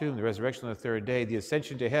cross, the tomb, the resurrection on the third day, the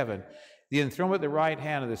ascension to heaven, the enthronement at the right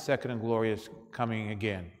hand of the second and glorious coming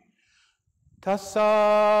again.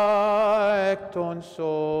 Tassa ekton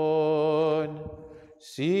son,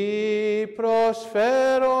 si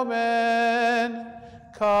prosferomen,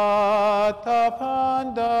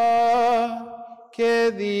 katapanda,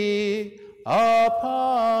 kedi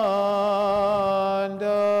apanda.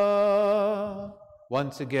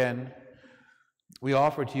 Once again, we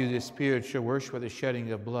offer to you this spiritual worship with the shedding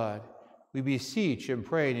of blood. We beseech and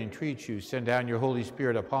pray and entreat you, send down your Holy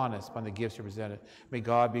Spirit upon us, upon the gifts represented. May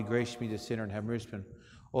God be gracious to me, the sinner, and have mercy upon me.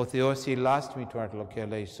 O Theosi, last me to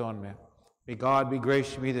me. May God be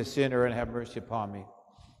gracious to me, the sinner, and have mercy upon me.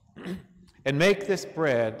 And make this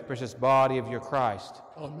bread the precious body of your Christ.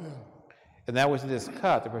 Amen. And that was this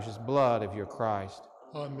cup, the precious blood of your Christ.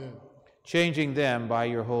 Amen. Changing them by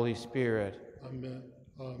your Holy Spirit. Amen.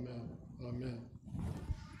 Amen. Amen.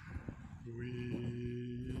 We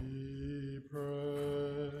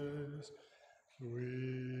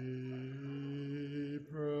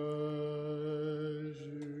praise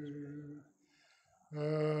you,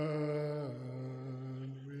 and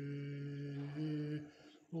we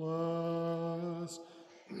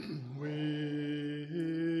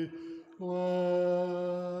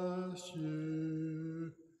bless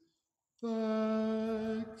you.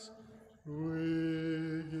 Thanks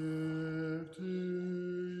we give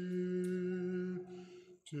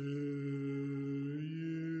to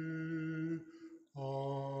you,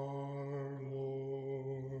 our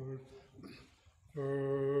Lord.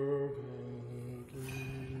 Fervently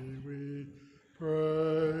we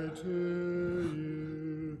pray to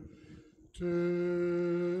you,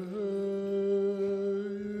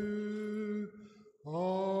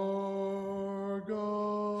 our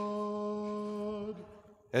God.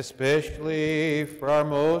 Especially for our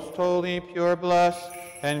most holy, pure, blessed,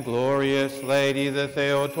 and glorious Lady, the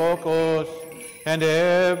Theotokos, and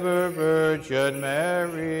ever Virgin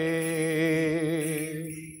Mary.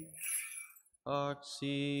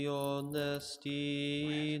 Axion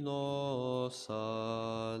estinos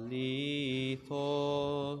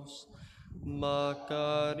alithos, Macarizin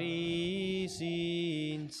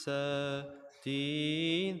se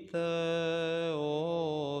Την Θεοτόκον,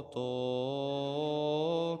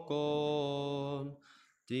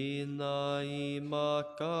 την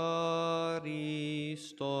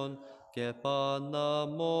αημακάριστον και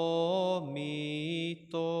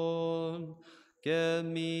παναμόμητον και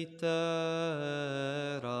μητέρα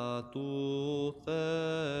του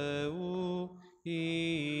Θεού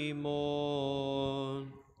ημών.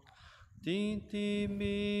 Την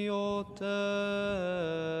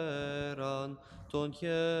τιμιωτέραν των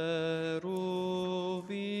χερουβίμ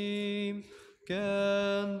και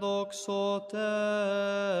δοξωτέραν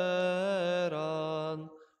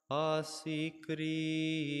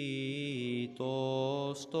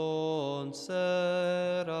ασυκρίτως των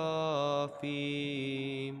σεραφείμ,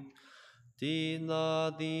 την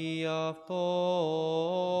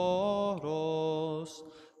αδιαφθόρος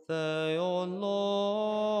Θεόν λόγον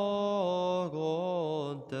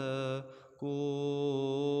τεκούσαν,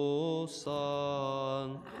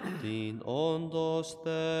 την όντως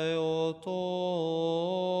Θεοτόκον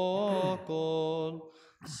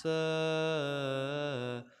σε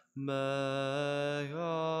μεγάλη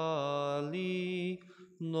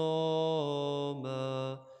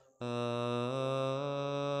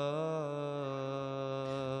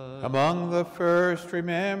Among the first,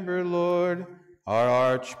 remember, Lord, our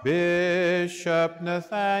Archbishop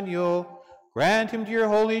Nathaniel. Grant him to your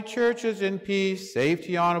holy churches in peace,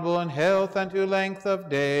 safety, honorable, and health unto length of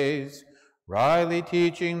days, rightly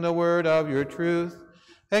teaching the word of your truth.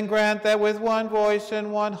 And grant that with one voice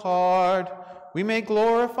and one heart we may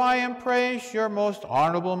glorify and praise your most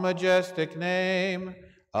honorable, majestic name,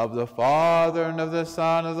 of the Father, and of the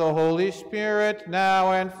Son, and of the Holy Spirit,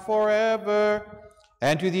 now and forever,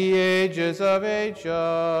 and to the ages of ages.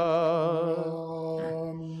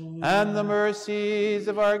 And the mercies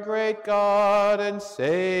of our great God and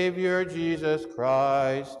Savior Jesus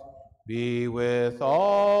Christ be with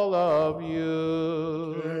all of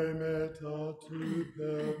you.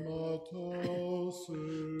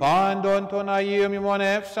 Πάντων των Αγίων ημών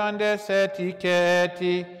εύσαντες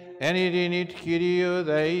ετικέτη, εν ειρήνη Κυρίου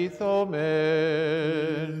δεηθόμεν.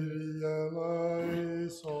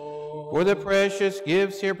 For the precious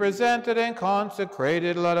gifts here presented and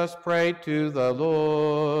consecrated, let us pray to the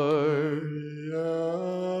Lord.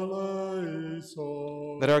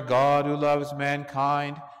 That our God, who loves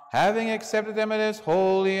mankind, having accepted them at his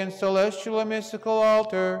holy and celestial and mystical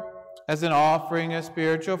altar, as an offering of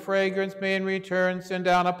spiritual fragrance, may in return send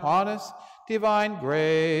down upon us divine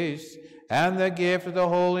grace and the gift of the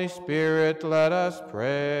Holy Spirit. Let us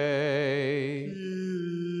pray.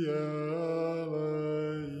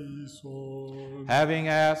 Having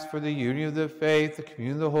asked for the unity of the faith, the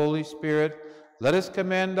communion of the Holy Spirit, let us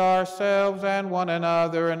commend ourselves and one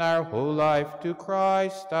another and our whole life to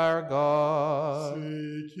Christ our God.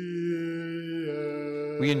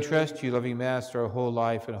 We entrust to you, loving Master, our whole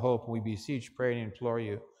life and hope, and we beseech, pray, and implore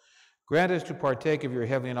you. Grant us to partake of your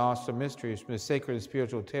heavenly and awesome mysteries from the sacred and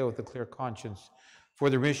spiritual tale with a clear conscience, for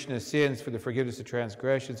the remission of sins, for the forgiveness of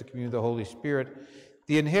transgressions, the communion of the Holy Spirit,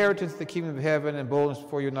 the inheritance of the kingdom of heaven, and boldness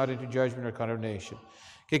before you, not into judgment or condemnation.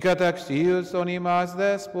 Και καταξίως ον ημάς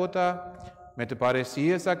δέσποτα, με τε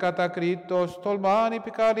παρεσίες ακατακρίτως, τολμάν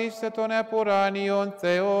επικαλείστε τον επουράνιον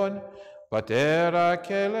Θεόν, Πατέρα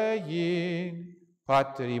και λέγειν,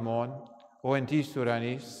 Πάτερ ημών, ο εν της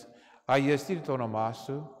ουρανής, αγιαστήτω το όνομά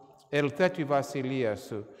σου, ελθέτω η βασιλεία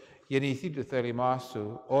σου, γεννηθήτω το θέλημά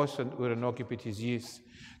σου, ως εν ουρανό και επί της γης.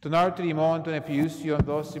 Τον άρτην ημών των επιούσιων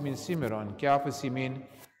δώσιμην σήμερον, και άφες ημίν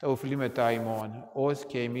τα οφειλήματα ημών, ως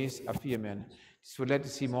και εμείς αφίεμεν, τις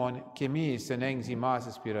φυλέτες ημών, και εμείς εν έγγις ημάς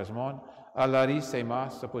εις πειρασμόν, αλλά ρίσα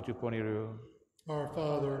ημάς από του πονηρού. Our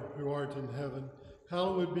Father, who art in heaven,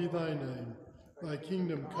 hallowed be thy name. Thy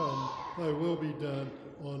kingdom come, thy will be done,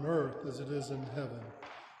 on earth as it is in heaven.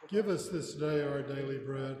 Give us this day our daily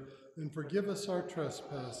bread, and forgive us our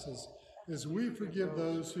trespasses, as we forgive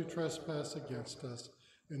those who trespass against us.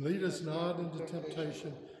 And lead us not into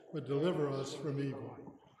temptation, but deliver us from evil.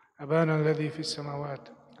 أبانا الذي في السماوات،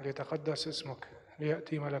 ليتقدس اسمك،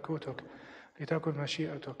 ليأتي ملكوتك، لتكن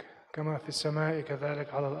مشيئتك كما في السماء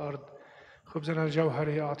كذلك على الأرض. خبزنا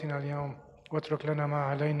الجوهري أعطنا اليوم، واترك لنا ما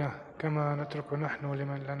علينا كما نترك نحن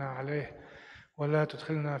لمن لنا عليه، ولا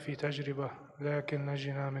تدخلنا في تجربة لكن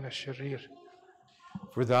نجنا من الشرير.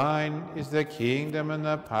 For thine is the kingdom and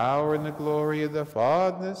the power and the glory of the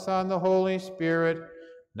Father, and the Son, and the Holy Spirit,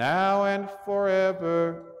 now and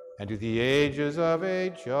forever, and to the ages of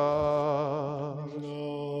ages.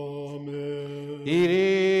 Amen.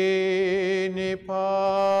 Irene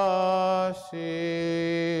pasi.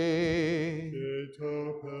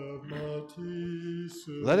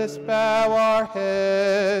 Let us bow our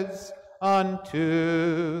heads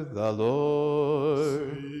unto the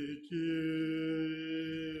Lord.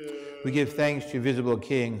 We give thanks to you, visible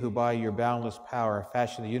King, who by your boundless power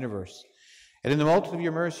fashioned the universe. And in the multitude of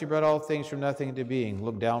your mercy brought all things from nothing into being.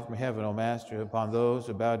 Look down from heaven, O Master, upon those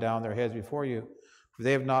who bow down their heads before you. For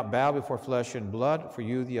they have not bowed before flesh and blood, for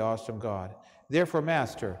you, the awesome God. Therefore,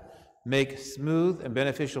 Master, make smooth and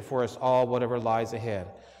beneficial for us all whatever lies ahead.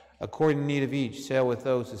 According to the need of each, sail with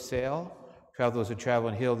those who sail, travel those who travel,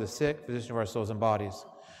 and heal the sick, physician of our souls and bodies.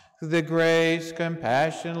 Through the grace,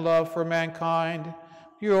 compassion, love for mankind,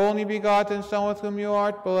 your only begotten Son, with whom you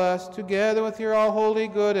art blessed, together with your all holy,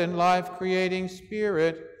 good, and life-creating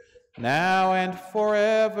Spirit, now and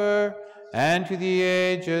forever, and to the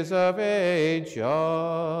ages of ages.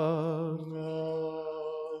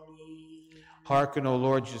 Hearken, O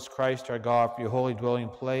Lord Jesus Christ, our God, for your holy dwelling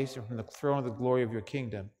place, and from the throne of the glory of your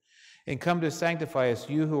kingdom. And come to sanctify us,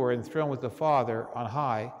 you who are enthroned with the Father on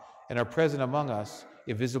high, and are present among us,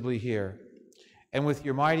 invisibly here. And with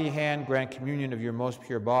your mighty hand grant communion of your most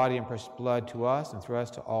pure body and precious blood to us and through us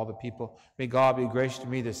to all the people. May God be gracious to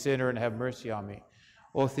me, the sinner, and have mercy on me.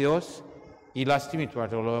 O Theos,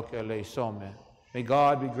 ilastimitor loc eleisome. May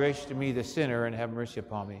God be gracious to me, the sinner, and have mercy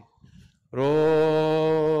upon me. Roscomen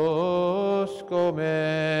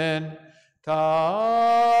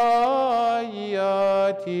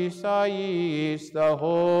taiatisais, the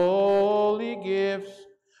holy gifts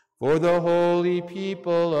for the holy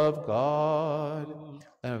people of God.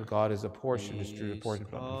 Lamb of God is a portion distributed, a portion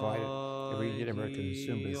provided. Every eat and ever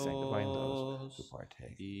consumed, but sanctifying those who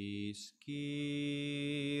partake.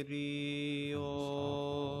 Kyrios,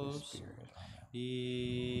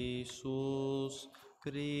 Iisus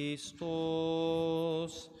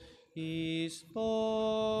Christos, is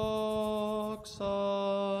doxan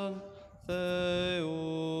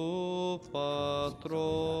Theou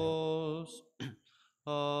Patros.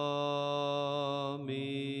 Amen.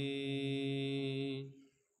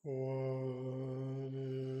 One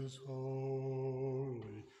is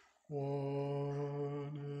holy,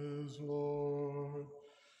 one is Lord,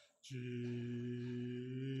 Jesus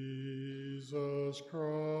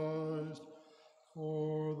Christ,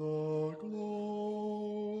 for the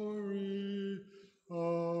glory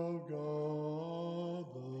of God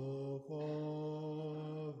the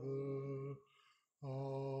Father.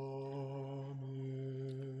 Amen.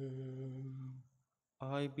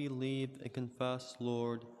 I believe and confess,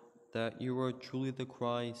 Lord, that you are truly the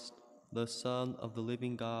Christ, the Son of the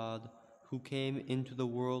living God, who came into the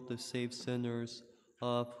world to save sinners,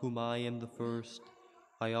 of whom I am the first.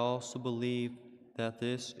 I also believe that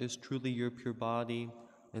this is truly your pure body,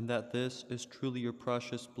 and that this is truly your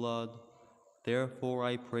precious blood. Therefore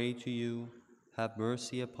I pray to you, have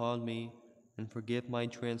mercy upon me, and forgive my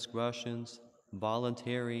transgressions,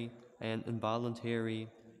 voluntary and involuntary,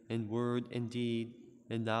 in word and deed,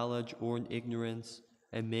 in knowledge or in ignorance,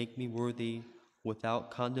 and make me worthy,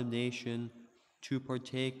 without condemnation, to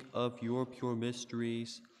partake of your pure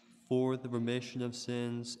mysteries, for the remission of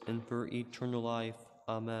sins and for eternal life.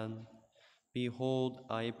 Amen. Behold,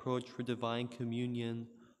 I approach for divine communion.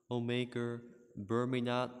 O Maker, burn me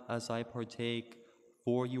not as I partake,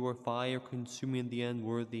 for you are fire consuming the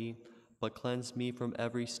unworthy, but cleanse me from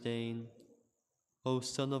every stain. O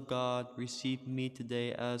Son of God, receive me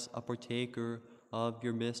today as a partaker of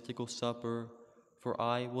your mystical supper, for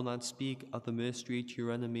I will not speak of the mystery to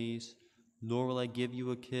your enemies, nor will I give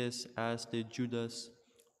you a kiss as did Judas,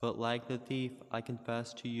 but like the thief I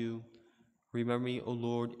confess to you. Remember me, O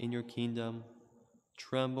Lord, in your kingdom.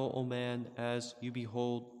 Tremble, O man, as you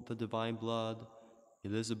behold the divine blood.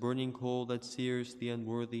 It is a burning coal that sears the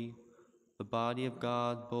unworthy. The body of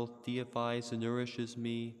God both deifies and nourishes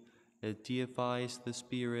me. It deifies the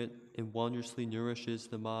spirit and wondrously nourishes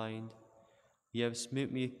the mind. Ye have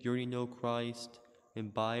smitten me with yearning, O Christ,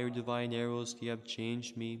 and by your divine arrows ye have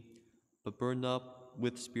changed me. But burn up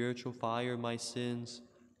with spiritual fire my sins,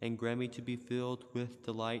 and grant me to be filled with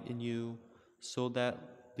delight in you, so that,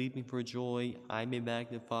 leaping for joy, I may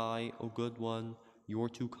magnify, O good one, your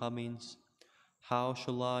two comings. How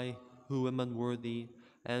shall I, who am unworthy,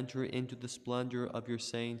 enter into the splendor of your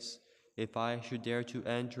saints? If I should dare to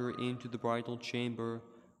enter into the bridal chamber,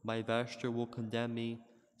 my vesture will condemn me,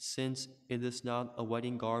 since it is not a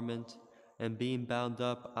wedding garment, and being bound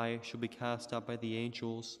up I shall be cast out by the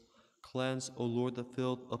angels. Cleanse, O Lord, the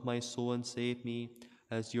filth of my soul and save me,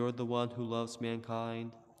 as you are the one who loves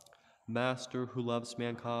mankind. Master who loves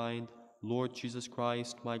mankind, Lord Jesus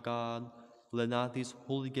Christ, my God, let not these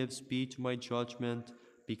holy gifts be to my judgment,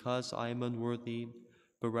 because I am unworthy,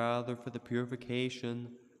 but rather for the purification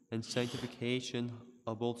and sanctification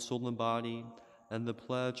of both soul and body, and the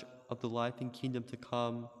pledge of the life and kingdom to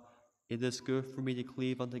come. It is good for me to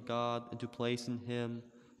cleave unto God and to place in him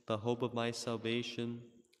the hope of my salvation.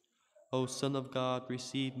 O Son of God,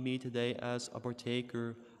 receive me today as a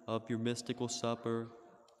partaker of your mystical supper,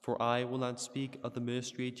 for I will not speak of the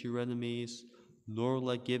mystery to your enemies, nor will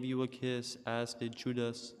I give you a kiss as did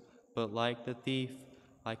Judas, but like the thief,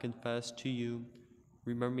 I confess to you.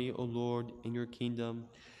 Remember me, O Lord, in your kingdom.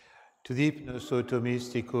 Tu dipnus ut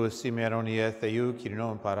mysticus simeronieth eiu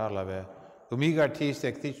non paralave, umigartis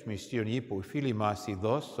ectis mysterion hipo filimas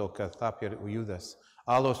idos o cathaper uiudas,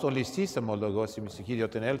 alos olistissimo logos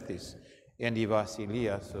mysticiliot in elthis, endi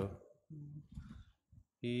Vasilias.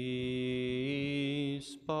 Ispasan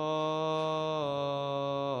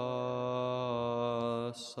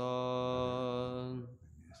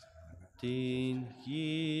din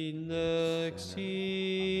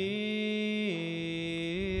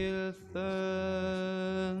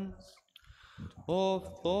hinexilthen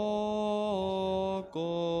Orthros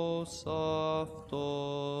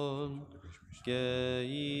afton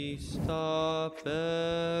geista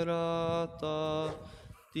perata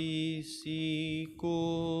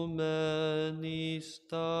disicumenis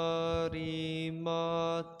tarimata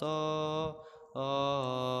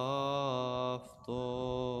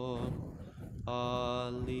afton.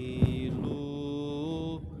 Alleluia.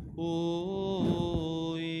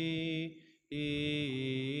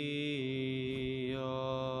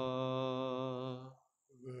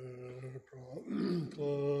 Their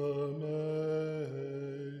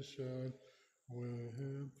proclamation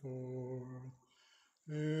went forth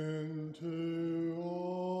into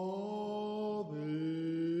all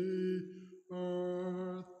the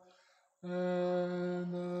earth,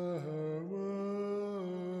 and their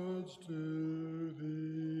words to the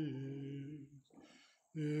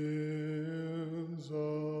ends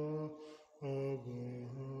of the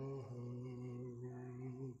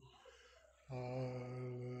world. Hallelujah.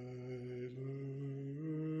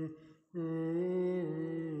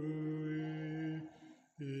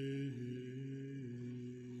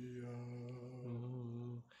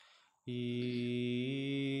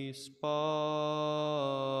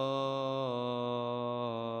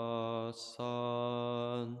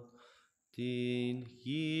 Ispasan din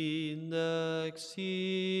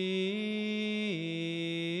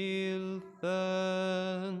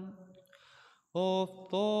hinexilthen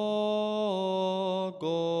Orthros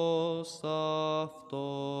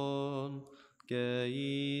afton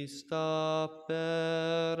geista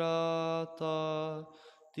perata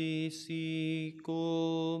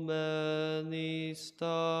disicumenis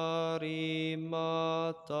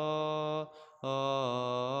tarimata afton.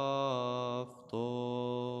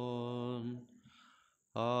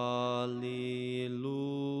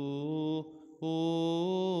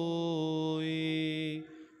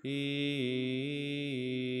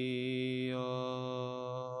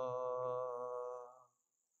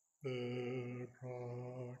 Their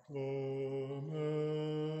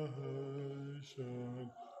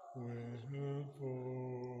proclamation went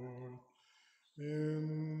forth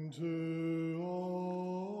into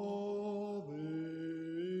all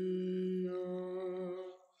the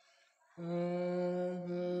earth, and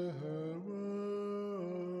their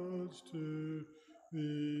words to the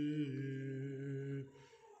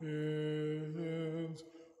ends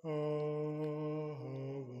of the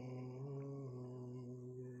world.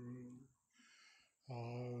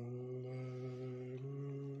 Hallelujah.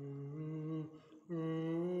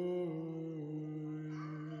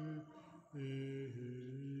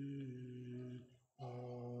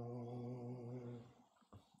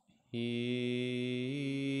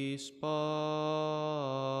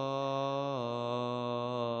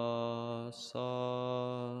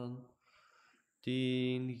 Ispasan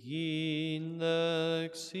din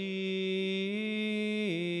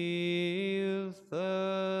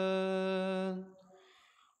hinexilthen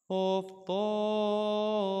Orthros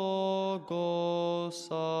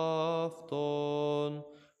afton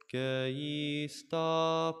geista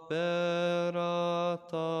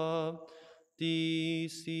perata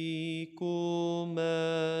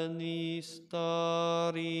disicumenis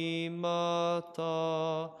tarimata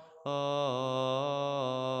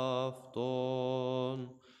afton.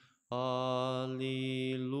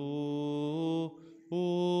 Alleluia.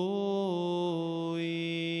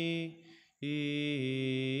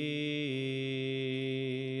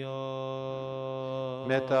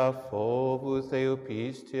 Meta phobus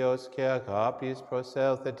eupistios que agapis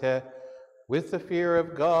proselthete, with the fear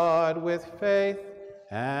of God, with faith,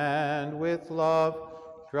 and with love,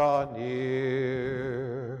 draw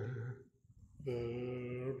near.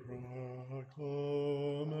 Their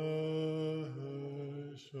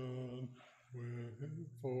proclamation went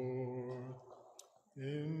forth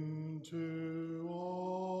into to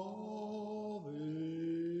all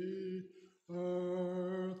the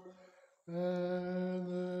earth, and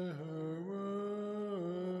their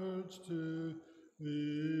words to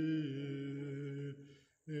the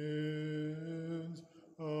ends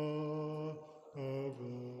of the world.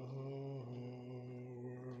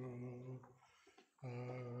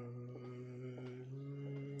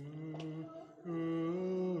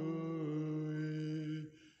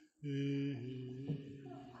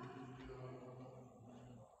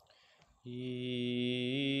 Ispasan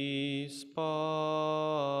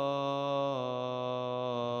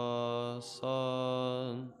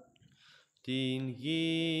din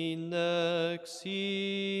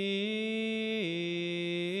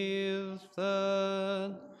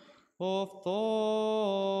ginexilthen of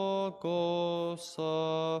Thogos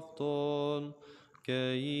afton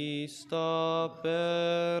Geista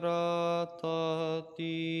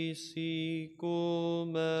peratatis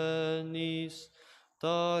igumenis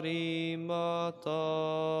tarimata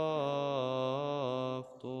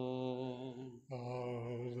afton.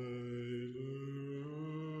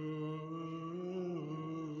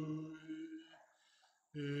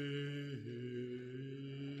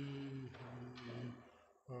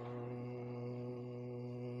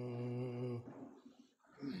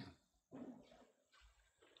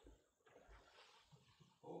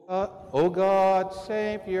 O God,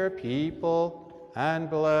 save your people and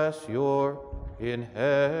bless your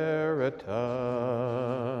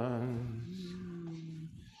inheritance.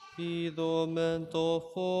 Idomento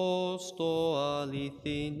fosto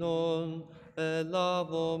alithinon,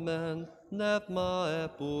 elavomen nevma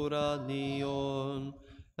epuranion,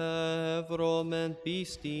 evromen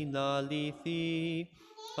pistin alithi,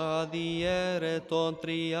 adiereton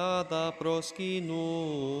triada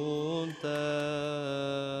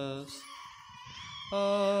proskinuntes.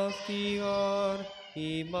 Aftiar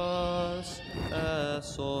imas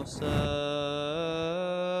esosen.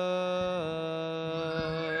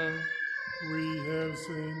 We have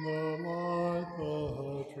seen the light,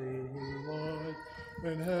 the true light,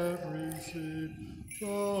 and have received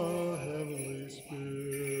the heavenly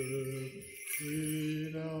Spirit. We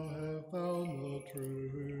now have found the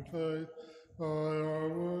true faith by our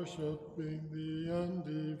worshiping the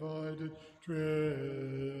undivided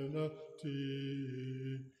Trinity,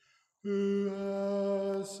 who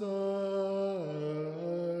has saved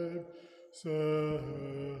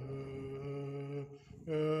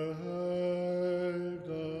us.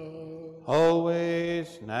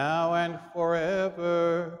 Always, now and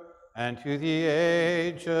forever, and to the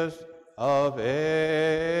ages of ages.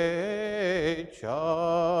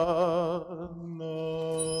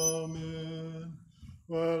 Amen.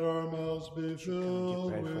 Let our mouths be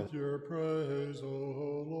filled with your praise,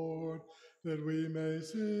 O Lord, that we may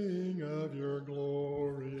sing of your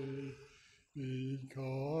glory.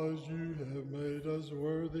 Because you have made us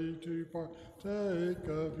worthy to partake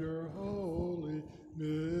of your holy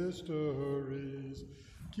mysteries,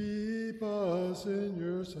 keep us in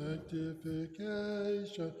your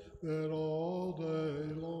sanctification, that all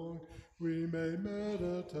day long we may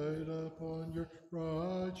meditate upon your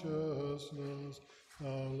righteousness.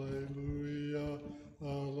 Alleluia,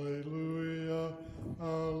 alleluia,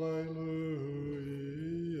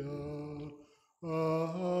 alleluia.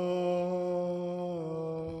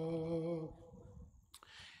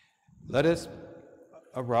 Let us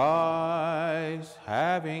arise,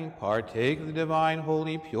 having partaken of the divine,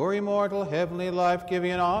 holy, pure, immortal, heavenly,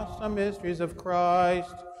 life-giving, and awesome mysteries of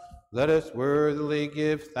Christ. Let us worthily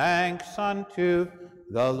give thanks unto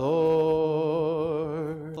the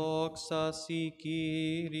Lord. Doxa si,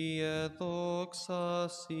 Kyrie, doxa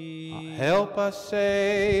si. Help us,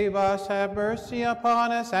 save us, have mercy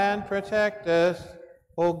upon us, and protect us,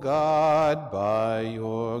 O God, by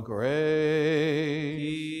your grace.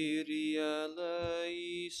 Kyrie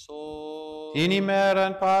eleison.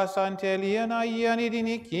 Tinimeran pasanteliana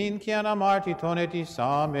ianidini kinciana martitonet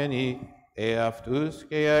sameni, eaftus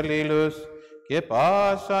ke erlilus, ke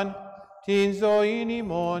pasan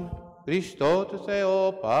tinzoinimon, Christotus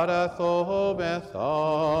eo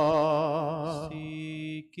parathobetha.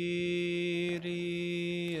 Si,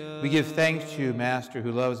 Kyrie. We give thanks to you, Master,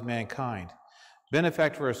 who loves mankind,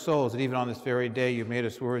 benefactor of our souls, that even on this very day you've made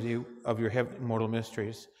us worthy of your immortal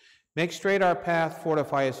mysteries. Make straight our path,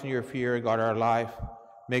 fortify us in your fear, guard our life,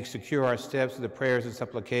 make secure our steps with the prayers and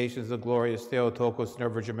supplications of the glorious Theotokos and our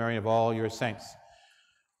Virgin Mary and of all your saints.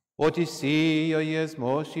 Otisi, oyes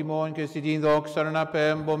mosimon, que sidin doxaran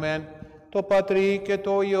apembomen, to patri, que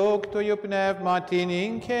to yok, to yo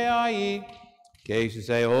pneumatinin, que ai, que Jesus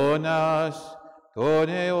eonas, ton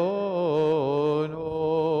eonon.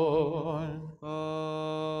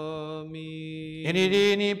 Amen.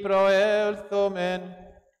 Irini proelthomen,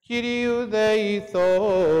 Kyriou deithomen.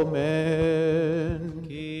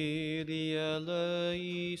 Kyrie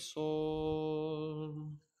eleison.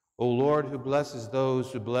 O Lord, who blesses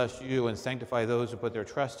those who bless you and sanctify those who put their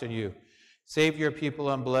trust in you, save your people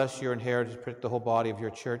and bless your inheritance, protect the whole body of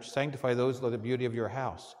your church, sanctify those who love the beauty of your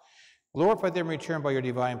house. Glorify them in return by your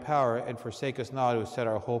divine power, and forsake us not who set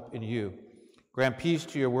our hope in you. Grant peace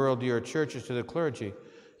to your world, to your churches, to the clergy,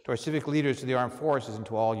 to our civic leaders, to the armed forces, and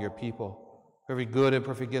to all your people. For every good and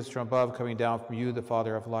perfect gift from above, coming down from you, the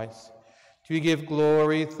Father of lights. To you give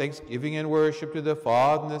glory, thanksgiving, and worship to the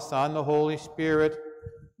Father, and the Son, and the Holy Spirit,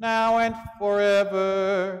 now and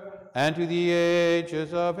forever, and to the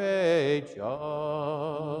ages of ages.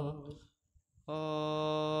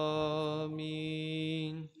 Amen.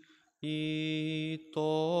 Itonomak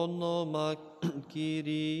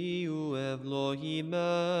Kyriou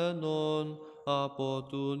evlogimenon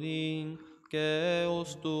apotunin και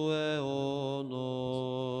ως του αιώνος.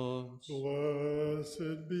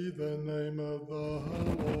 Blessed be the name of the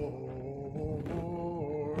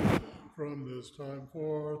Lord, from this time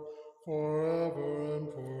forth, forever and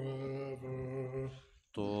forever.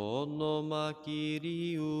 Το όνομα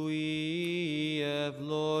Κυρίου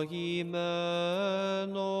ευλογημένον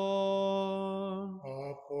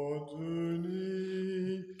Αποντουνί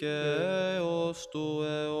και ως του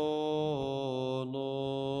αιώνος.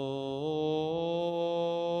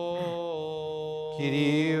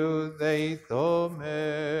 Kyriou deithomen.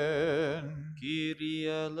 Kyrie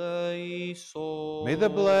eleison. May the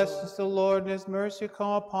blessings of the Lord and his mercy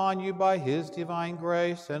come upon you by his divine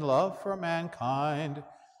grace and love for mankind,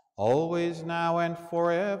 always, now, and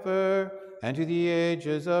forever, and to the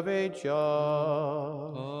ages of ages.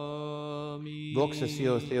 Amen. Doxa si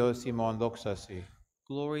o Theo Simon, doxa si.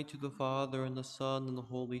 Glory to the Father, and the Son, and the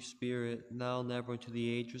Holy Spirit, now and ever, to the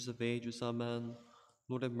ages of ages. Amen.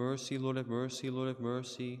 Lord have mercy, Lord have mercy, Lord have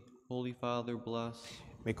mercy. Holy Father, bless.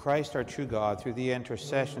 May Christ, our true God, through the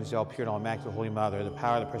intercessions of the pure and Immaculate Holy Mother, the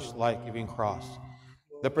power of the precious life-giving cross,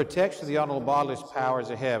 the protection of the honorable bodiless powers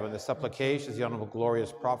of heaven, the supplications of the honorable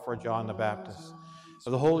glorious prophet John the Baptist,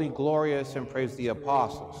 of the holy, glorious, and praise the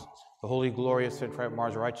apostles, the holy, glorious, and triumphant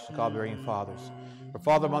Mars, righteous, God-bearing fathers, our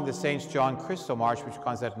Father among the saints, John Chrysostom, Archbishop of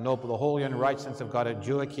Constantinople, the holy and righteous saints of God,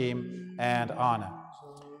 Joachim and Anna.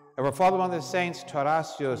 Our Father among the saints,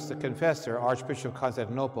 Tarasios, the confessor, Archbishop of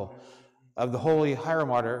Constantinople, of the holy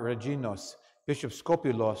hieromartyr Reginos, Bishop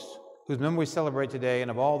Skopulos, whose memory we celebrate today,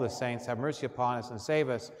 and of all the saints, have mercy upon us and save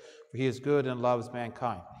us, for he is good and loves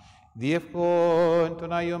mankind. Diefkon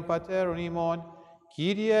tonaion pateron imon,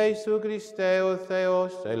 Kyrie Jesu Christe o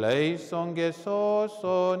Theos, eleison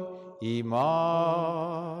gesoson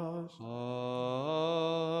imas.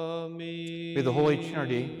 Amen. May the Holy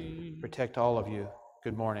Trinity protect all of you.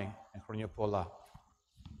 Good morning, and Chronia Pola.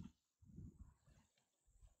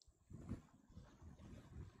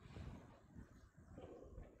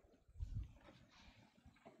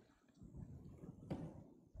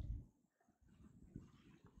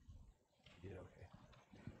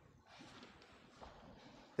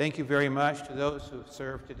 Thank you very much to those who have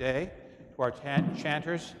served today, to our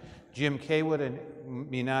chanters, Jim Kaywood and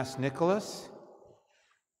Minas Nicholas.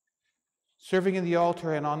 Serving in the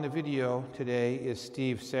altar and on the video today is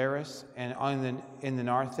Steve Saris, and in the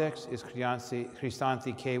narthex is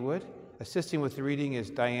Chrysanthi Kaywood. Assisting with the reading is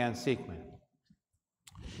Diane Seekman.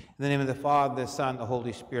 In the name of the Father, the Son, the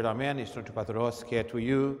Holy Spirit, Amen.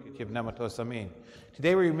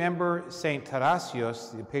 Today we remember Saint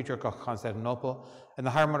Tarasios, the Patriarch of Constantinople, and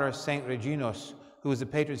the hieromartyr Saint Reginos, who was the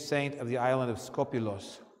patron saint of the island of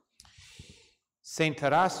Skopulos. Saint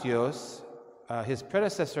Tarasios, his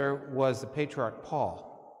predecessor was the Patriarch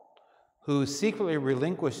Paul, who secretly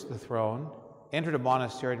relinquished the throne, entered a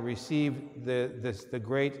monastery, and received the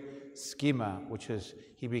great schema, which is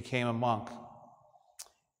he became a monk.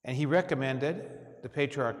 And he recommended the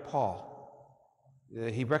Patriarch Paul.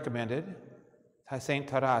 He recommended Saint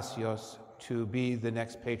Tarasios to be the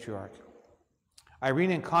next patriarch.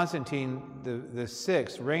 Irene and Constantine the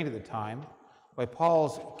Sixth reigned at the time. By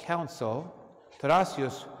Paul's counsel,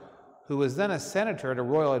 Tarasios, who was then a senator and a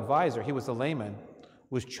royal advisor, he was a layman,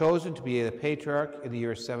 was chosen to be the patriarch in the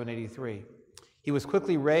year 783. He was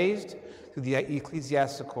quickly raised through the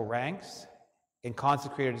ecclesiastical ranks and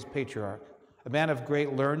consecrated as patriarch. A man of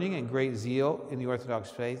great learning and great zeal in the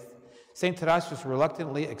Orthodox faith, St. Tarasios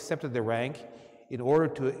reluctantly accepted the rank in order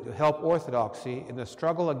to help orthodoxy in the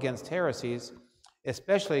struggle against heresies,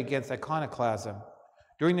 especially against iconoclasm.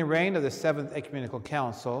 During the reign of the Seventh Ecumenical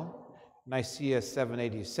Council, Nicaea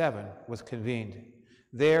 787 was convened.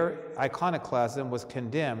 There, iconoclasm was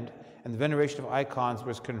condemned, and the veneration of icons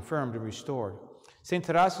was confirmed and restored. St.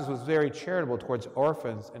 Tarasios was very charitable towards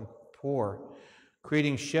orphans and poor,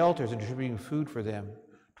 creating shelters and distributing food for them.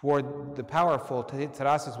 Toward the powerful,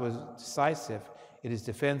 Tarasios was decisive in his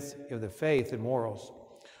defense of the faith and morals.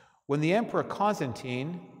 When the Emperor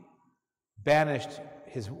Constantine banished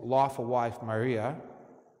his lawful wife Maria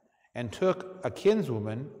and took a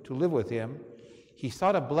kinswoman to live with him, he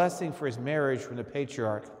sought a blessing for his marriage from the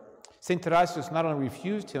Patriarch. St. Tarasios not only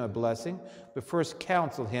refused him a blessing, but first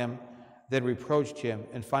counseled him, then reproached him,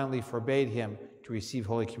 and finally forbade him to receive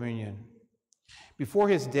Holy Communion. Before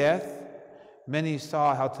his death, many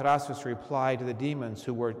saw how Tarasios replied to the demons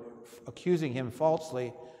who were accusing him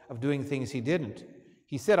falsely of doing things he didn't.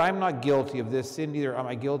 He said, "I am not guilty of this sin, neither am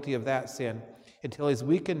I guilty of that sin," until his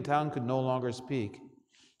weakened tongue could no longer speak.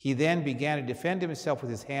 He then began to defend himself with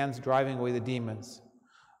his hands, driving away the demons.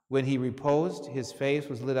 When he reposed, his face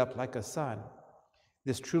was lit up like a sun.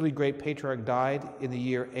 This truly great patriarch died in the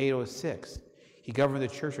year 806. He governed the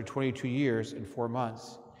church for 22 years and 4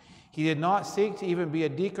 months. He did not seek to even be a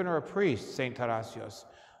deacon or a priest, St. Tarasios,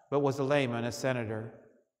 but was a layman, a senator.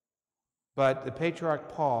 But the Patriarch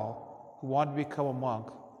Paul, who wanted to become a monk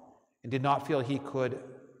and did not feel he could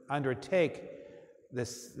undertake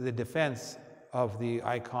the defense of the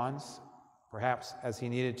icons, perhaps as he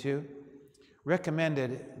needed to,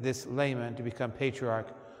 recommended this layman to become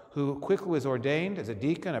patriarch, who quickly was ordained as a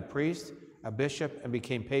deacon, a priest, a bishop, and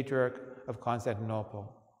became patriarch of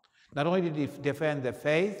Constantinople. Not only did he defend the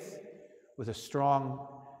faith with a strong,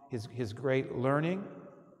 his great learning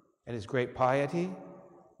and his great piety,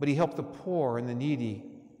 but he helped the poor and the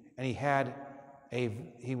needy, and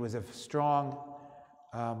he was a strong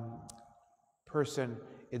person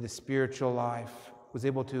in the spiritual life, was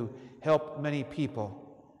able to help many people,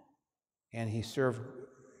 and he served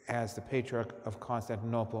as the Patriarch of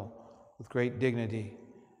Constantinople with great dignity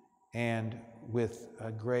and with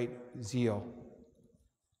a great zeal.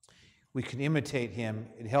 We can imitate him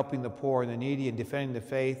in helping the poor and the needy and defending the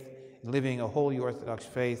faith and living a holy Orthodox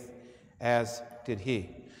faith as did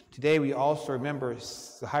he. Today we also remember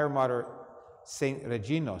the higher martyr Saint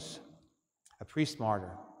Reginos, a priest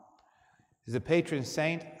martyr. He's the patron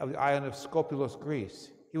saint of the island of Skopilos,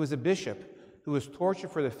 Greece. He was a bishop who was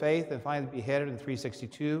tortured for the faith and finally beheaded in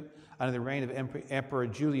 362 under the reign of Emperor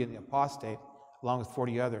Julian the Apostate, along with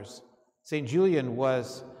 40 others. St. Julian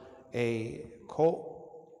was a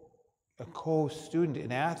co-student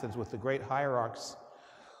in Athens with the great hierarchs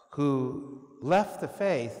who left the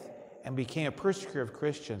faith and became a persecutor of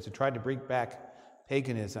Christians and tried to bring back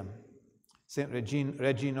paganism. St.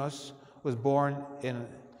 Reginos was born in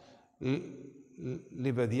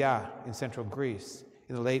Livadia in central Greece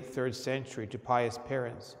in the late 3rd century to pious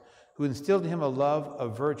parents who instilled in him a love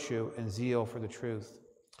of virtue and zeal for the truth.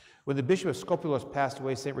 When the bishop of Skopilos passed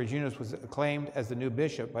away, St. Reginos was acclaimed as the new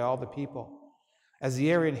bishop by all the people. As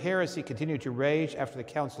the Arian heresy continued to rage after the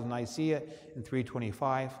Council of Nicaea in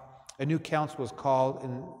 325, a new council was called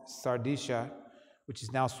in Sardicia, which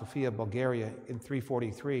is now Sofia, Bulgaria, in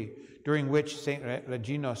 343, during which St.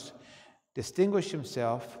 Reginos distinguished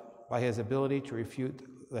himself by his ability to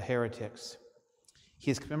refute the heretics. He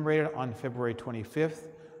is commemorated on February 25th,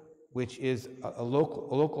 which is a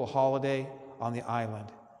local holiday on the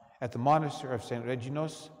island. At the monastery of St.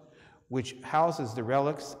 Reginos, which houses the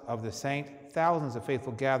relics of the saint, thousands of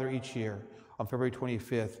faithful gather each year on February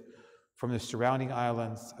 25th from the surrounding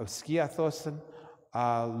islands of Skiathos and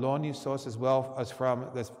Lonisos, as well as from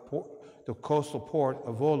the coastal port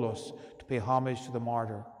of Volos, to pay homage to the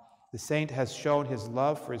martyr. The saint has shown his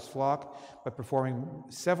love for his flock by performing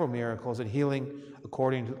several miracles and healing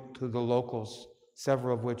according to the locals,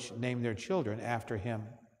 several of which named their children after him.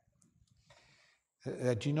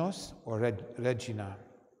 Reginos or Regina.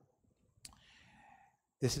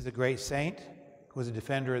 This is a great saint who was a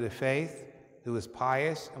defender of the faith, who was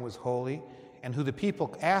pious and was holy, and who the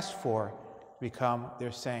people asked for to become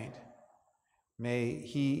their saint. May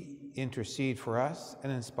he intercede for us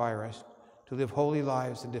and inspire us to live holy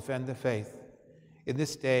lives and defend the faith in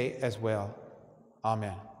this day as well.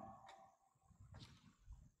 Amen.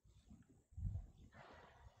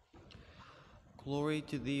 Glory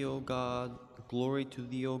to thee, O God, glory to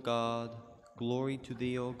thee, O God, glory to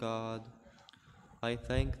thee, O God. I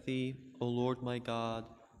thank thee, O Lord my God,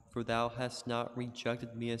 for thou hast not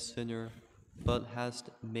rejected me a sinner, but hast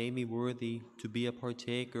made me worthy to be a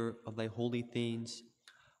partaker of thy holy things.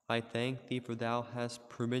 I thank thee, for thou hast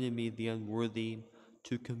permitted me, the unworthy,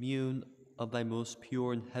 to commune of thy most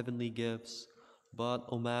pure and heavenly gifts. But,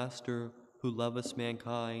 O Master, who lovest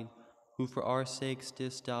mankind, who for our sakes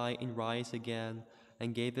didst die and rise again,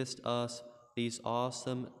 and gavest us these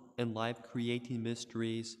awesome and life-creating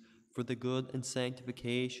mysteries, for the good and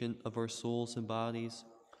sanctification of our souls and bodies.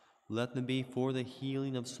 Let them be for the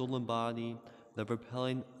healing of soul and body, the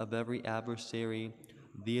repelling of every adversary,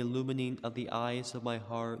 the illumining of the eyes of my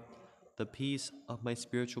heart, the peace of my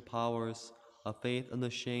spiritual powers, a faith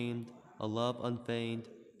unashamed, a love unfeigned,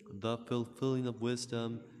 the fulfilling of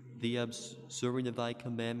wisdom, the observing of thy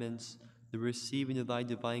commandments, the receiving of thy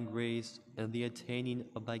divine grace, and the attaining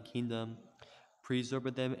of thy kingdom.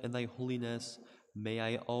 Preserve them in thy holiness. May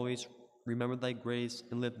I always remember thy grace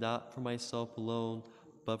and live not for myself alone,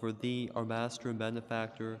 but for thee, our Master and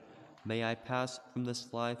Benefactor. May I pass from this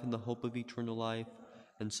life in the hope of eternal life,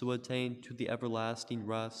 and so attain to the everlasting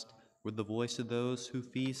rest, where the voice of those who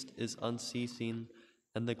feast is unceasing,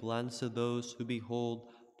 and the glance of those who behold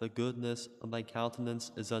the goodness of thy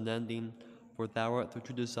countenance is unending. For thou art the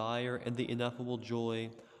true desire and the ineffable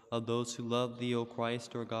joy of those who love thee, O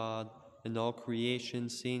Christ our God, and all creation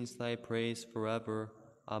sings thy praise forever.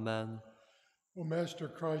 Amen. O Master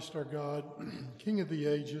Christ our God, King of the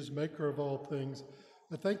ages, maker of all things,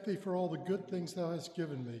 I thank thee for all the good things thou hast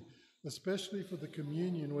given me, especially for the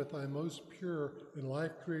communion with thy most pure and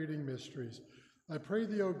life-creating mysteries. I pray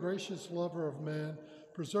thee, O gracious lover of man,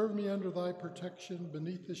 preserve me under thy protection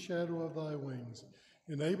beneath the shadow of thy wings.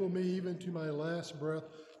 Enable me even to my last breath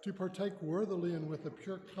to partake worthily and with a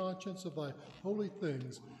pure conscience of thy holy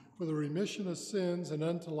things, for the remission of sins and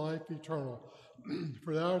unto life eternal.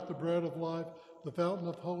 For thou art the bread of life, the fountain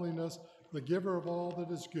of holiness, the giver of all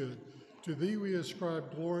that is good. To thee we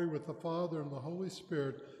ascribe glory with the Father and the Holy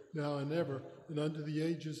Spirit, now and ever, and unto the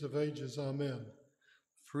ages of ages. Amen.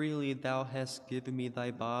 Freely thou hast given me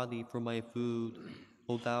thy body for my food.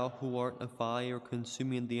 O thou who art a fire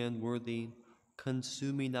consuming the unworthy,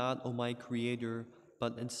 consume me not, O my Creator,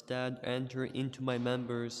 but instead enter into my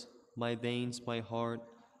members, my veins, my heart.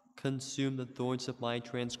 Consume the thorns of my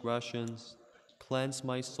transgressions. Cleanse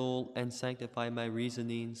my soul and sanctify my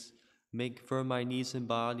reasonings. Make firm my knees and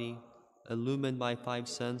body. Illumine my five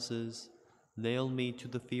senses. Nail me to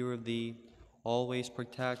the fear of thee. Always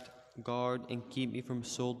protect, guard, and keep me from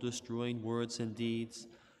soul-destroying words and deeds.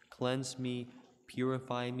 Cleanse me,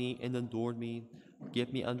 purify me, and adorn me.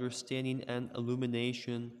 Give me understanding and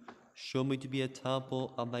illumination. Show me to be a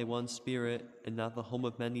temple of thy one Spirit, and not the home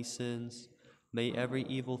of many sins. May every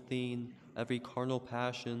evil thing, every carnal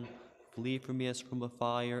passion, flee from me as from a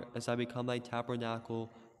fire, as I become thy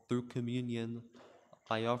tabernacle through communion.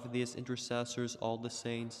 I offer thee as intercessors all the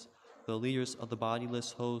saints, the leaders of the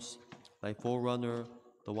bodiless host, thy forerunner,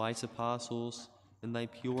 the wise apostles, and thy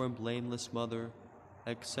pure and blameless mother.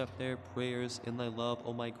 Accept their prayers in thy love,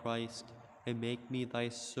 O my Christ, and make me thy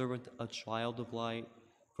servant a child of light.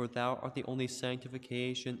 For thou art the only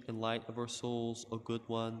sanctification and light of our souls, O good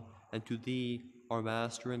one, and to thee, our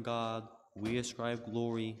Master and God, we ascribe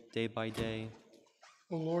glory day by day.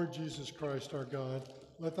 O Lord Jesus Christ our God,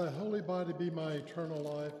 let thy holy body be my eternal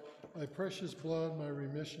life, thy precious blood my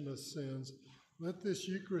remission of sins. Let this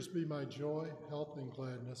Eucharist be my joy, health, and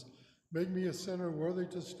gladness. Make me a sinner worthy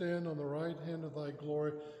to stand on the right hand of thy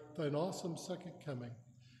glory, thine awesome second coming.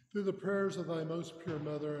 Through the prayers of thy most pure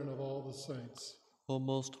mother and of all the saints. O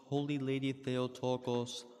most holy Lady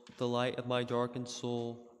Theotokos, the light of my darkened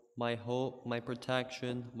soul, my hope, my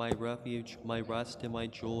protection, my refuge, my rest, and my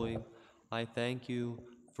joy, I thank you,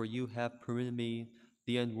 for you have permitted me,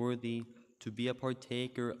 the unworthy, to be a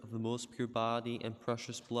partaker of the most pure body and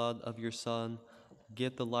precious blood of your Son.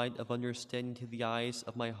 Give the light of understanding to the eyes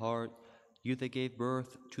of my heart, you that gave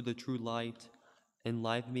birth to the true light.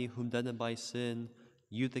 Enliven me whom deadened by sin,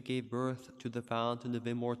 you that gave birth to the fountain of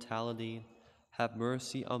immortality. Have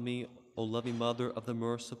mercy on me, O loving Mother of the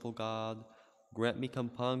merciful God. Grant me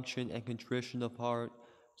compunction and contrition of heart,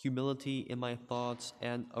 humility in my thoughts,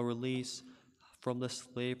 and a release from the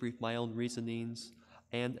slavery of my own reasonings,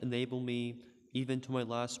 and enable me, even to my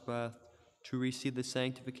last breath, to receive the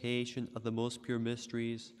sanctification of the most pure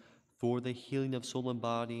mysteries. For the healing of soul and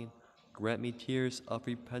body, grant me tears of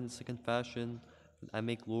repentance and confession, that I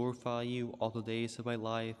may glorify you all the days of my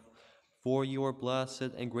life. For you are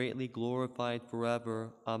blessed and greatly glorified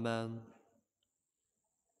forever. Amen.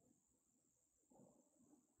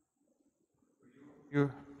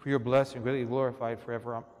 For your blessed and greatly glorified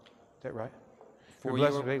forever. Is that right? For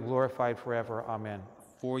blessed and greatly glorified forever. Amen.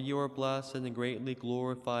 For you are blessed and greatly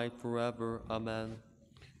glorified forever. Amen.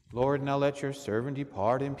 Lord, now let your servant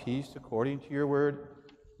depart in peace according to your word.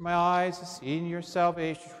 My eyes have seen your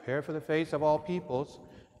salvation, prepare for the face of all peoples,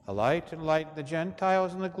 a light to enlighten the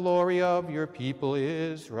Gentiles and the glory of your people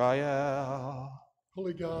Israel.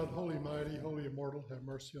 Holy God, holy mighty, holy immortal, have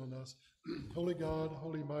mercy on us. Holy God,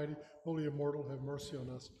 holy mighty, holy immortal, have mercy on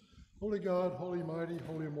us. Holy God, holy mighty,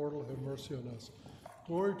 holy immortal, have mercy on us.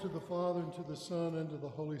 Glory to the Father, and to the Son, and to the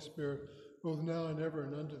Holy Spirit, both now and ever,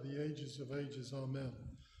 and unto the ages of ages. Amen.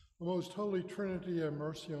 O most holy Trinity, have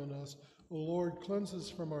mercy on us. O Lord, cleanse us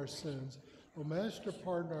from our sins. O Master,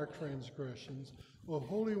 pardon our transgressions. O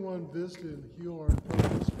Holy One, visit and heal our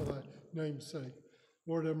infirmities for thy name's sake.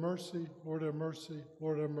 Lord, have mercy. Lord, have mercy.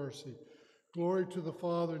 Lord, have mercy. Glory to the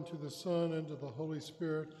Father, and to the Son, and to the Holy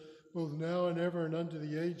Spirit, both now and ever, and unto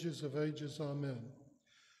the ages of ages. Amen.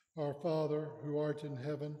 Our Father, who art in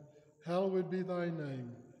heaven, hallowed be thy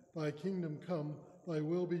name. Thy kingdom come, thy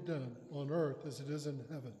will be done, on earth as it is in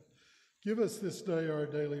heaven. Give us this day our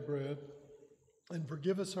daily bread, and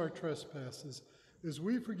forgive us our trespasses, as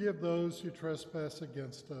we forgive those who trespass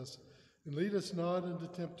against us. And lead us not into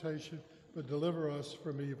temptation, but deliver us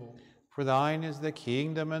from evil. For thine is the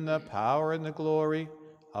kingdom, and the power, and the glory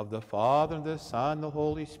of the Father, and the Son, and the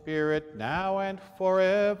Holy Spirit, now and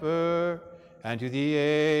forever, and to the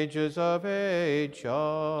ages of ages.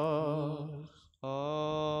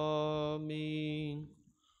 Amen.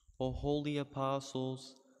 O holy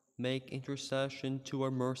apostles, make intercession to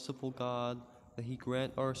our merciful God, that he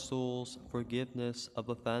grant our souls forgiveness of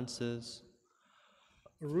offenses.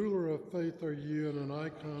 A ruler of faith are you, and an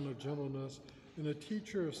icon of gentleness, and a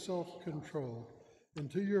teacher of self-control.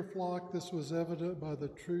 And to your flock this was evident by the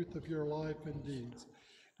truth of your life and deeds.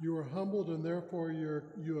 You were humbled, and therefore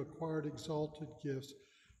you acquired exalted gifts,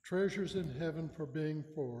 treasures in heaven for being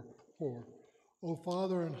poor. O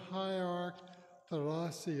Father and Hierarch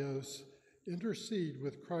Tarasios, intercede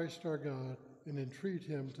with Christ our God, and entreat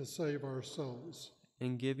him to save our souls.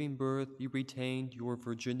 In giving birth you retained your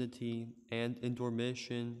virginity, and in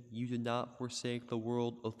dormition you did not forsake the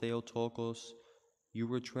world of Theotokos. You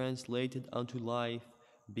were translated unto life,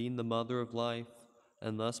 being the mother of life,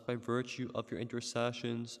 and thus by virtue of your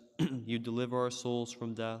intercessions you deliver our souls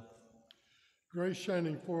from death. Grace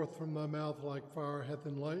shining forth from thy mouth like fire hath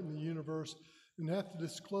enlightened the universe, and hath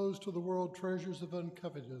disclosed to the world treasures of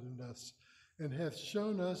uncovetedness, and hath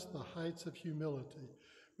shown us the heights of humility.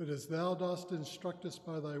 But as thou dost instruct us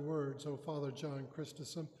by thy words, O Father John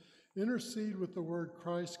Chrysostom, intercede with the word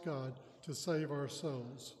Christ God to save our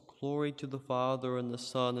souls. Glory to the Father, and the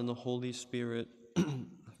Son, and the Holy Spirit.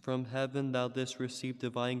 From heaven thou didst receive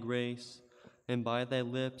divine grace, and by thy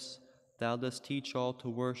lips thou dost teach all to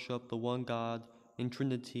worship the one God in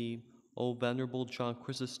Trinity. O venerable John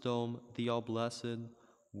Chrysostom, the all-blessed,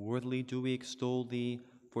 worthily do we extol thee,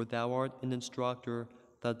 for thou art an instructor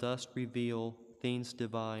that dost reveal things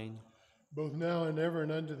divine. Both now and ever,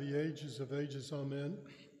 and unto the ages of ages. Amen.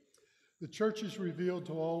 The Church is revealed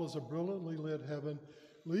to all as a brilliantly lit heaven,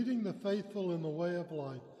 leading the faithful in the way of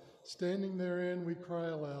light. Standing therein, we cry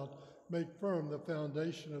aloud, make firm the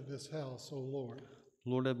foundation of this house, O Lord.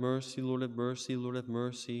 Lord have mercy, Lord have mercy, Lord have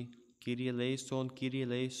mercy. Kyrie eleison, Kyrie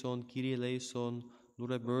eleison, Kyrie eleison.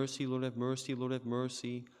 Lord have mercy, Lord have mercy, Lord have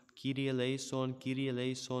mercy. Kyrie eleison, Kyrie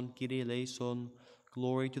eleison, Kyrie eleison.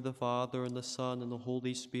 Glory to the Father, and the Son, and the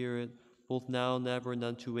Holy Spirit, both now and ever, and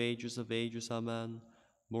unto ages of ages. Amen.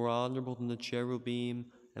 More honorable than the cherubim,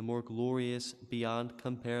 and more glorious beyond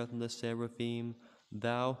compare than the seraphim,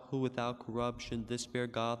 thou who without corruption didst bear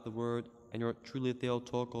God the Word, and art truly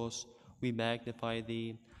Theotokos, we magnify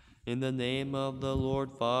thee. In the name of the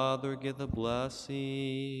Lord, Father, give the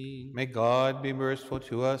blessing. May God be merciful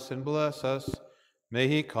to us and bless us. May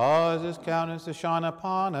he cause his countenance to shine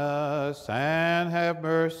upon us and have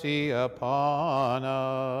mercy upon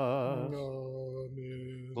us.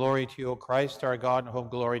 Amen. Glory to you, O Christ, our God, and whom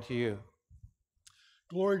glory to you.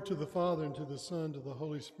 Glory to the Father, and to the Son, and to the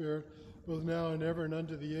Holy Spirit, both now and ever, and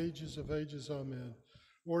unto the ages of ages. Amen.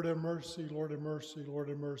 Lord have mercy, Lord have mercy, Lord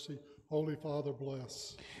have mercy. Holy Father,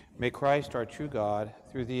 bless. May Christ, our true God,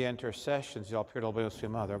 through the intercessions of the All-Pure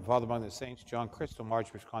Mother, Father among the saints, John Chrysostom,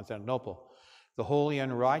 Archbishop of Constantinople, the holy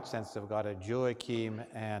and right sense of God, Joachim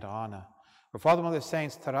and Anna, our Father among the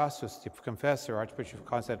saints, Tarasios, the confessor, Archbishop of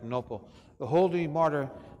Constantinople, the holy martyr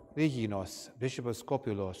Liginos, Bishop of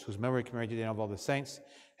Skopulos, whose memory commemorated the name of all the saints,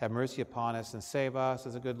 have mercy upon us and save us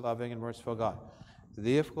as a good, loving, and merciful God.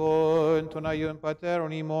 Διευκόν των Αγίων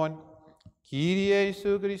Πατέρων ημών, Kyrie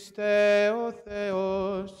Jesu Christe ο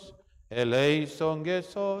Θεός, ελέησον και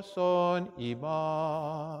σώσον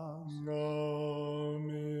ημάς.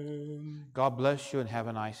 Amen. God bless you and have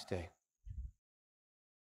a nice day.